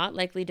she could not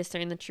likely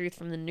discern the truth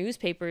from the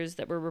newspapers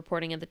that were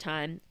reporting at the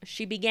time,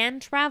 she began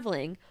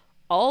traveling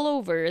all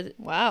over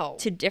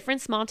to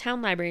different small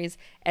town libraries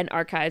and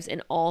archives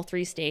in all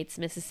 3 states,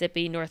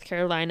 Mississippi, North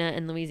Carolina,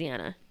 and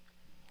Louisiana.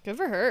 Good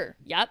for her.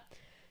 Yep.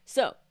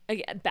 So,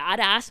 again,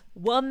 badass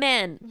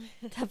woman.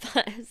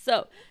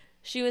 So,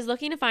 she was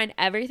looking to find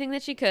everything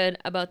that she could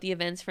about the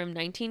events from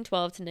 1912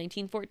 to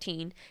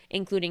 1914,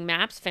 including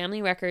maps, family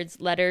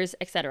records, letters,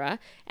 etc.,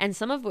 and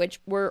some of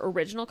which were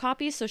original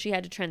copies, so she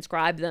had to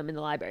transcribe them in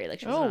the library. Like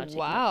she was allowed to take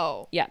them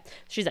out. Yeah.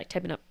 She's like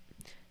typing up.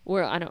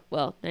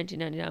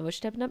 1999, was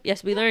she typing up?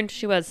 Yes, we learned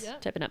she was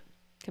typing up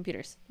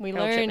computers. We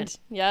learned.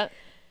 Yeah.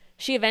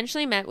 She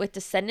eventually met with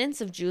descendants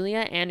of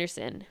Julia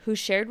Anderson, who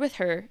shared with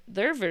her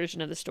their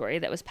version of the story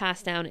that was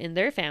passed down in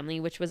their family,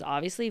 which was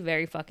obviously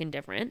very fucking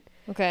different.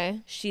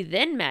 Okay. She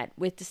then met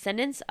with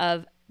descendants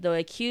of the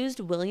accused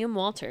William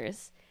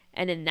Walters,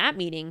 and in that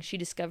meeting, she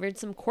discovered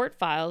some court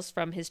files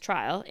from his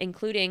trial,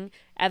 including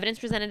evidence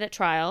presented at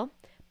trial,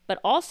 but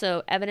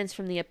also evidence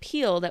from the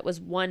appeal that was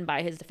won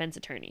by his defense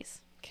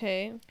attorneys.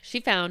 Okay. She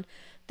found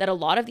that a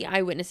lot of the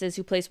eyewitnesses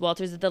who placed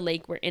Walters at the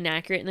lake were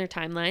inaccurate in their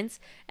timelines,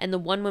 and the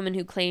one woman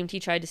who claimed he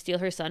tried to steal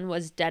her son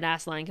was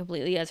dead-ass lying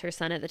completely, as her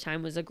son at the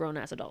time was a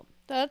grown-ass adult.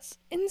 That's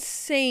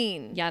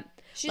insane.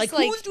 Yep. She's like,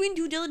 who's doing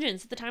due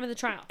diligence at the time of the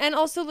trial? And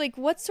also, like,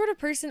 what sort of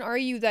person are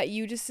you that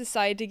you just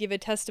decide to give a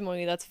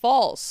testimony that's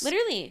false?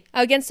 Literally.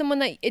 Against someone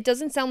that it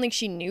doesn't sound like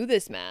she knew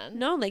this man.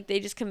 No, like, they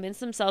just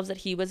convinced themselves that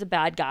he was a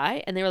bad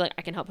guy, and they were like,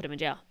 I can help put him in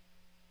jail.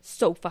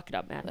 So fucked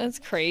up, man. That's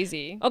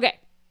crazy. Okay.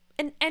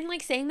 And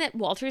like saying that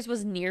Walters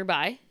was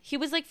nearby, he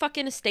was like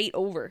fucking a state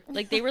over.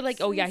 Like they were like,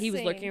 oh yeah, he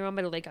was lurking around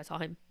by the lake, I saw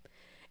him.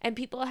 And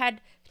people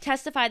had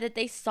testified that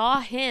they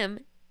saw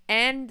him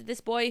and this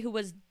boy who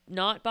was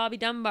not Bobby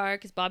Dunbar,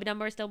 because Bobby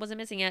Dunbar still wasn't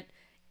missing yet,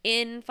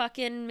 in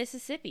fucking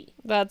Mississippi.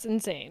 That's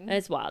insane.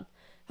 It's wild.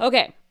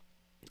 Okay.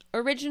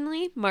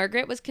 Originally,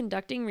 Margaret was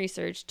conducting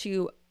research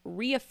to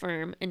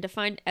reaffirm and to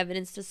find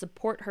evidence to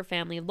support her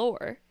family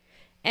lore.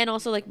 And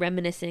also, like,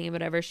 reminiscing and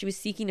whatever. She was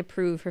seeking to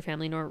prove her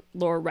family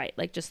lore right.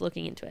 Like, just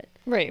looking into it.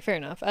 Right, fair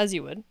enough. As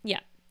you would.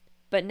 Yeah.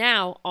 But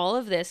now, all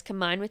of this,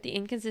 combined with the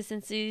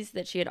inconsistencies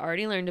that she had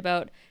already learned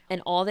about,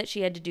 and all that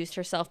she had deduced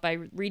herself by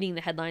reading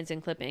the headlines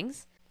and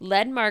clippings,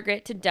 led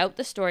Margaret to doubt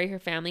the story her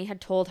family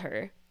had told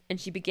her. And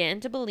she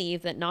began to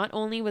believe that not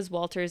only was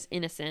Walters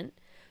innocent,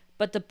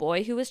 but the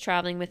boy who was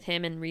traveling with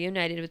him and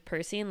reunited with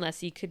Percy and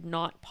Leslie could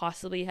not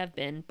possibly have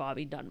been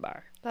Bobby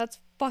Dunbar. That's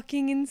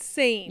fucking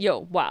insane. Yo,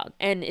 wild.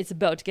 And it's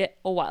about to get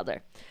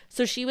wilder.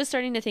 So she was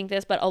starting to think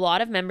this, but a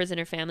lot of members in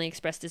her family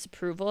expressed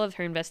disapproval of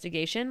her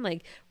investigation,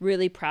 like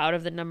really proud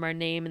of the Dunbar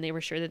name, and they were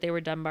sure that they were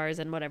Dunbars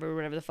and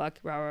whatever the fuck,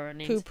 rah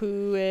names.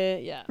 Poo-poo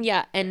it, yeah.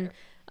 Yeah, and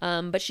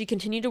but she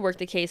continued to work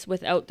the case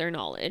without their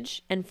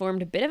knowledge and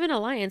formed a bit of an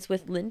alliance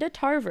with Linda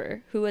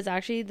Tarver, who was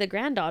actually the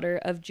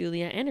granddaughter of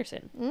Julia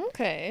Anderson.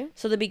 Okay.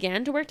 So they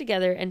began to work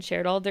together and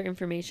shared all of their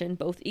information,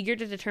 both eager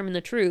to determine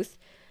the truth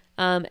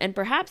and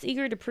perhaps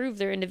eager to prove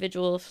their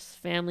individual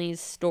families'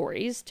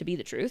 stories to be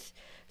the truth.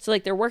 So,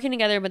 like, they're working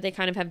together, but they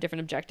kind of have different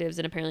objectives,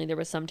 and apparently there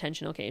was some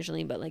tension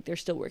occasionally, but, like, they're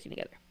still working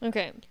together.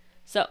 Okay.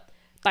 So,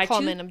 by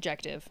common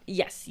objective.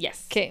 Yes.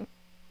 Okay.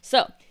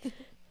 So,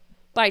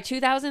 by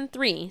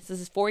 2003, so this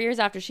is 4 years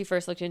after she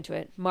first looked into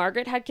it,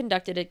 Margaret had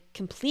conducted a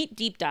complete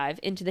deep dive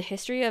into the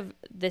history of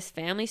this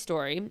family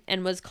story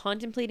and was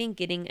contemplating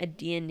getting a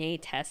DNA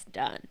test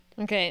done.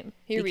 Okay,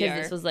 here we are.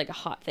 Because this was, like, a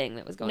hot thing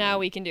that was going on. Now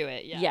we can do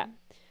it, yeah. Yeah.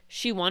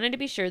 She wanted to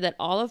be sure that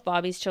all of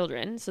Bobby's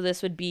children, so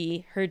this would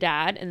be her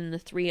dad and then the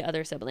 3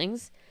 other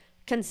siblings,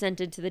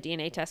 consented to the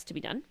DNA test to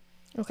be done.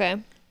 Okay.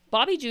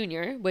 Bobby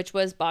Jr., which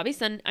was Bobby's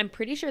son, I'm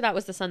pretty sure that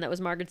was the son that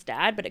was Margaret's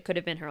dad, but it could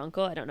have been her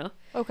uncle, I don't know.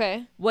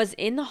 Okay. Was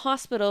in the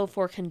hospital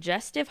for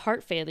congestive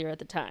heart failure at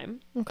the time.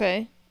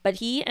 Okay. But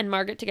he and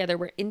Margaret together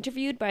were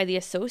interviewed by the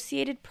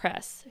Associated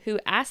Press, who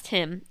asked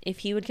him if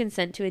he would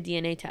consent to a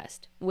DNA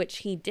test, which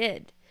he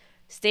did,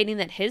 stating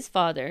that his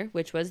father,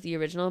 which was the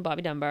original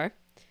Bobby Dunbar,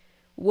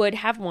 would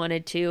have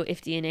wanted to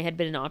if DNA had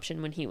been an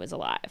option when he was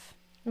alive.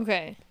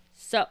 Okay.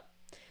 So,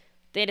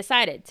 they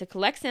decided to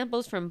collect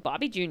samples from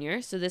Bobby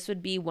Jr., so this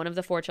would be one of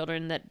the 4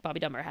 children that Bobby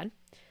Dunbar had,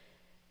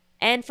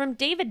 and from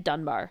David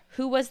Dunbar,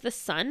 who was the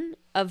son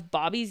of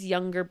Bobby's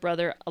younger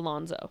brother,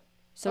 Alonzo.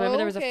 So remember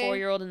there was a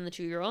 4-year-old and the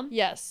 2-year-old?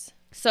 Yes.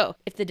 So,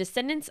 if the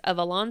descendants of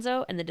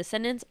Alonzo and the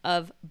descendants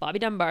of Bobby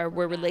Dunbar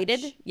were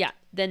related, yeah,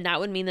 then that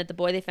would mean that the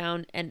boy they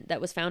found and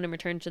that was found and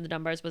returned to the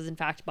Dunbars was in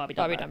fact Bobby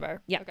Dunbar. Bobby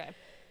Dunbar. Yeah. Okay.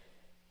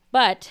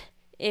 But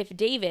if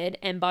David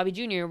and Bobby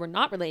Jr. were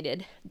not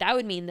related, that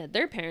would mean that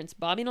their parents,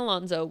 Bobby and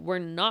Alonzo, were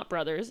not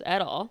brothers at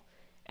all.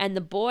 And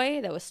the boy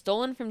that was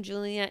stolen from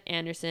Julia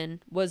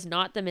Anderson was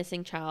not the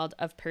missing child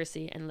of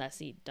Percy and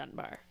Leslie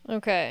Dunbar.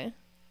 Okay.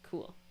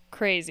 Cool.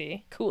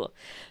 Crazy. Cool.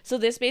 So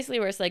this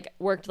basically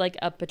worked like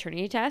a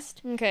paternity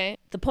test. Okay.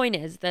 The point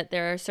is that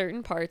there are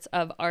certain parts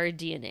of our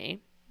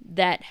DNA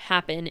that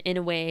happen in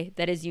a way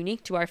that is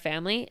unique to our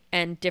family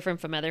and different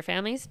from other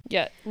families.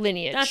 Yeah.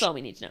 Lineage. That's all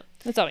we need to know.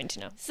 That's all we need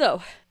to know.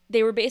 So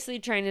they were basically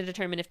trying to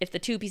determine if the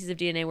 2 pieces of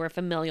DNA were a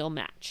familial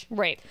match.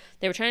 Right.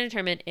 They were trying to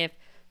determine if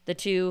the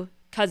 2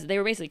 cousins, they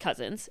were basically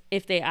cousins,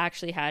 if they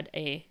actually had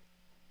a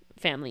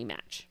family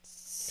match.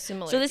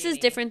 Similar. So this is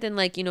DNA. different than,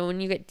 like, you know, when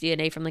you get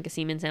DNA from like a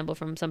semen sample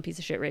from some piece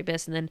of shit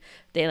rapist and then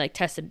they like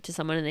tested to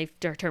someone and they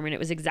determined it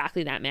was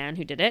exactly that man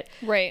who did it.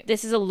 Right.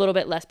 This is a little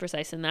bit less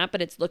precise than that, but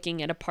it's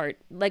looking at a part,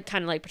 like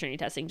kind of like paternity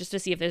testing, just to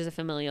see if there's a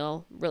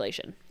familial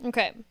relation.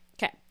 Okay.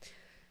 Okay.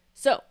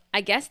 So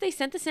I guess they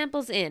sent the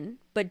samples in,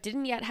 but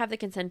didn't yet have the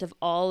consent of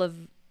all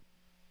of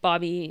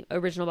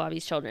original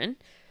Bobby's children.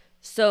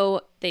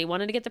 So they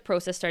wanted to get the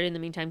process started in the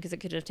meantime because it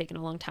could have taken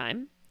a long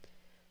time.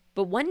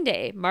 But one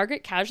day,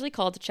 Margaret casually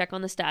called to check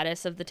on the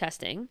status of the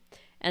testing,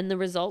 and the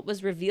result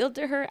was revealed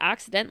to her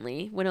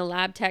accidentally when a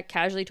lab tech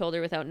casually told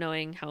her without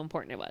knowing how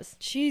important it was.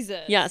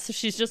 Jesus. Yeah, so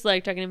she's just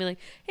like checking to be like,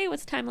 hey,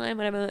 what's the timeline,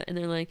 whatever, and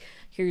they're like,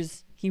 he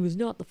was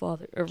not the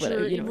father, or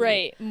whatever. You know,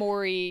 right.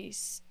 Maury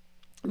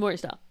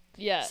style.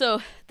 Yeah. So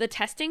the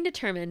testing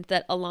determined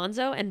that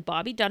Alonzo and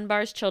Bobby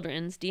Dunbar's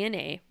children's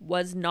DNA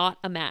was not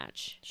a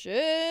match.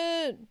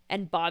 Shit.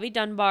 And Bobby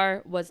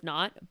Dunbar was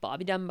not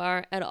Bobby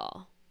Dunbar at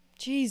all.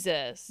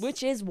 Jesus.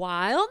 Which is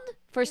wild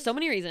for so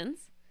many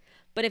reasons.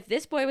 But if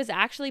this boy was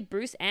actually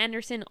Bruce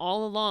Anderson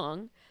all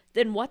along,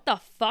 then what the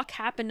fuck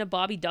happened to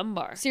Bobby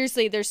Dunbar?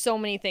 Seriously, there's so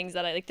many things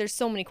that there's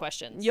so many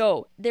questions.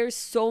 Yo,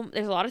 there's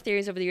a lot of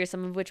theories over the years,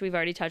 some of which we've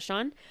already touched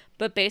on.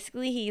 But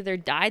basically, he either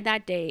died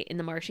that day in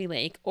the marshy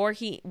lake, or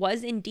he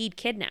was indeed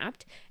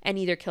kidnapped and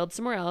either killed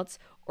somewhere else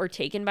or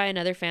taken by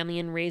another family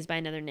and raised by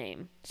another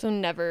name. So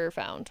never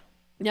found.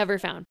 Never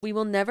found. We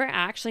will never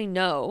actually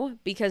know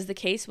because the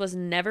case was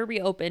never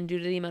reopened due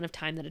to the amount of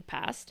time that had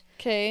passed.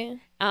 Okay.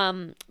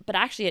 But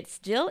actually, it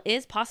still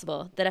is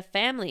possible that a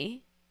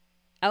family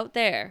out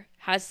there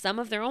has some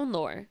of their own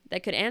lore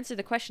that could answer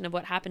the question of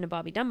what happened to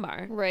Bobby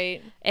Dunbar.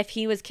 Right. If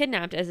he was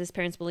kidnapped, as his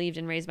parents believed,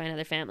 and raised by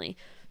another family.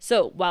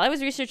 So while I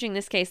was researching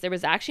this case, there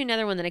was actually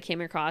another one that I came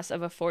across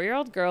of a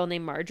 4-year-old girl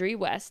named Marjorie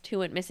West who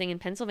went missing in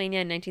Pennsylvania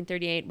in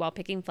 1938 while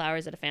picking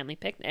flowers at a family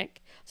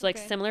picnic. So like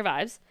similar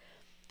vibes.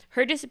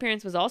 Her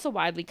disappearance was also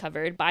widely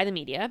covered by the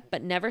media,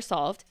 but never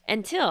solved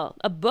until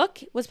a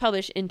book was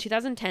published in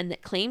 2010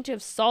 that claimed to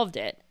have solved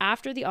it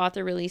after the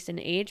author released an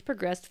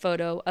age-progressed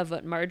photo of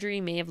what Marjorie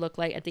may have looked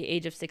like at the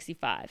age of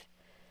 65.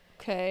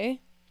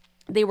 Okay.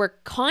 They were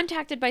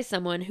contacted by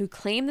someone who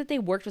claimed that they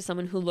worked with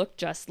someone who looked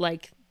just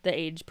like the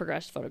age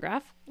progressed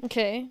photograph.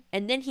 Okay.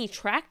 And then he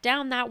tracked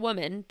down that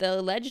woman, the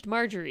alleged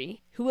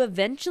Marjorie, who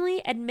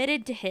eventually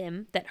admitted to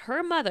him that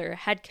her mother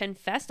had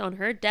confessed on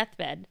her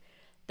deathbed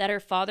that her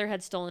father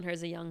had stolen her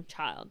as a young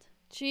child.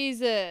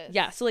 Jesus.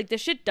 Yeah, so like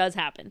this shit does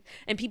happen.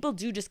 And people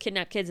do just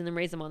kidnap kids and then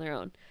raise them on their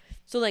own.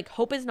 So like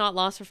hope is not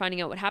lost for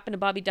finding out what happened to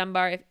Bobby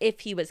Dunbar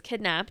if he was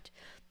kidnapped.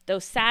 Though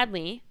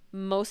sadly,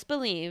 most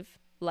believe,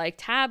 like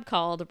Tab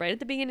called right at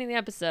the beginning of the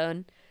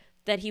episode,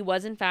 that he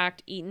was in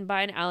fact eaten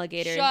by an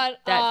alligator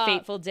that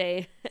fateful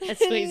day at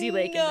Swayze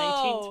Lake in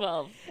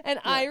 1912. And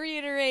I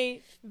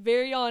reiterate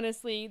very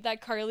honestly that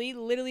Carly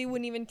literally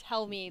wouldn't even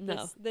tell me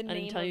the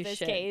name of this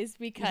case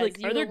because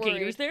like, are there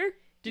gators there?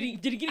 Did he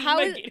get eaten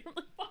by a gator?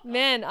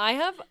 Man,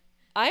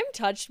 I'm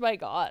touched by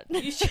God.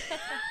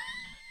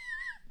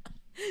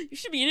 You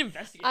should be an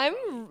investigator.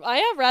 I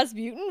have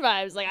Rasputin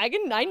vibes. Like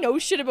I know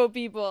shit about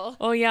people.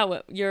 Oh yeah,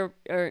 well, you're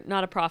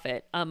not a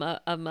prophet. A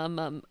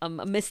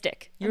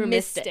mystic. You're a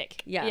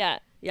mystic. Yeah.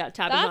 Tab is not a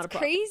prophet. That's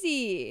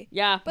crazy.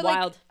 Yeah, but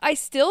wild. Like, I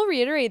still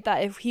reiterate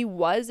that if he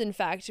was in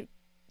fact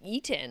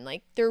eaten,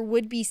 like there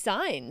would be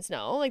signs.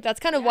 No, like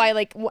that's kind of why,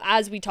 like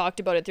as we talked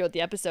about it throughout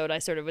the episode, I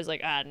sort of was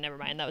like, never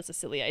mind, that was a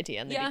silly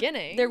idea in the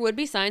beginning. There would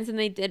be signs, and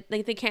they did,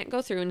 like, they can't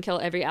go through and kill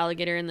every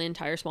alligator in the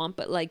entire swamp,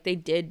 but like they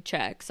did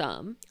check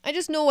some. I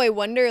just know, I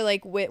wonder,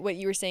 like what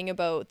you were saying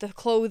about the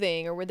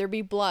clothing, or would there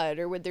be blood,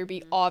 or would there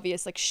be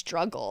obvious like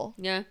struggle,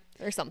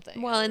 or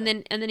something. Well, and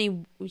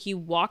then he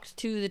walked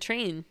to the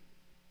train.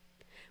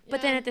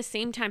 But then at the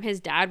same time,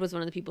 his dad was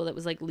one of the people that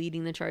was like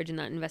leading the charge in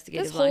that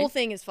investigative This whole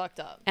thing is fucked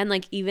up. And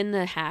like even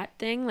the hat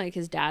thing, like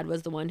his dad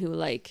was the one who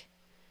like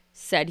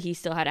said he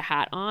still had a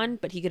hat on,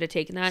 but he could have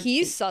taken that.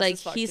 He's sus. Like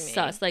as fuck he's to me.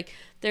 sus. Like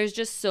there's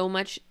just so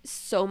much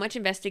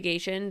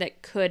investigation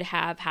that could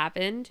have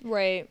happened,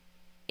 right?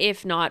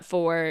 If not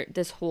for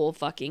this whole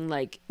fucking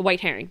like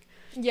white herring.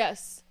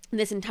 Yes.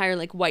 This entire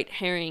like white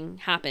herring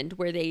happened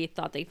where they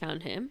thought they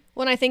found him.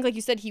 When I think, like you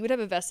said, he would have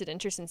a vested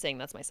interest in saying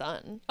that's my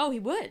son. Oh, he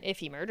would. If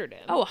he murdered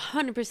him. Oh,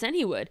 100%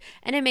 he would.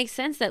 And it makes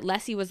sense that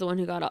Leslie was the one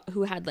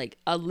who had like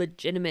a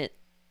legitimate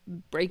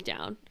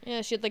breakdown.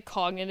 Yeah, she had like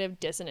cognitive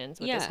dissonance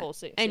with this whole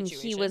situation. And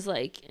he was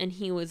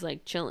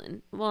like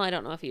chilling. Well, I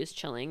don't know if he was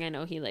chilling. I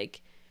know he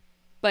like,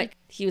 but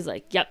he was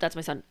like, "Yep, that's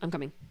my son. I'm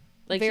coming."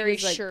 Like very he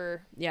was, like,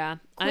 sure. Yeah.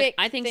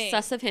 I think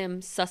sus of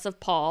him, sus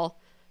of Paul.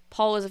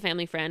 Paul was a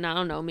family friend. I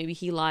don't know. Maybe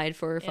he lied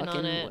for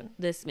fucking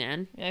this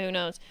man. Yeah, who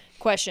knows?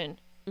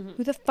 Question: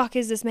 who the fuck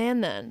is this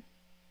man then?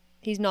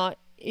 He's not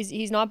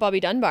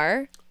Bobby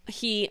Dunbar.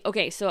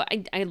 So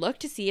I looked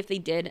to see if they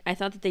did. I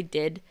thought that they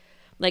did,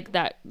 like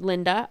that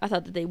Linda. I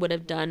thought that they would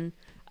have done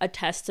a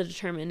test to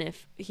determine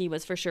if he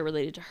was for sure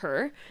related to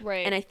her.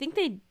 Right. And I think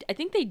they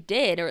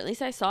did, or at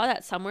least I saw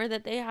that somewhere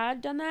that they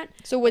had done that.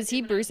 So was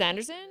he Bruce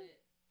Anderson?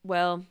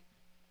 Well,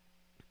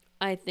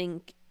 I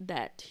think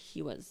that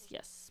he was,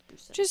 yes.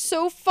 Just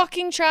so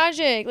fucking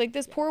tragic. Like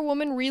this poor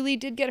woman really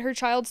did get her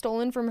child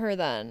stolen from her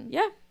then.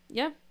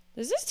 Yeah.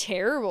 This is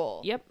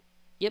terrible. Yep.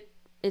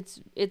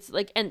 It's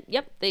like, and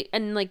they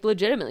like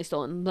legitimately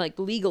stolen, like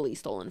legally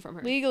stolen from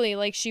her. Legally,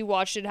 like she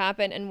watched it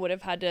happen and would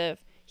have had to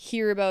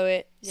hear about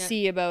it,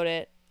 see about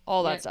it,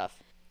 all that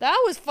stuff.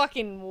 That was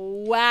fucking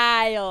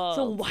wild.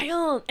 So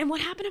wild. And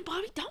what happened to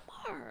Bobby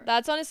Dunbar?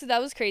 That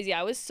was crazy.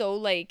 I was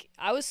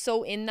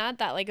so in that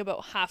like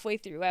about halfway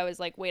through, I was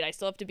like, wait, I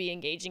still have to be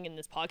engaging in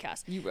this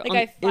podcast.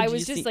 I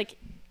was just like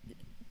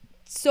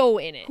so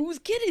in it. Whose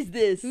kid is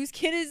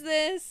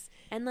this?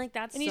 And like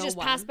that's and he just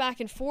passed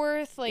back and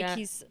forth. Like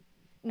he's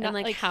not,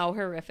 and like how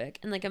horrific.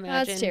 And like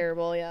imagine that's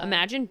terrible. Yeah.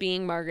 Imagine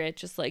being Margaret,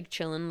 just like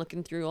chilling,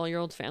 looking through all your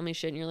old family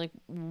shit, and you're like,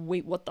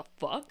 wait, what the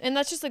fuck? And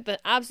that's just like the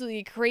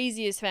absolutely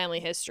craziest family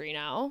history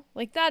now.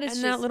 Like that is.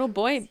 And that little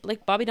boy,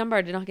 like Bobby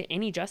Dunbar, did not get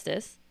any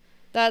justice.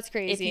 That's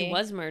crazy. If he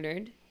was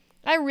murdered.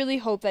 I really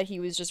hope that he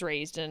was just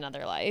raised in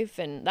another life,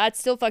 and that's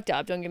still fucked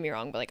up. Don't get me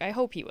wrong, but like I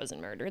hope he wasn't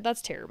murdered.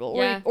 That's terrible.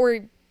 Yeah.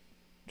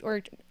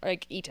 Or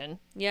like eaten.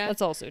 Yeah.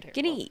 That's also terrible.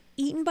 Getting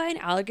eaten by an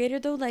alligator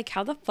though, like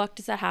how the fuck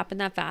does that happen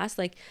that fast?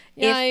 Like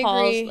if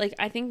Paul's agree. Like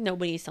I think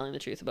nobody's telling the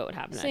truth about what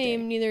happened that day.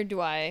 Same, neither do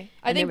I.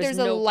 I think there's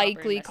a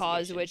likely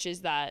cause, which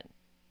is that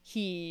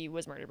he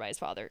was murdered by his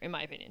father, in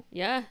my opinion.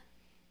 Yeah.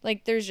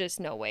 Like there's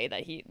just no way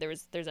that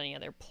there's any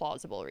other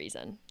plausible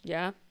reason.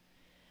 Yeah.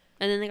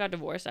 And then they got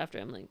divorced after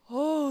him, like.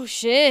 Oh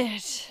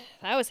shit.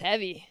 That was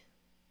heavy.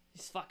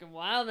 He's fucking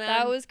wild, man.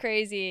 That was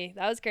crazy.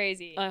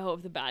 I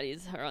hope the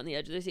baddies are on the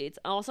edge of their seats.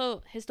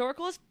 Also,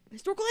 historical and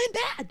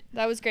bad.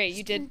 That was great.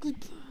 You did.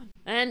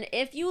 And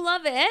if you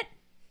love it,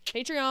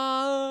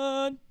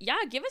 Patreon. Yeah,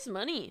 give us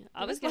money.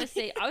 I was gonna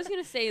say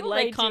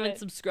like, comment,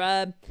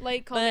 subscribe.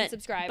 Like, comment,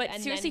 subscribe. But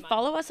and seriously,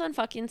 follow us on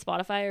fucking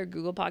Spotify or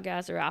Google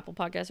Podcasts or Apple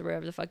Podcasts or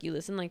wherever the fuck you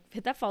listen. Like,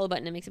 hit that follow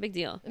button. It makes a big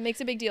deal. It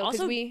makes a big deal.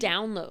 Also,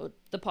 download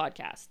the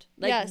podcast.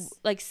 Like, Yes.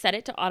 like set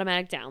it to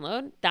automatic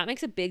download. That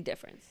makes a big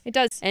difference. It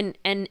does. And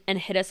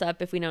hit us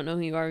up if we don't know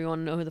who you are. We want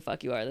to know who the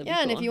fuck you are. That'd be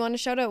Yeah, and cool. if you want a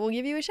shout out, we'll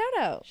give you a shout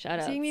out.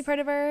 Shout So you can be outs. part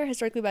of our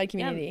historically bad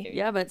community.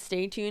 Yeah, but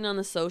stay tuned on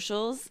the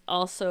socials.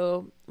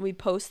 Also, we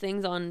post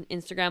things on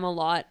Instagram a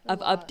lot of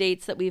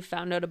updates that we've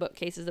found out about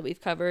cases that we've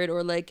covered,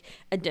 or like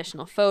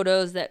additional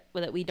photos that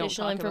we don't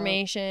Additional talk about.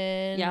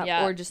 information.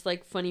 Yeah, or just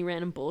like funny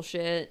random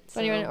bullshit.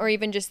 Funny So- one, or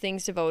even just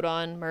things to vote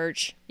on,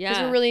 merch. Because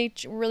Yeah. we're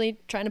really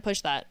trying to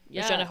push that.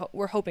 Yeah.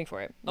 We're hoping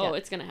for it. Oh, Yeah.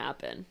 it's gonna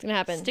happen. It's gonna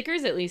happen.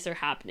 Stickers at least are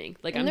happening.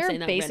 Like And I'm they're saying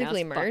that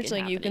basically right now, it's merch.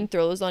 Like fucking you can happening.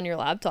 throw those on your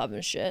laptop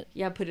and shit.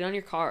 Yeah, put it on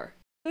your car.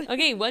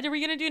 Okay, what are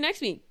we gonna do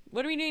next week?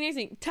 What are we doing next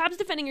week? Tab's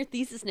defending her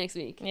thesis next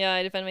week, Yeah,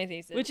 I defend my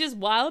thesis. which is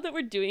wild that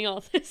we're doing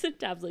all this and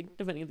Tab's like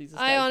defending a thesis.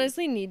 I Tab's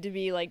honestly need to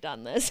be like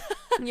done this.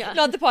 Yeah.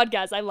 Not the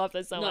podcast. I love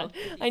this so No, much.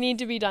 the I need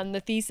to be done the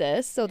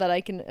thesis so that I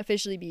can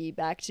officially be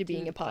back to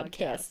being a the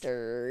podcast.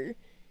 podcaster.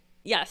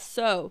 Yes.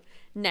 So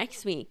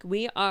next week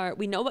we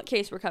know what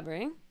case we're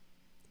covering.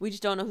 We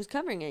just don't know who's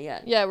covering it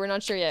yet. Yeah, we're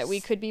not sure yet. We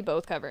could be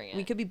both covering it.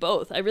 We could be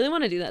both. I really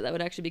want to do that. That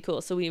would actually be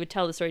cool. So we would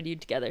tell the story to you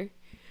together.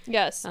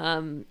 Yes. Just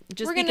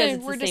We're because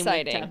it's we're the same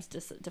deciding. week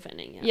Tab's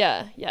defending.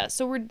 Yeah. Yeah.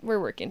 So we're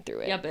working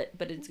through it. Yeah, but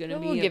it's gonna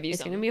We'll be give you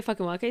it's gonna some. be a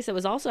fucking wild case. It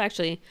was also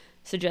actually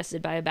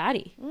suggested by a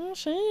baddie. Oh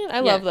shit! I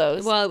love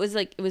those. Well,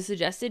 it was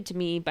suggested to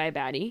me by a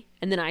baddie,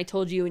 and then I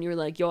told you, and you were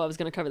like, "Yo, I was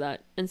gonna cover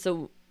that," and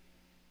so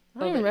I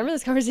don't even remember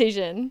this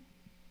conversation.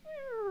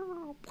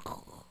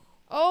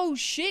 Oh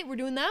shit! We're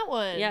doing that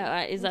one.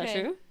 yeah, is that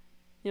Okay. true?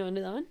 You want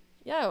to do that one?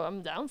 Yeah,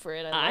 I'm down for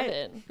it. I love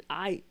it.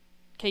 I.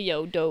 Okay,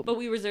 yo, dope. But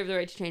we reserve the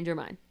right to change our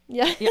mind.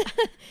 yeah. Yeah.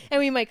 And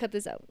we might cut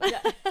this out.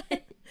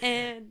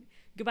 And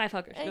goodbye,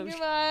 fuckers. And No,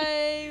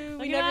 goodbye. We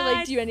Okay, never bye.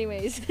 liked you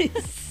anyways.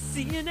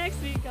 See you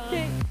next week on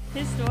Okay.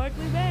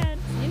 Historically Bad.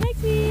 See you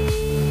next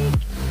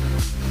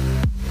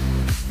week.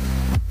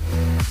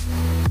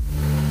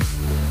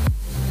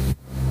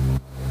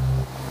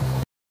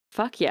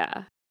 Fuck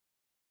yeah.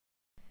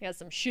 I got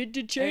some shit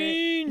to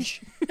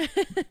change.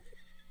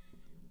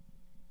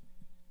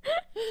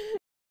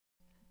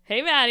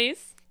 Hey,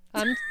 baddies.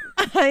 I'm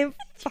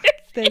fuck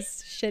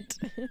this shit.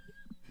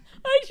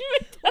 Why'd you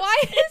make that?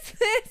 Why is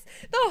this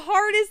the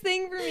hardest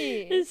thing for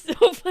me? It's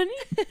so funny.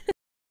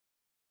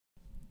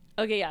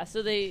 Okay, yeah. So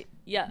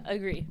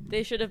agree.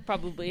 They should have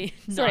probably.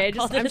 Sorry, not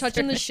called I'm it a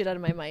touching the sermon. shit out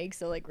of my mic,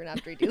 so like we're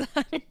gonna have to redo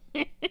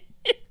that.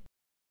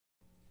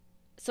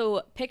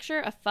 So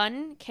picture a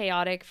fun,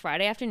 chaotic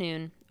Friday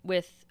afternoon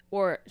with,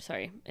 or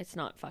sorry, it's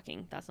not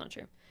fucking. That's not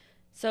true.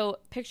 So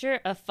picture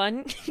a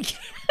fun.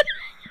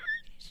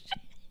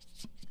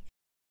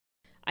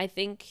 I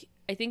think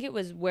it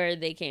was where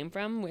they came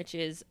from, which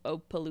is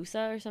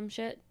Opelousas or some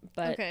shit.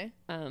 But Okay.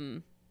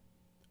 oh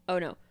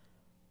no,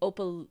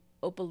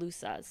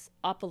 Opelousas.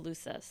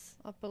 Opelousas?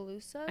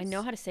 I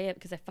know how to say it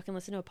because I fucking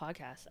listen to a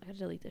podcast. I gotta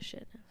delete this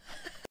shit.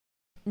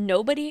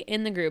 Nobody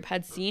in the group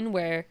had seen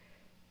where.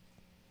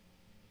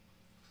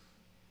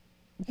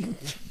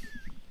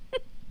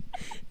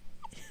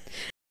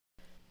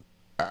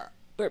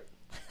 Burp.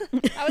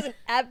 That was an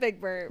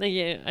epic burp. Thank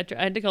you. I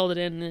had to call it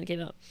in and then it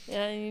came out.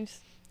 Yeah, you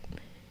just...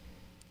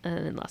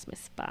 And then lost my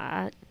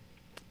spot.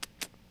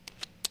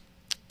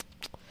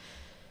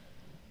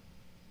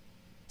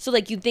 So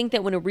like you'd think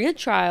that when a real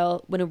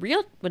trial, why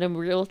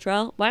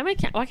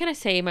can't I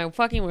say my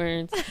fucking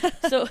words?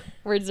 So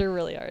Words are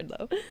really hard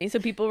though. so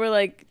people were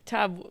like,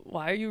 Tab,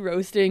 why are you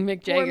roasting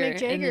Mick Poor Jagger? Mick And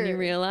then Jagger. you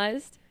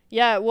realized.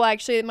 Yeah, well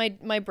actually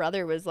my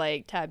brother was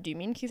like, Tab, do you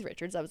mean Keith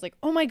Richards? I was like,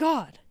 oh my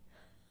god.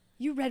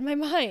 You read my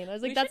mind. I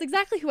was like, We that's should-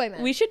 exactly who I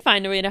meant. We should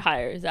find a way to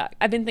hire Zach.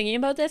 I've been thinking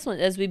about this one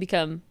as we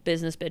become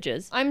business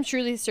bitches. I'm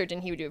truly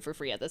certain he would do it for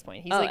free at this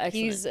point. He's Oh, like, excellent.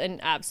 he's an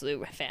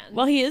absolute fan.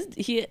 Well,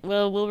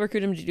 we'll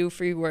recruit him to do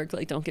free work.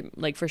 Like, don't get,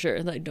 like, for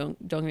sure. Like,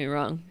 don't get me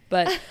wrong.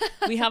 But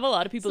we have a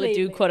lot of people that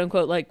do Slave quote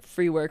unquote like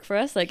free work for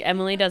us. Like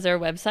Emily does our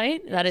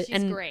website. That is, She's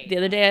and great. the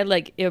other day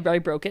I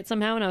broke it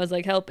somehow, and I was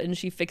like, help, and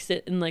she fixed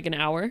it in like an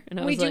hour. And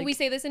I was like, we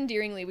say this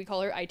endearingly. We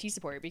call her IT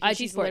support because IT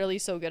she's support. literally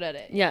so good at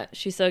it. yeah,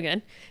 she's so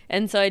good.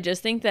 And so I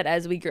just think that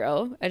as we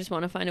grow, I just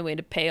want to find a way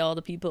to pay all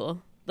the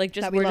people. Like,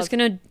 just That we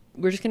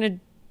we're just gonna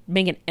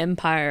make an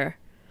empire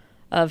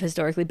of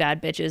historically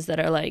bad bitches that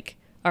are like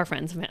our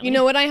friends and family. You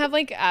know what I have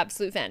like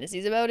absolute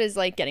fantasies about is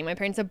like getting my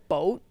parents a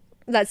boat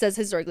that says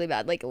historically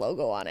bad like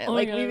logo on it. Oh my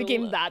Like God, we I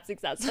became love that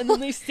successful. And then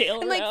they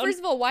sail And like around. first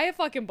of all, why a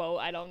fucking boat?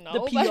 I don't know.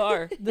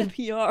 the PR, the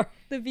PR.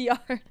 the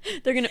VR.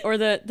 They're gonna, or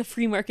the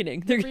free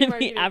marketing. They're free gonna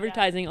marketing, be yeah.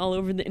 advertising all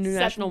over the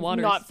international Except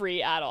waters. Not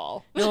free at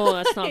all. No,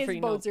 that's not His free.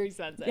 No. boats are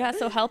expensive. Yeah,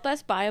 so help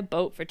us buy a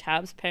boat for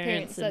Tab's Parents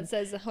parents, that and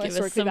says give us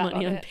historically some bad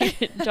money on on it.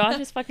 payment. Josh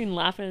is fucking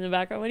laughing in the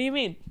background. What do you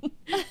mean?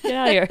 Get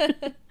out of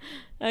here.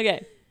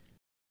 Okay.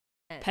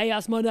 Pay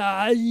us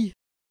money.